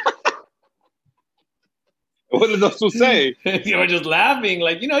guys. What did those two say? You were just laughing,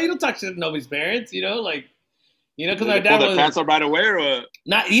 like, you don't talk shit to nobody's parents, like, because Did our they pull dad their pants up right away or what?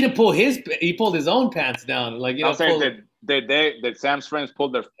 not. He didn't pull he pulled his own pants down, like, I'm saying did Sam's friends pull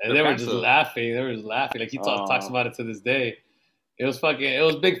their and they were pants just up? laughing. They were just laughing, like he talks about it to this day. It was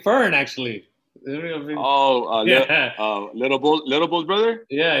Big Fern actually. Yeah, Little Bull's brother.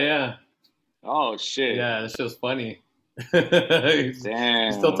 yeah. Oh shit! Yeah, that shit was funny. He's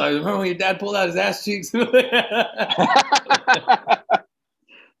Damn. still talking. Remember when your dad pulled out his ass cheeks? So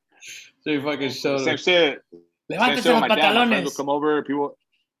he fucking showed Same him. shit. Levántese Same los shit. My friends pantalones. will come over. People.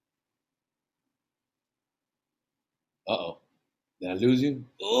 Uh-oh. Did I lose you?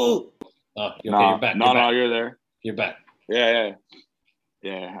 Oh, you're back. No, you're there. You're back. Yeah.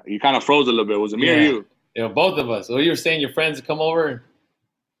 You kind of froze a little bit. Was it me or you? Yeah, both of us. Well, you were saying your friends come over.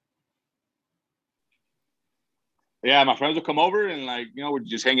 Yeah, my friends would come over and like, we're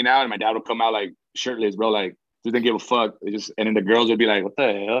just hanging out, and my dad would come out like shirtless, bro. Like, just didn't give a fuck. And then the girls would be like, "What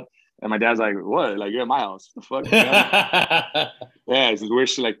the hell?" And my dad's like, "What? Like, you're at my house? What the fuck?" Yeah, it's just weird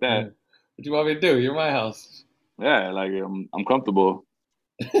shit like that. What do you want me to do? You're my house. Yeah, like I'm comfortable.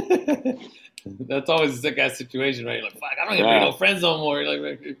 That's always a sick ass situation, right? You're like, fuck, I don't even bring no friends no more.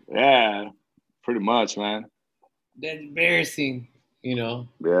 Like, yeah, pretty much, man. That's embarrassing,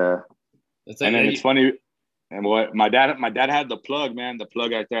 Yeah. It's like, and then it's funny. And what my dad had the plug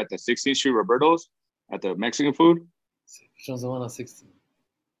right there at the 16th Street Roberto's at the Mexican food. Which one's the one on 16th?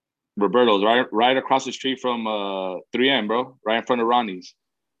 Roberto's, right across the street from 3M, bro. Right in front of Ronnie's.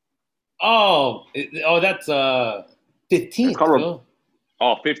 Oh, that's 15th. Bro.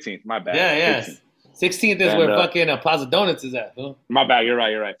 15th. My bad. Yeah. 16th is where fucking Plaza Donuts is at. Bro. My bad. You're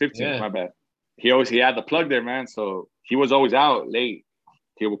right. 15th. My bad. He had the plug there, man. So he was always out late.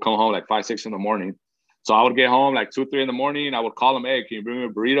 He would come home like 5, 6 in the morning. So I would get home like 2, 3 in the morning. I would call him, "Hey, can you bring me a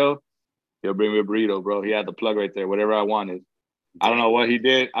burrito?" He'll bring me a burrito, bro. He had the plug right there, whatever I wanted. I don't know what he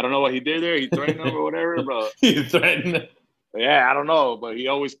did. There. He threatened him or whatever, bro. He threatened him. Yeah, I don't know, but he's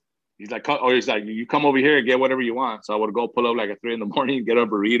like, you come over here and get whatever you want. So I would go pull up like at 3 in the morning, get a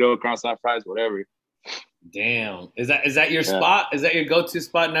burrito, cross-side fries, whatever. Damn. Is that your spot? Is that your go-to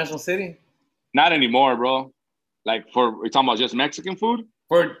spot in National City? Not anymore, bro. Like we're talking about just Mexican food?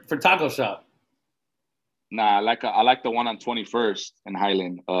 For taco shop. Nah, I like the one on 21st in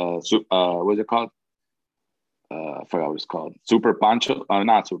Highland. What's it called? I forgot what it's called. Super Pancho?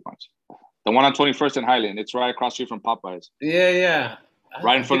 Not Super Pancho. The one on 21st in Highland. It's right across the street from Popeyes. Yeah.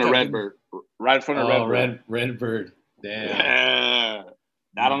 Right in front of Redbird. Right in front of Redbird. Redbird. Damn. Yeah.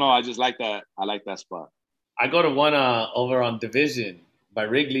 I don't know. I just like that. I like that spot. I go to one over on Division by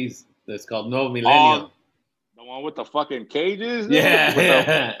Wrigley's. That's called Nuevo Milenio. The one with the fucking cages?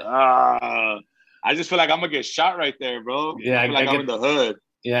 Yeah. I just feel like I'm gonna get shot right there, bro. Yeah, I feel like I'm in the hood.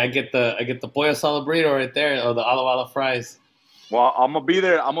 Yeah, I get the pollo salad burrito right there, or the ala fries. Well, I'm gonna be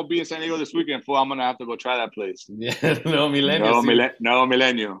there. I'm gonna be in San Diego this weekend, fool. I'm gonna have to go try that place. Yeah, Nuevo Milenio. Nuevo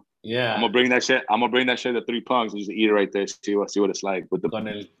Milenio. Yeah, I'm gonna bring that shit. I'm gonna bring that shit to 3 Punks and just eat it right there. See what it's like with the con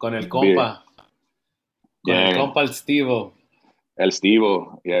el compa. Con el compa el Stevo. El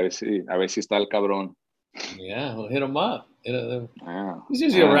Stevo. Yeah, a ver si está el cabrón. Yeah, we'll hit him up. Yeah. He's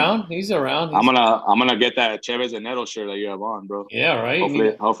usually around. He's around. I'm gonna get that Chavez and Neto shirt that you have on, bro. Yeah, right.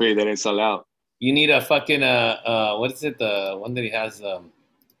 Hopefully they didn't sell out. You need a fucking what is it? The one that he has. I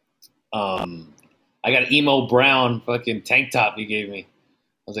got an emo brown fucking tank top he gave me.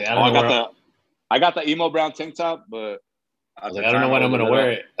 I was like, I got the emo brown tank top, but I don't know when I'm gonna wear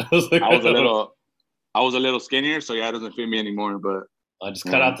it. I was a little skinnier, so yeah, it doesn't fit me anymore. But I just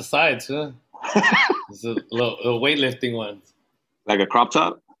cut out the sides, huh? It's a little weightlifting one. Like a crop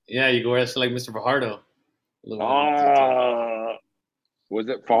top? Yeah, you can wear it like Mr. Fajardo. Was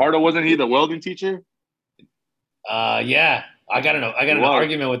it Fajardo? Wasn't he the welding teacher? Yeah. I got an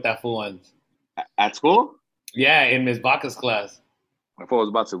argument with that fool once. At school? Yeah, in Ms. Baca's class. I thought I was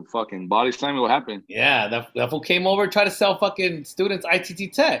about to fucking body slam me. What happened? Yeah, that fool came over and tried to sell fucking students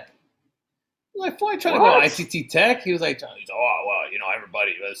ITT Tech. Like, before I tried to go to ITT Tech, he was like, oh, well,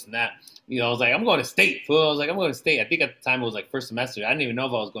 everybody, this and that. I was like, I'm going to state, fool. I was like, I'm going to state. I think at the time it was like first semester. I didn't even know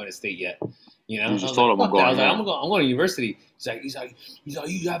if I was going to state yet. You just told him I'm going. I was like, I'm going to university. He's like,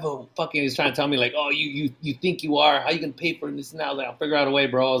 you have a fucking. He's trying to tell me like, oh, you think you are? How you gonna pay for this and that? I was like, I'll figure out a way,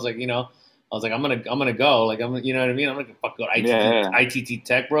 bro. I was like, I'm gonna go. Like, you know what I mean? I'm gonna fuck go to ITT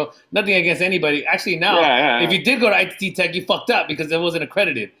Tech, bro. Nothing against anybody. Actually, now, if you did go to ITT Tech, you fucked up because it wasn't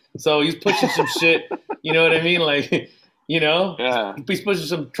accredited. So he's pushing some shit. You know what I mean? Like, he's pushing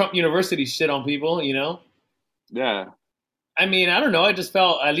some Trump University shit on people. Yeah. I mean, I don't know. I just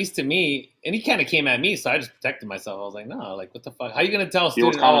felt, at least to me, and he kind of came at me, so I just protected myself. I was like, no, like what the fuck? How you gonna tell a He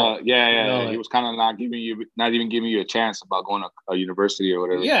was student? kind Oh, of yeah, you yeah. know, He like was kind of not even giving you a chance about going to a university or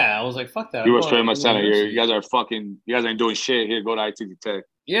whatever. yeah. I was like, fuck that. He I'm was pretty going much to telling you university. guys are fucking, you guys ain't doing shit here. Go to ITT Tech.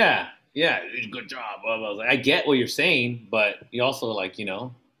 Yeah, yeah. Good job. Blah, blah. I was like, I get what you're saying, but you also like, you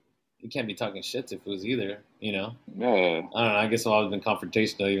can't be talking shit to fools either. Yeah, I don't know. I guess I've always been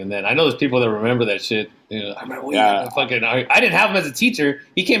confrontational even then. I know there's people that remember that shit. I remember yeah, fucking. I didn't have him as a teacher.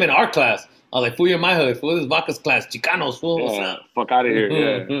 He came in our class. I was like, "Fool, you're in my hood. Fool, this is Vaca's class. Chicanos, fool. What's yeah. up?" Fuck out of here.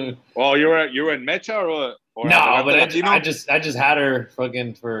 Yeah. No, Well, you were in Mecha or what? Or but Adelante Latino? I just had her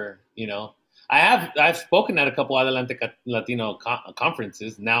fucking for. I've spoken at a couple Adelante Latino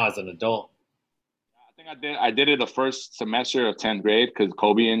conferences now as an adult. I think I did it the first semester of 10th grade because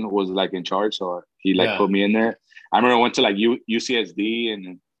Kobean was like in charge, so he like Yeah, put me in there. I remember I went to like UCSD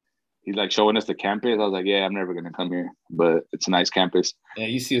and he's like showing us the campus. I was like, yeah, I'm never gonna come here, but it's a nice campus. yeah.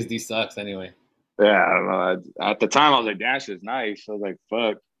 UCSD sucks anyway. Yeah, I don't know. At the time, I was like, "Dash is nice." I was like,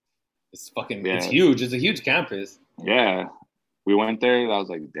 "Fuck, It's yeah, huge. It's a huge campus. yeah." We went there. I was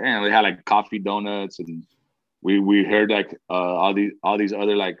like, "Damn!" They had like coffee, donuts, and we heard like all these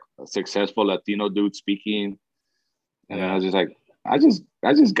other like successful Latino dudes speaking, and I Yeah. was just like, I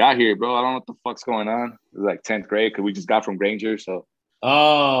just got here, bro. I don't know what the fuck's going on." It was like 10th grade because we just got from Granger, so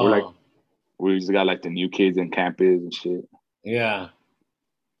we're like Oh, we just got like the new kids in campus and shit. yeah.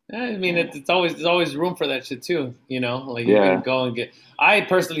 I mean, Yeah, there's always room for that shit too. Like you can yeah, go and get. I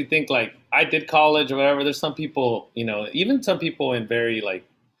personally think like I did college or whatever. There's some people, even some people in very like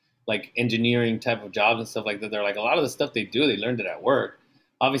engineering type of jobs and stuff like that. They're like a lot of the stuff they do, they learned it at work.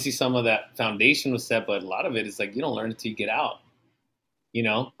 Obviously, some of that foundation was set, but a lot of it is like you don't learn it till you get out. You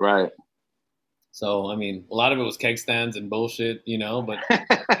know. right. So I mean, a lot of it was keg stands and bullshit. But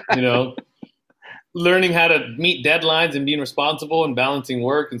you know, learning how to meet deadlines and being responsible and balancing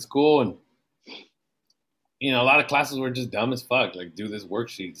work and school and a lot of classes were just dumb as fuck. Like, do this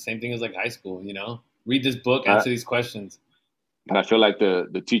worksheet. Same thing as like high school. Read this book, answer these questions. But I feel like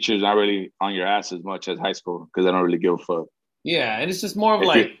the teachers aren't really on your ass as much as high school because they don't really give a fuck. Yeah, and it's just more of If you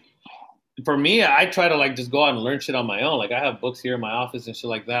like for me, I try to like just go out and learn shit on my own. Like I have books here in my office and shit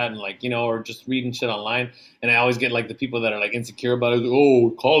like that, and like or just reading shit online. And I always get like the people that are like insecure about it.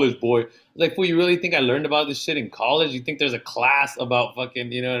 Oh, college boy. Like, well, you really think I learned about this shit in college? You think there's a class about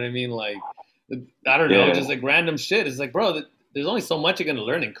fucking, you know what I mean? Like, I don't know, yeah just like random shit. It's like, bro, there's only so much you're gonna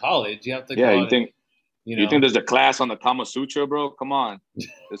learn in college. You have to yeah go out and, you think there's a class on the Kama Sutra, bro? Come on,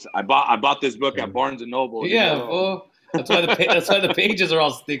 I bought this book at Barnes and Noble. Leave me yeah, alone. fool. That's why the pages are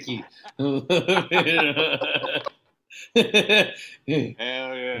all sticky. Hell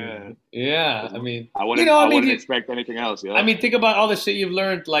yeah. Yeah, I mean, I wouldn't expect anything else. I Yeah. mean, think about all the shit you've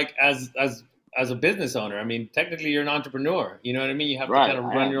learned, like as a business owner. I mean, technically, you're an entrepreneur. You know what I mean? You have to Right. kind of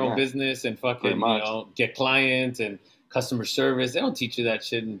I run am. your own Yeah. business and Pretty fucking, much. get clients and customer service. They don't teach you that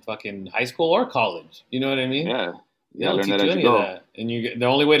shit in fucking high school or college. You know what I mean? Yeah. They You gotta don't learn that teach you as you any of go. that. And the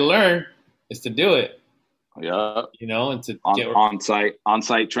only way to learn is to do it. Yeah. And to On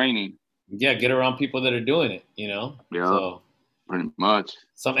site training. get around people that are doing it. Yeah. So Pretty much.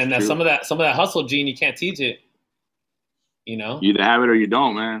 and that True. some of that hustle gene, you can't teach it. You either have it or you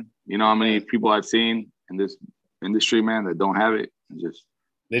don't, man. You know how many Yeah. people I've seen in this industry, man, that don't have it.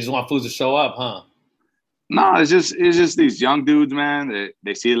 They just want fools to show up, huh? No, it's just these young dudes, man. That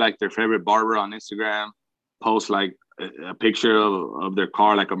they see like their favorite barber on Instagram, post like a picture of their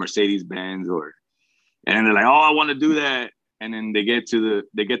car, like a Mercedes Benz, and then they're like, oh, I want to do that. And then they get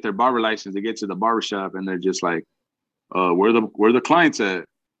their barber license, they get to the barber shop, and they're just like, where the clients at?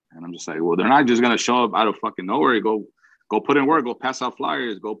 And I'm just like, well, they're not just gonna show up out of fucking nowhere. Go put in work, go pass out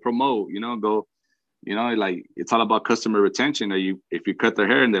flyers, go promote, like it's all about customer retention. If you cut their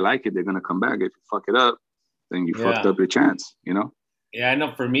hair and they like it, they're gonna come back. If you fuck it up, then you fucked Yeah. up your chance, Yeah, I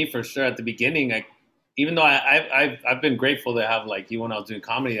know for me, for sure, at the beginning, like, even though I've been grateful to have, like, even when I was doing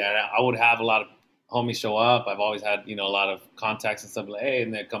comedy, I would have a lot of homies show up. I've always had, a lot of contacts and stuff like, hey,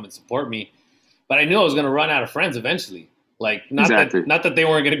 and they'd come and support me. But I knew I was going to run out of friends eventually. Like, Exactly. not that they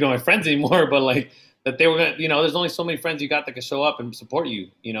weren't going to be my friends anymore, but like that they were going to, there's only so many friends you got that can show up and support you,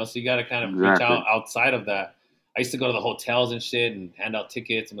 so you got to kind of reach out outside of that. I used to go to the hotels and shit and hand out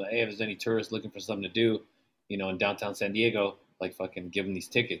tickets and be like, hey, if there's any tourists looking for something to do, in downtown San Diego, like fucking give them these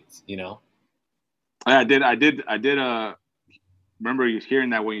tickets, Yeah, I did. Remember you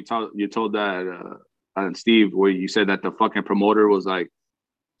hearing that when you told that Steve, where you said that the fucking promoter was like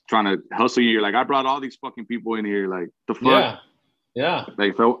trying to hustle you. You're like, I brought all these fucking people in here. Like, the fuck? Yeah.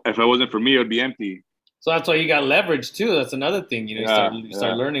 Like, if it wasn't for me, it would be empty. So that's why you got leverage too. That's another thing. You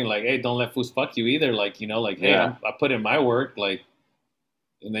start learning, like, hey, don't let fools fuck you either. Like, like, hey, I put in my work. Like,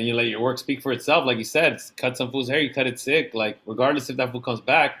 and then you let your work speak for itself. Like you said, cut some fool's hair, you cut it sick. Like regardless if that fool comes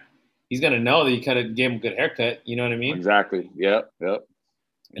back, he's gonna know that you gave him a good haircut. You know what I mean? Exactly. Yep.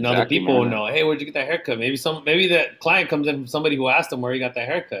 And other Exactly, people will man. know, hey, where'd you get that haircut? Maybe that client comes in from somebody who asked him where he got that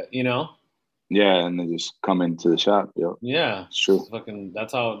haircut. You know? Yeah, and they just come into the shop. Yep. Yeah, It's true.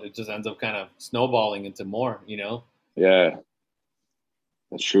 that's how it just ends up kind of snowballing into more. You know? Yeah,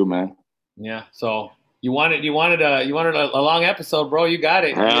 that's true, man. Yeah. So you wanted a long episode, bro. You got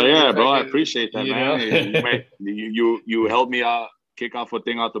it. Hell yeah, bro. I Fucking, appreciate that, you man. know. You helped me out, kick off a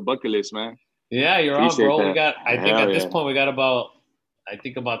thing off the bucket list, man. Yeah, you're on, Appreciate bro. that. I think Hell at this yeah. point we got about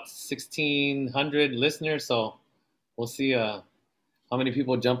 1,600 listeners. So we'll see how many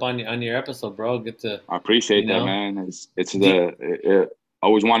people jump on your episode, bro. Get to I appreciate that, man. I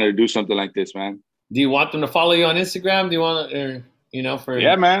always wanted to do something like this, man. Do you want them to follow you on Instagram? Do you want for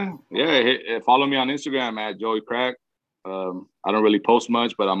Yeah, man. Yeah, follow me on Instagram at Joey Crack. I don't really post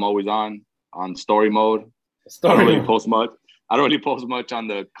much, but I'm always on story mode. I don't really post much. I don't really post much on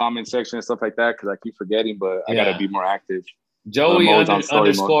the comment section and stuff like that because I keep forgetting. But I gotta be more active. Joey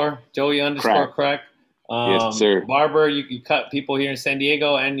underscore Crack. Yes, sir. Barber, you cut people here in San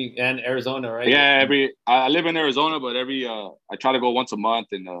Diego and Arizona, right? Yeah, I live in Arizona, but I try to go once a month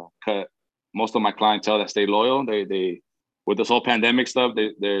and cut most of my clientele that stay loyal. They with this whole pandemic stuff,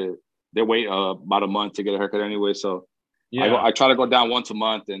 they wait about a month to get a haircut anyway. So yeah. I try to go down once a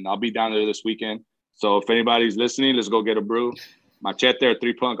month, and I'll be down there this weekend. So if anybody's listening, let's go get a brew. Machete or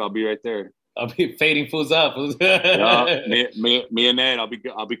 3 Punk, I'll be right there. I'll be fading fools up. Yeah, me and Ed,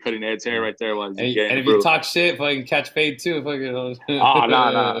 I'll be cutting Ed's hair right there while he's getting. And if you talk shit, fucking catch fade too. Oh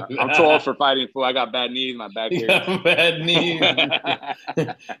no. I'm too old for fighting fool. I got bad knees, my back here. Bad knees.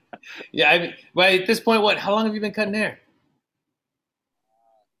 Yeah, but at this point, how long have you been cutting hair?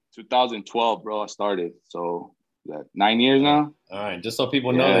 2012, bro. I started. So 9 years now. All right, just so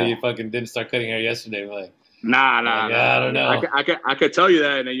people know that you fucking didn't start cutting hair yesterday. Like, nah. I don't know. I could tell you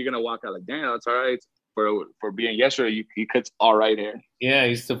that, and then you're gonna walk out like, damn, that's all right. For being yesterday, he cuts all right hair. Yeah, I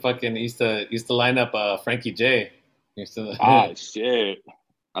used to line up Frankie J. Shit!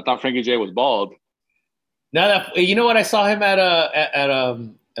 I thought Frankie J was bald. No, you know what? I saw him at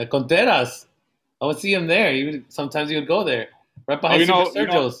Contreras. I would see him there. Sometimes he would go there, right behind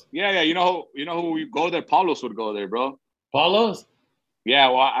Sergio's. Yeah. You know who would go there? Paulos would go there, bro. Paulos? Yeah.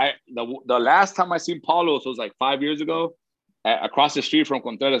 Well, the last time I seen Paulos was like 5 years ago, across the street from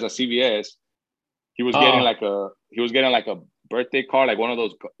Contreras at CVS. He was getting like a birthday card, like one of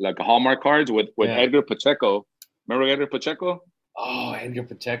those like a Hallmark cards with Edgar Pacheco. Remember Edgar Pacheco? Oh, Edgar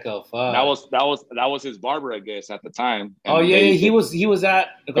Pacheco. Fuck. That was his barber, I guess, at the time. And he was at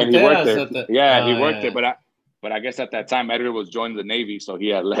Contreras. He worked there, but I guess at that time Edgar was joining the Navy, so he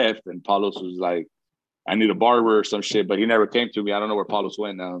had left, and Paulos was like, "I need a barber or some shit," but he never came to me. I don't know where Paulos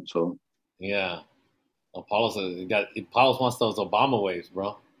went now. So yeah, Paulos wants those Obama waves,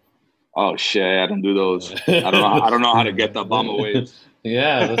 bro. Oh shit! I don't do those. I don't know how to get the Obama waves.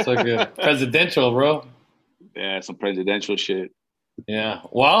 Yeah, that's like a presidential, bro. Yeah, some presidential shit. Yeah.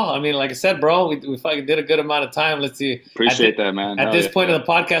 Well, I mean, like I said, bro, we fucking did a good amount of time. Let's see. Appreciate that, man. At this point of the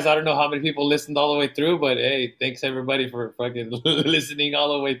podcast, I don't know how many people listened all the way through, but hey, thanks everybody for fucking listening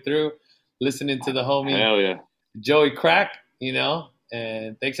all the way through, listening to the homie. Hell yeah. Joey Crack,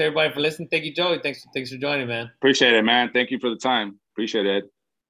 and thanks everybody for listening. Thank you, Joey. Thanks for joining, man. Appreciate it, man. Thank you for the time. Appreciate it.